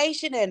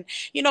graduation, and,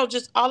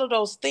 just all of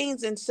those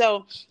things. And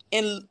so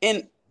in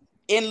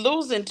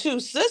losing two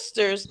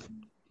sisters,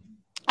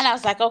 and I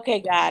was like, okay,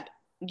 God,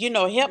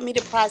 help me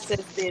to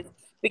process this,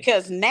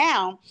 because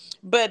now,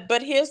 but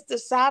here's the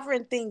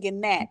sovereign thing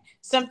in that.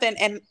 Something,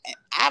 and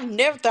I've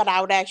never thought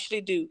I would actually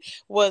do,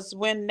 was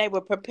when they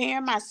were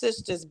preparing my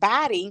sister's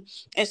body.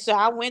 And so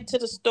I went to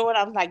the store, and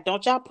I was like,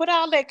 don't y'all put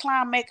all that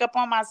clown makeup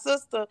on my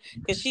sister,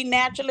 because she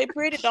naturally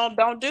pretty.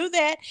 Don't do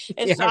that.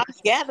 And so I'm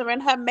gathering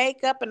her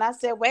makeup, and I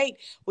said, wait,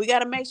 we got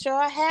to make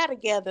sure her hair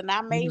together. And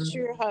I made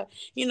sure her,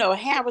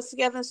 hair was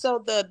together. And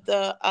so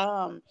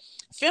the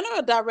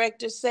funeral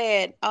director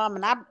said,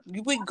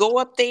 we go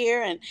up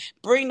there and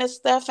bring the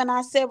stuff. And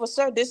I said, well,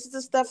 sir, this is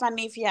the stuff I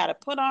need for y'all to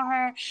put on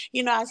her.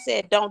 I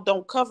said,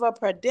 don't cover up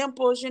her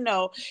dimples.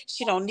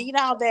 She don't need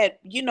all that,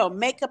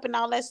 makeup and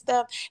all that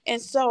stuff.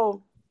 And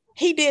so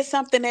he did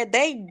something that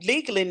they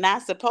legally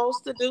not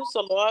supposed to do.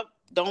 So Lord,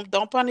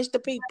 don't punish the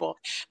people.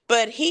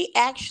 But he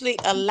actually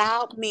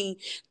allowed me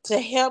to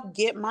help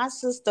get my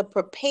sister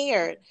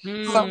prepared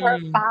for her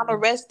final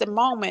resting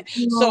moment.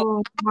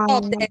 So I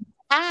had that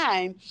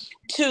time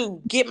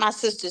to get my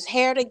sister's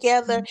hair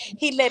together.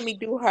 He let me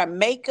do her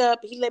makeup.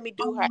 He let me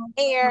do her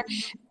hair.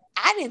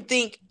 I didn't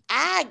think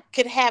I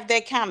could have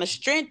that kind of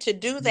strength to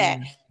do that,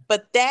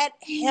 but that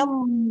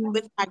helped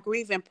with my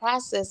grieving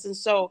process. And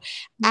so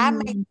I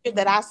made sure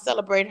that I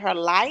celebrate her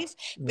life,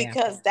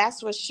 because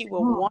that's what she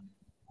will want.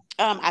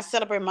 I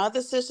celebrate my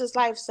other sister's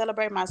life,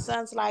 celebrate my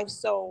son's life.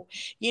 So,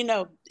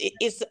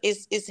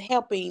 it's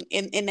helping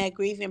in that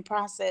grieving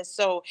process.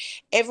 So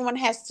everyone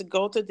has to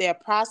go through their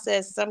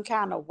process some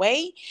kind of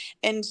way.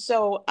 And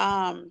so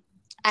I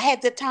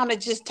had the time to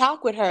just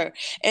talk with her.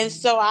 And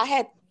so I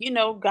had,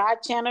 God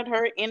channeled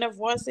her inner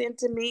voice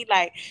into me,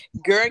 like,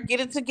 girl, get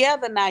it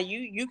together now.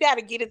 You got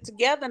to get it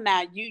together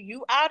now.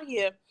 You out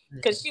here.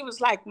 Because she was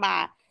like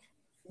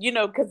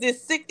because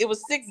it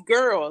was six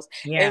girls.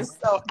 Yeah. And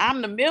so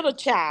I'm the middle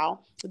child,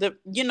 the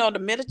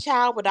middle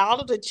child with all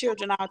of the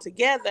children all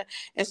together.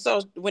 And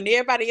so when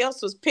everybody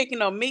else was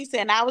picking on me,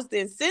 saying I was the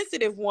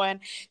insensitive one,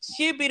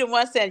 she'd be the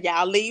one saying,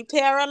 y'all leave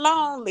Tara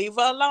alone, leave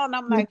her alone.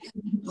 I'm like,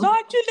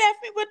 Lord, you left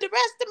me with the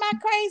rest of my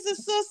crazy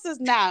sisters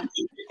now.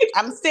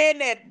 I'm saying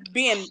that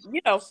being,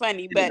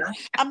 funny, but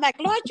I'm like,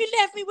 Lord, you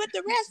left me with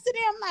the rest of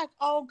them. I'm like,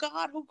 oh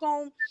God, who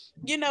gonna,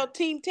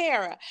 Team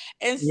Tara?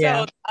 And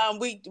Yeah. so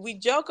we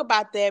joke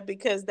about that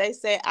because they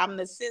say I'm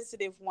the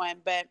sensitive one,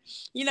 but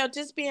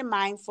just being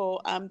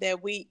mindful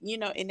that we,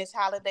 in this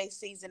holiday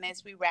season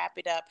as we wrap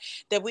it up,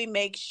 that we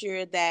make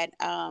sure that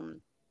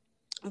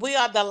we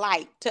are the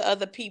light to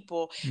other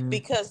people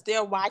because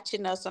they're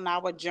watching us on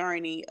our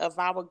journey of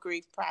our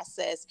grief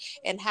process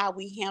and how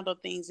we handle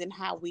things and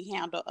how we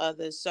handle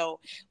others. So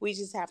we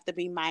just have to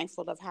be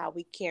mindful of how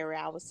we carry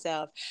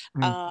ourselves.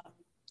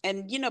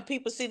 And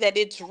people see that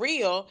it's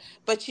real,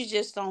 but you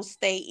just don't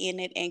stay in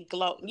it and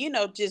glow,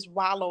 just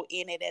wallow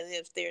in it as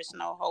if there's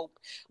no hope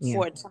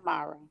for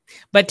tomorrow.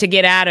 But to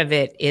get out of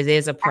it, it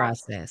is a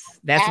process.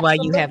 That's why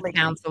you have Absolutely.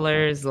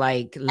 counselors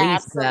like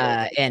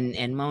Lisa Absolutely.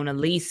 and Mona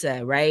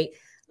Lisa, right?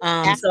 So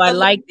I Absolutely.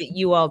 like that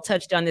you all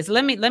touched on this.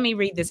 Let me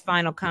read this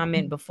final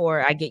comment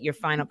before I get your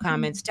final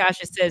comments.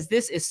 Tasha says,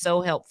 this is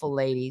so helpful,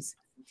 ladies,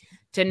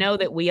 to know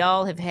that we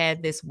all have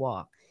had this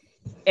walk.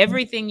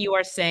 Everything you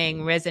are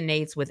saying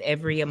resonates with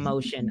every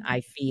emotion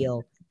I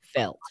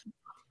felt.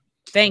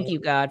 Thank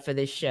you, God, for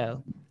this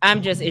show.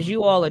 I'm just, as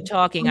you all are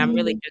talking, I'm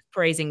really just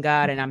praising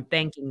God and I'm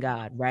thanking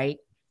God, right?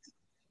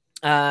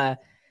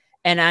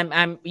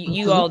 And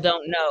you all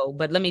don't know,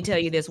 but let me tell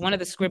you this. One of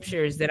the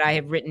scriptures that I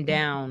have written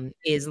down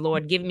is,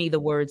 Lord, give me the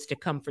words to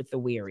comfort the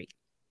weary.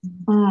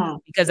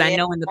 Because I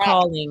know in the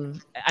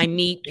calling, I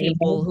meet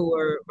people who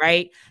are,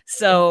 right?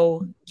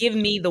 So give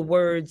me the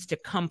words to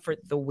comfort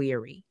the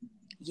weary.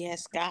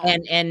 Yes, God.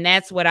 And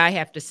that's what I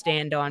have to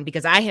stand on,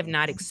 because I have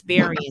not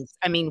experienced,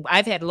 I mean,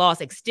 I've had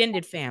lost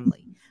extended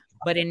family,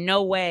 but in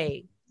no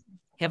way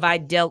have I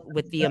dealt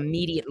with the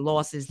immediate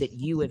losses that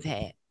you have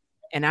had.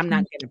 And I'm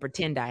not going to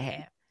pretend I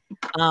have.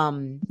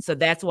 So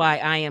that's why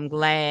I am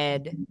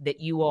glad that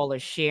you all are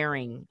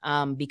sharing,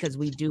 because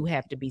we do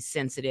have to be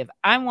sensitive.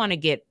 I want to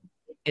get,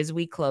 as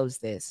we close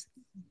this,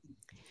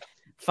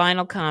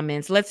 final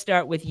comments. Let's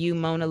start with you,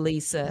 Mona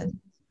Lisa,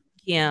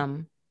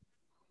 Kim,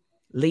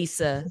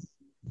 Lisa,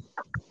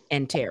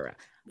 and Tara.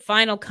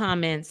 Final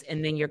comments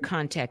and then your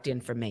contact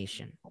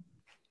information.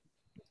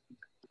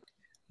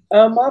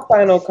 My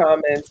final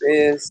comments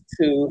is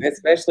to,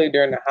 especially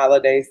during the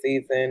holiday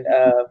season,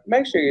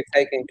 make sure you're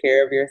taking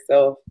care of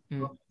yourself.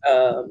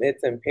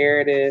 It's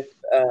imperative.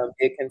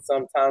 It can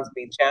sometimes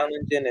be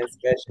challenging,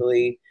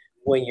 especially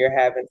when you're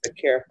having to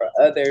care for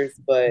others,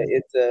 but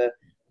it's a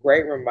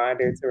great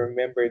reminder to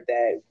remember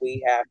that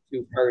we have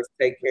to first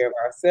take care of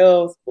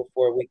ourselves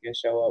before we can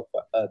show up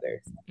for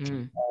others.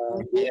 And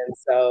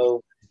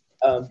so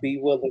be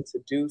willing to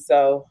do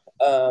so.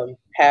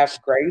 Have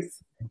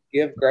grace,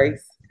 give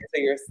grace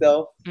to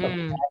yourself,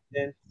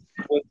 compassion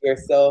with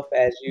yourself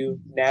as you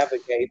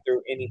navigate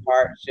through any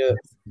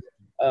hardships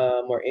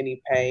or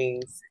any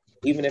pains,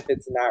 even if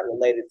it's not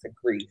related to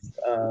grief.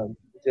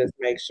 Just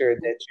make sure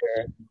that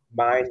you're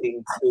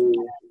minding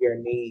to your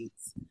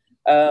needs.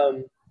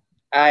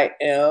 I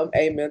am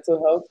a mental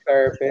health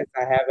therapist.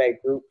 I have a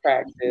group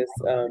practice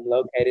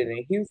located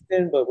in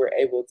Houston, but we're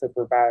able to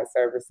provide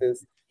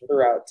services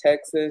throughout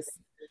Texas.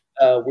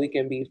 We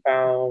can be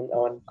found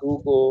on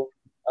Google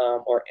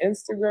or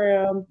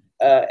Instagram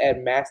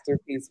at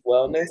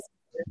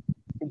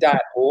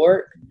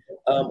masterpiecewellness.org,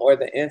 or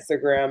the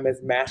Instagram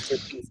is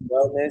Masterpiece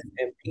Wellness,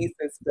 and peace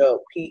is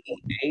spelled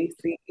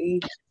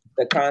PEACE.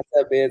 The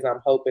concept is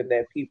I'm hoping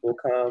that people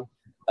come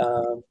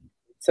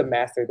to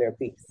master their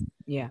peace.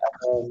 Yeah.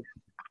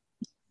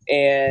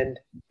 And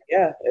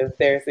yeah, if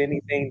there's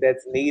anything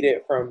that's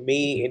needed from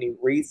me, any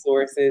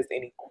resources,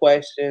 any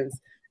questions,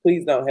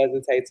 please don't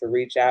hesitate to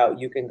reach out.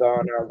 You can go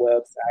on our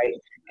website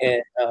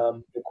and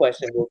the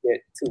question will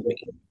get to me.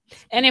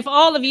 And if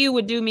all of you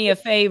would do me a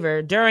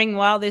favor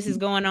while this is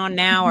going on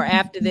now or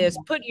after this,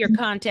 put your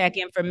contact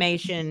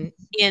information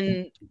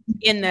in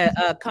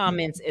the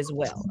comments as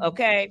well.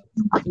 Okay.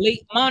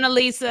 Mona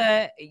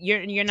Lisa,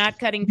 you're not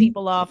cutting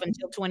people off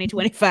until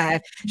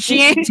 2025.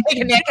 She ain't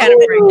taking that kind of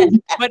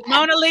break. But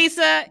Mona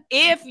Lisa,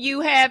 if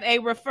you have a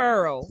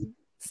referral,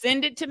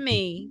 send it to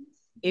me.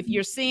 If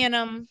you're seeing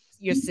them,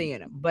 you're seeing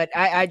them. But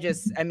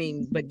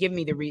but give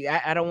me the reason.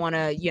 I don't want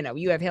to,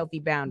 you have healthy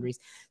boundaries.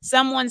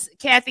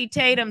 Kathy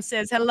Tatum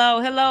says,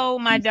 hello,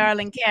 my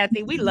darling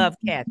Kathy. We love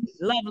Kathy.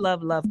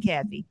 Love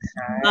Kathy.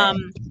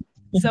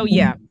 So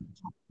yeah.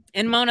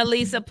 And Mona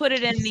Lisa, put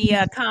it in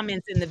the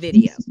comments in the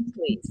video,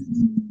 please.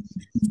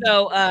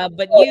 So,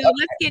 but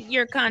let's get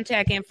your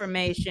contact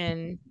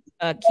information,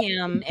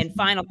 Kim, and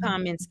final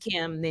comments,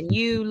 Kim, then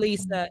you,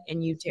 Lisa,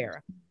 and you,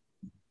 Tara.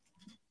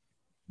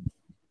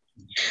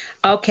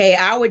 Okay,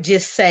 I would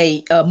just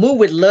say move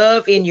with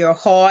love in your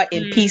heart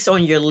and peace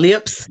on your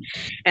lips.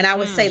 And I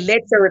would say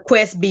let your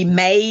request be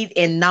made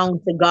and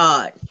known to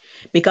God.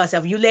 Because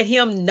if you let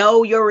him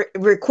know your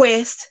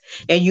request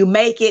and you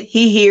make it,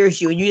 he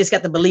hears you. And you just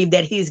got to believe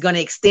that he's going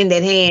to extend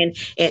that hand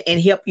and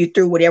help you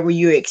through whatever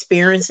you're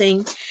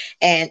experiencing,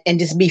 and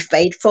just be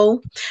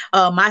faithful.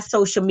 My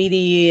social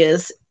media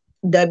is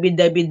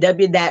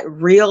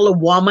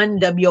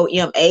www.realwoman,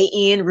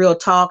 WOMAN, Real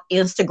Talk,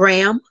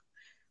 Instagram.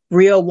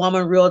 Real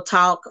Woman, Real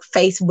Talk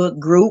Facebook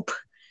group,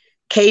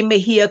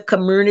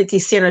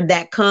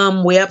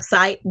 KMejiaCommunityCenter.com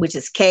website, which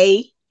is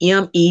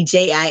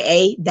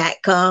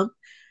KMEJIA.com.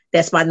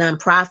 That's my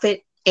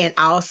nonprofit. And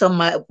also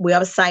my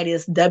website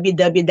is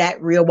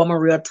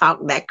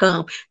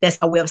www.realwomanrealtalk.com. That's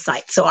our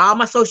website. So all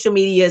my social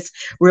media is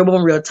Real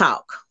Woman Real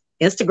Talk.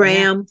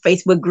 Instagram,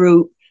 Facebook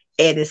group,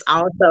 and it's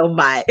also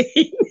my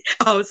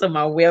also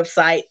my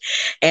website.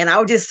 And I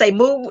would just say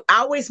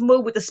always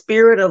move with the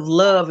spirit of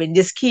love and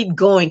just keep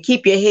going.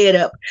 Keep your head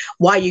up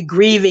while you're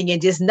grieving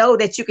and just know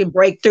that you can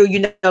break through.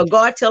 You know,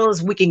 God tells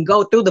us we can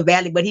go through the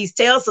valley, but he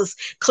tells us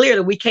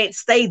clearly we can't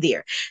stay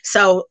there.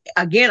 So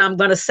again, I'm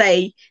going to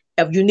say,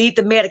 if you need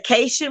the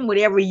medication,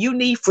 whatever you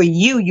need for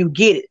you, you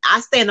get it. I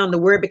stand on the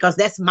word because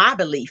that's my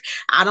belief.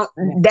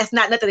 That's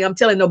not nothing I'm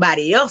telling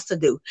nobody else to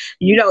do.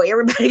 You know,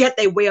 everybody got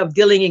their way of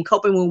dealing and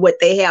coping with what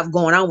they have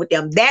going on with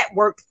them. That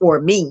worked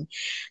for me.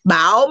 By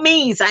all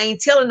means, I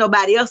ain't telling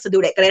nobody else to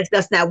do that because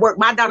that's not work.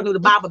 My daughter knew the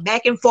Bible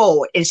back and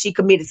forward and she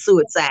committed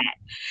suicide.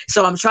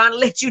 So I'm trying to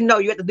let you know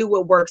you have to do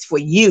what works for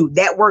you.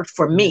 That worked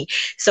for me.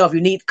 So if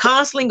you need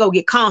counseling, go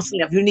get counseling.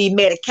 If you need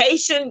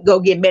medication, go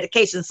get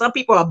medication. Some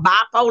people are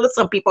bipolar.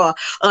 Some people are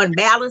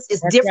unbalanced.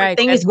 It's different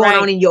things going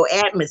on in your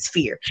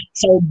atmosphere.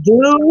 So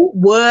do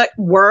what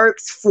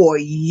works for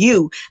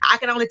you. I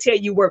can only tell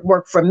you what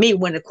worked for me.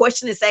 When the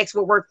question is asked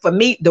what worked for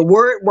me, the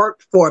word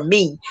worked for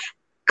me.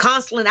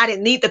 Counseling, I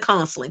didn't need the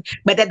counseling,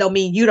 but that don't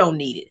mean you don't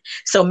need it.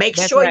 So make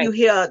sure you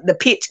hear the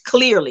pitch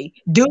clearly.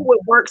 Do what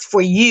works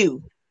for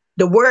you.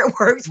 The word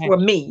works for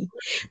me.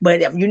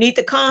 But if you need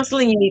the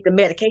counseling, you need the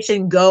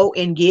medication, go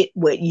and get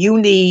what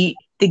you need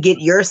to get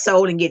your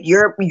soul and get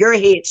your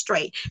head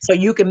straight so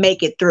you can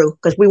make it through,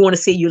 because we want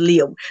to see you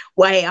live.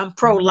 Well, hey, I'm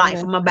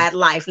pro-life. I'm about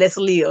life. Let's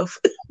live.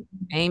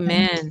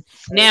 Amen.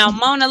 Now,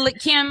 Mona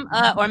Kim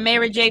or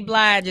Mary J.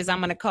 Blige, as I'm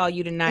going to call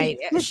you tonight.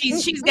 She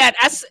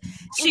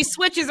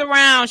switches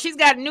around. She's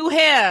got new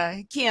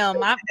hair. Kim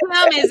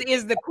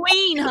is the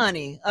queen,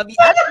 honey. I'm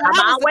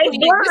always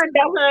blonde,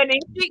 though,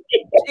 honey.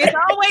 It's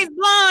always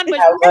blonde,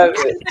 but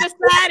she's to the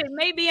side. It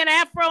may be an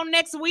afro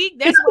next week.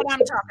 That's what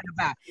I'm talking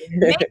about.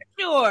 Make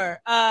sure,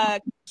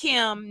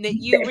 Kim, that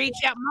you reach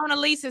out. Mona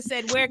Lisa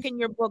said, "Where can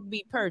your book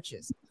be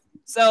purchased?"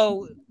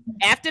 So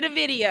after the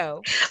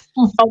video,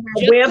 on my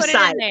website, put it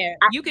in there.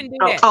 You can do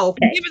that.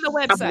 Okay. Give her the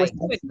website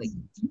quickly.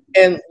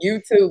 And you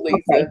too, Lisa.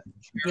 Okay.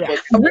 Yeah.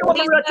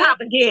 Real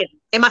Talk again.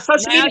 In my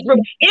social media group,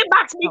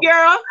 inbox me,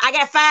 girl. I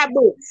got 5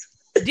 books.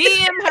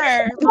 DM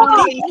her,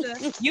 Mona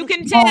Lisa. You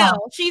can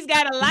tell she's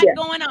got a lot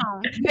going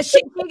on.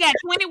 She got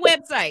 20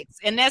 websites,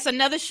 and that's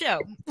another show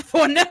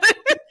for another.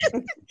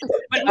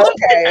 But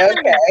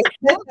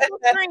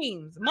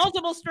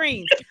multiple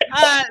streams.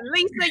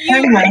 Lisa,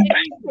 you.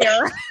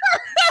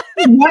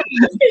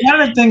 One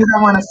of the things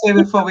I want to say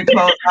before we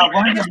close out,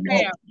 one of the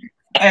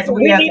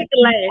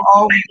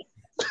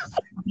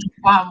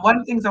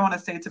things I want to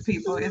say to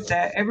people is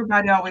that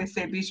everybody always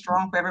say be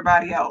strong for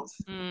everybody else.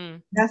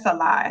 That's a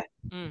lie.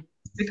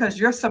 Because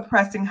you're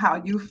suppressing how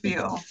you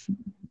feel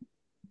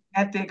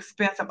at the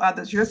expense of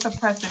others. You're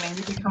suppressing and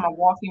you become a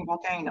walking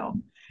volcano.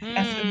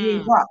 And so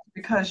you erupt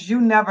because you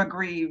never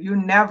grieve. You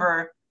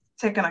never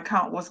take into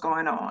account what's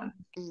going on.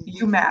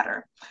 You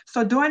matter.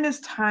 So during this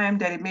time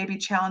that it may be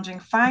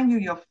challenging, find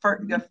your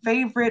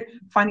favorite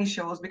funny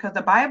shows, because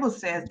the Bible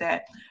says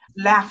that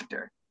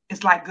laughter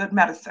is like good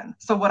medicine.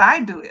 So what I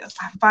do is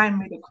I find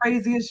me the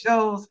craziest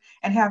shows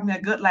and have me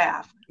a good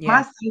laugh.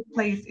 My safe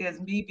place is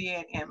me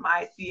being in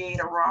my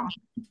theater room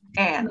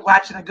and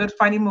watching a good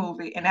funny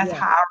movie, and that's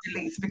how I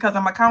release, because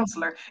I'm a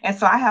counselor, and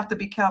so I have to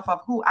be careful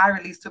of who I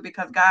release to,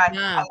 because God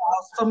allows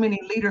so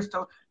many leaders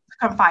to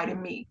confide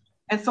in me.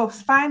 And so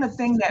find a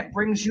thing that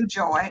brings you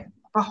joy,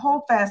 but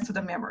hold fast to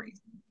the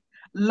memories.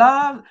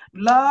 Love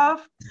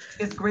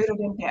is greater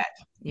than debt.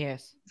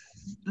 Yes.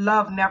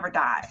 Love never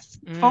dies.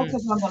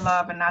 Focus on the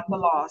love and not the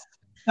loss.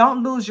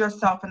 Don't lose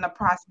yourself in the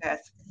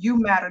process. You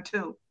matter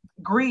too.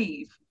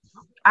 Grieve.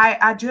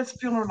 I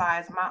just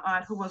funeralized my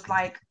aunt, who was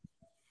like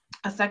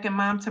a second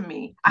mom to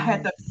me. I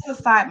had to put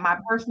aside my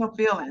personal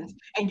feelings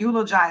and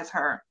eulogize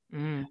her.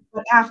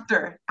 But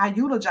after I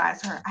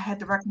eulogized her, I had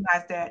to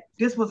recognize that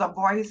this was a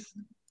voice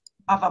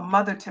of a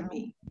mother to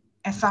me.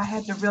 And so I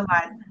had to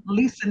realize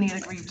Lisa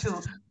needed to grieve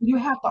too. You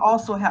have to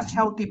also have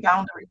healthy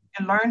boundaries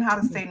and learn how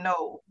to say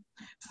no.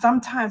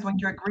 Sometimes when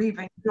you're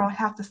grieving, you don't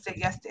have to say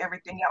yes to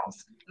everything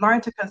else. Learn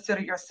to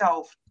consider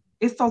yourself.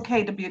 It's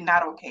okay to be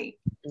not okay.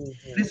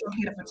 It's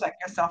okay to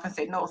protect yourself and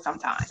say no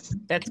sometimes.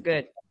 That's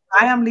good.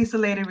 I am Lisa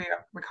Lady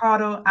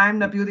Ricardo. I'm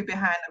the beauty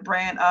behind the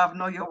brand of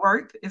Know Your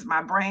Worth. Is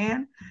my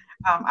brand.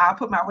 I'll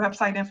put my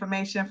website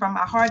information. From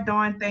my heart,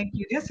 Dawn, thank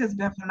you. This has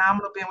been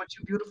phenomenal being with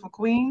you, beautiful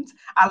queens.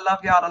 I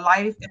love y'all to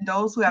life. And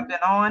those who have been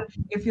on,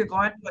 if you're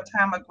going through a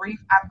time of grief,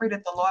 I pray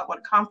that the Lord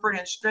would comfort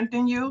and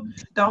strengthen you.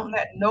 Don't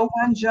let no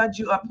one judge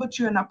you or put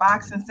you in a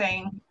box and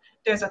saying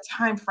there's a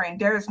time frame.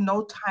 There is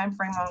no time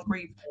frame on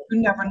grief.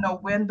 You never know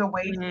when the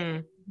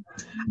wave.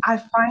 I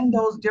find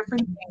those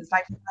different things.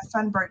 Like for my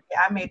son's birthday,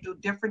 I may do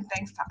different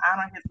things to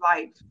honor his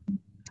life.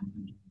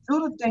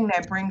 Do the thing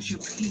that brings you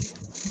peace,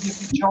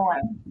 gives you joy.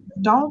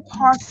 Don't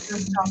park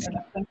yourself in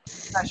a place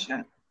of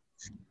depression.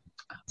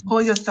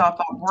 Pull yourself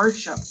up,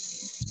 worship.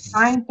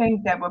 Find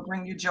things that will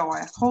bring you joy.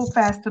 Hold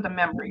fast to the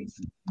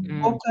memories.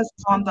 Focus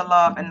on the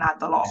love and not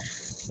the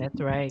loss. That's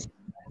right.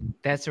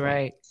 That's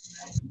right.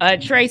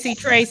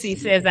 Tracy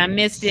says, I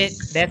missed it.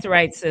 That's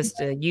right,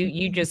 sister.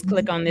 You just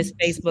click on this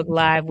Facebook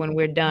Live when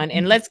we're done.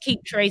 And let's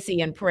keep Tracy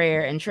in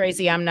prayer. And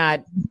Tracy, I'm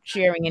not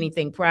sharing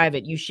anything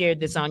private. You shared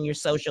this on your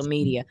social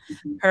media.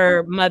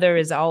 Her mother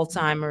is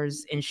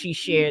Alzheimer's, and she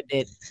shared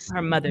that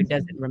her mother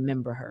doesn't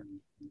remember her.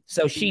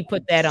 So she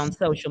put that on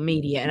social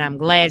media, and I'm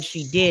glad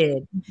she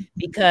did,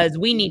 because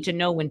we need to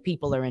know when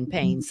people are in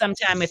pain.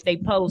 Sometime if they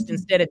post,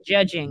 instead of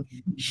judging,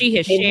 she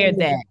has shared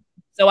that.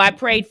 So I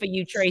prayed for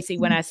you, Tracy,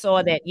 when I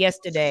saw that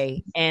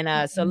yesterday.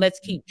 And so let's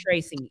keep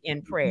Tracy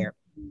in prayer.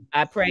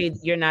 I pray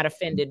you're not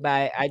offended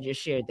by I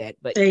just shared that,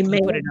 but Amen.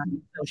 You put it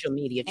on social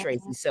media,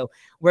 Tracy. So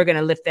we're going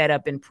to lift that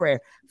up in prayer.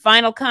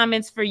 Final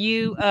comments for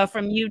you,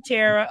 from you,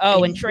 Tara.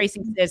 Oh, and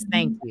Tracy says,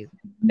 thank you.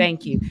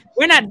 Thank you.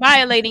 We're not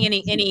violating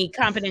any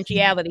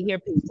confidentiality here,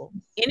 people.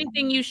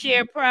 Anything you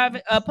share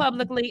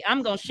publicly,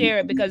 I'm going to share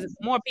it, because the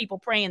more people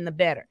praying, the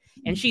better.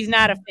 And she's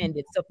not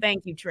offended. So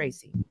thank you,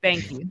 Tracy.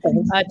 Thank you.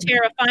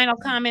 Tara, final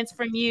comments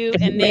from you,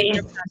 and then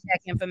your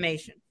contact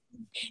information.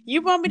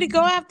 You want me to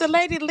go after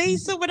Lady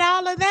Lisa with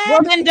all of that?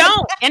 Well, then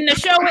don't. And the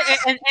show,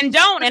 and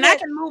don't, and I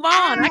can move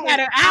on. I got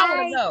an hour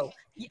to go.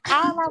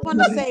 All I want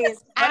to say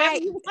is, whatever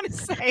you want to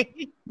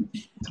say.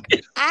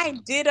 I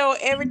ditto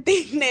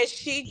everything that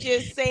she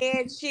just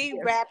said. She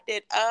wrapped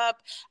it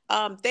up.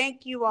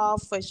 Thank you all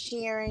for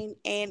sharing.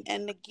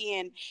 And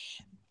again,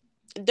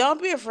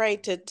 don't be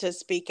afraid to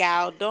speak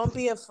out. Don't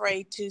be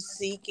afraid to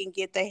seek and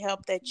get the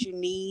help that you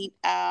need.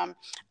 I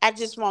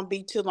just won't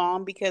be too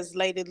long, because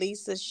Lady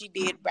Lisa, she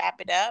did wrap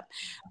it up.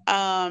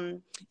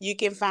 You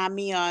can find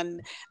me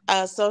on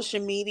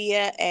social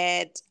media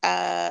at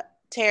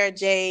Tara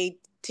J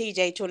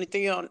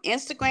TJ23 on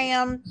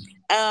Instagram.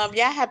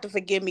 Y'all have to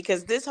forgive me,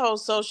 because this whole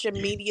social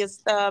media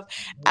stuff,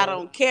 I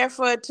don't care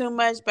for it too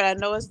much, but I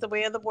know it's the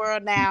way of the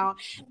world now.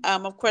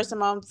 Of course,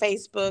 I'm on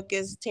Facebook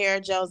as Tara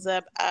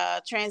Joseph,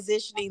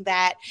 transitioning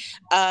that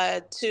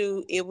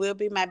to, it will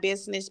be my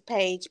business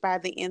page by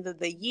the end of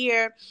the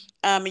year.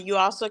 You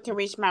also can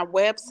reach my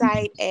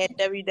website at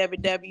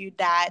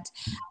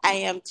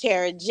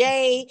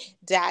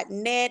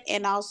www.iamtaraj.net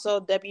and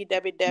also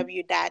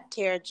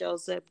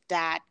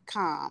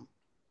www.tarajoseph.com.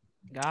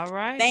 All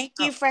right. Thank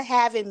you for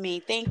having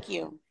me. Thank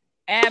you.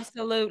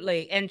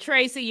 Absolutely. And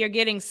Tracy, you're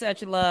getting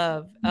such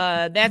love.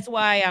 That's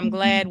why I'm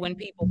glad when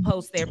people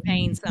post their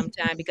pain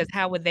sometime, because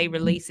how would they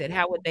release it?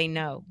 How would they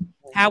know?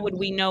 How would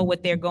we know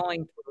what they're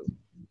going through?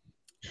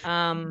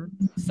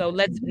 So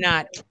let's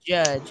not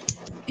judge.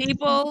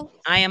 People,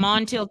 I am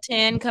on till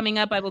 10. Coming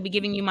up, I will be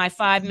giving you my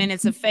 5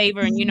 minutes of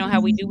favor. And you know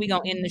how we do. We're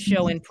going to end the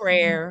show in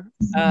prayer,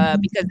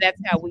 because that's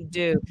how we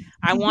do.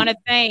 I want to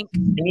thank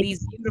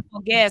these beautiful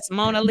guests.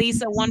 Mona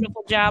Lisa,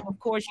 wonderful job. Of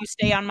course, you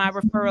stay on my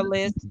referral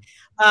list.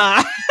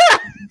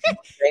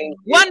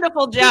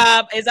 Wonderful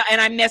job.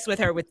 And I mess with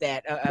her with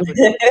that.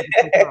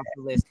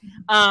 List.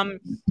 And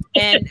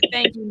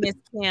thank you, Miss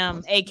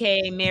Kim,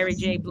 aka Mary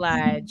J.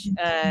 Blige.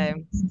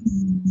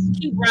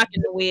 Keep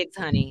rocking the wigs,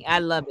 honey. I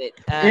love it.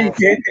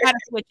 Gotta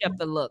switch up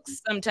the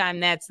looks.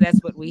 Sometimes that's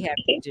what we have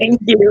to do.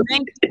 Thank you,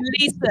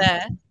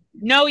 Lisa.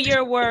 Know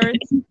your worth.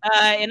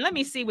 And let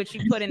me see what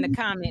she put in the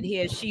comment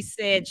here. She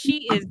said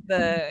she is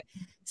the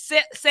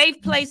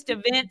Safe Place to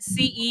Vent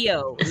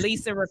CEO,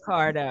 Lisa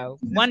Ricardo.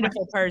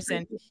 Wonderful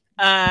person.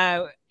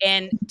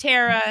 And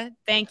Tara,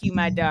 thank you,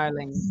 my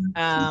darling.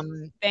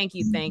 Thank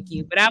you.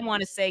 But I want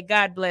to say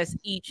God bless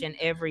each and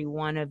every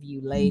one of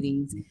you,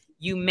 ladies.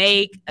 You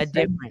make a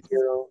difference.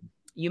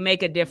 You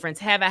make a difference.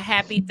 Have a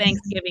happy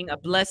Thanksgiving, a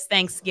blessed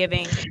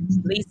Thanksgiving.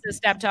 Lisa,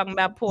 stop talking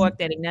about pork.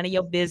 That ain't none of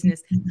your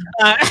business.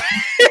 I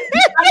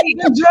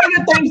mean, enjoy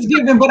your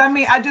Thanksgiving, but I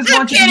mean, I just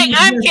want you to.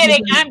 I'm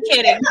kidding.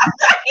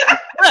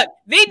 Look,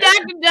 the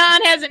Dr.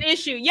 Don has an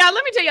issue. Y'all,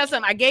 let me tell y'all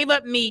something. I gave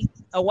up meat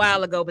a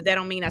while ago, but that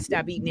don't mean I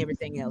stopped eating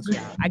everything else,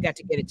 y'all. I got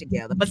to get it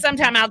together. But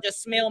sometimes I'll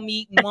just smell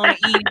meat and want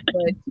to eat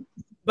it,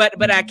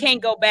 but I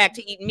can't go back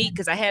to eating meat,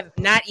 because I have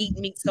not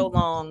eaten meat so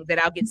long that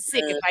I'll get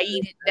sick if I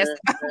eat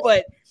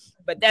it.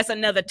 But that's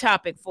another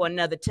topic for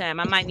another time.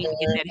 I might need to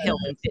get that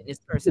health and fitness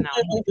person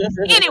on.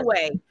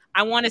 Anyway,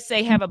 I want to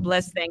say have a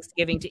blessed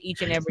Thanksgiving to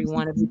each and every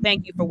one of you.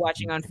 Thank you for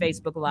watching on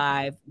Facebook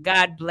Live.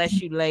 God bless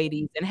you,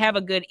 ladies, and have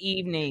a good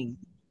evening.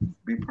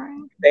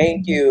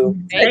 Thank you.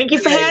 Thank you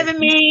for having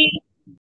me.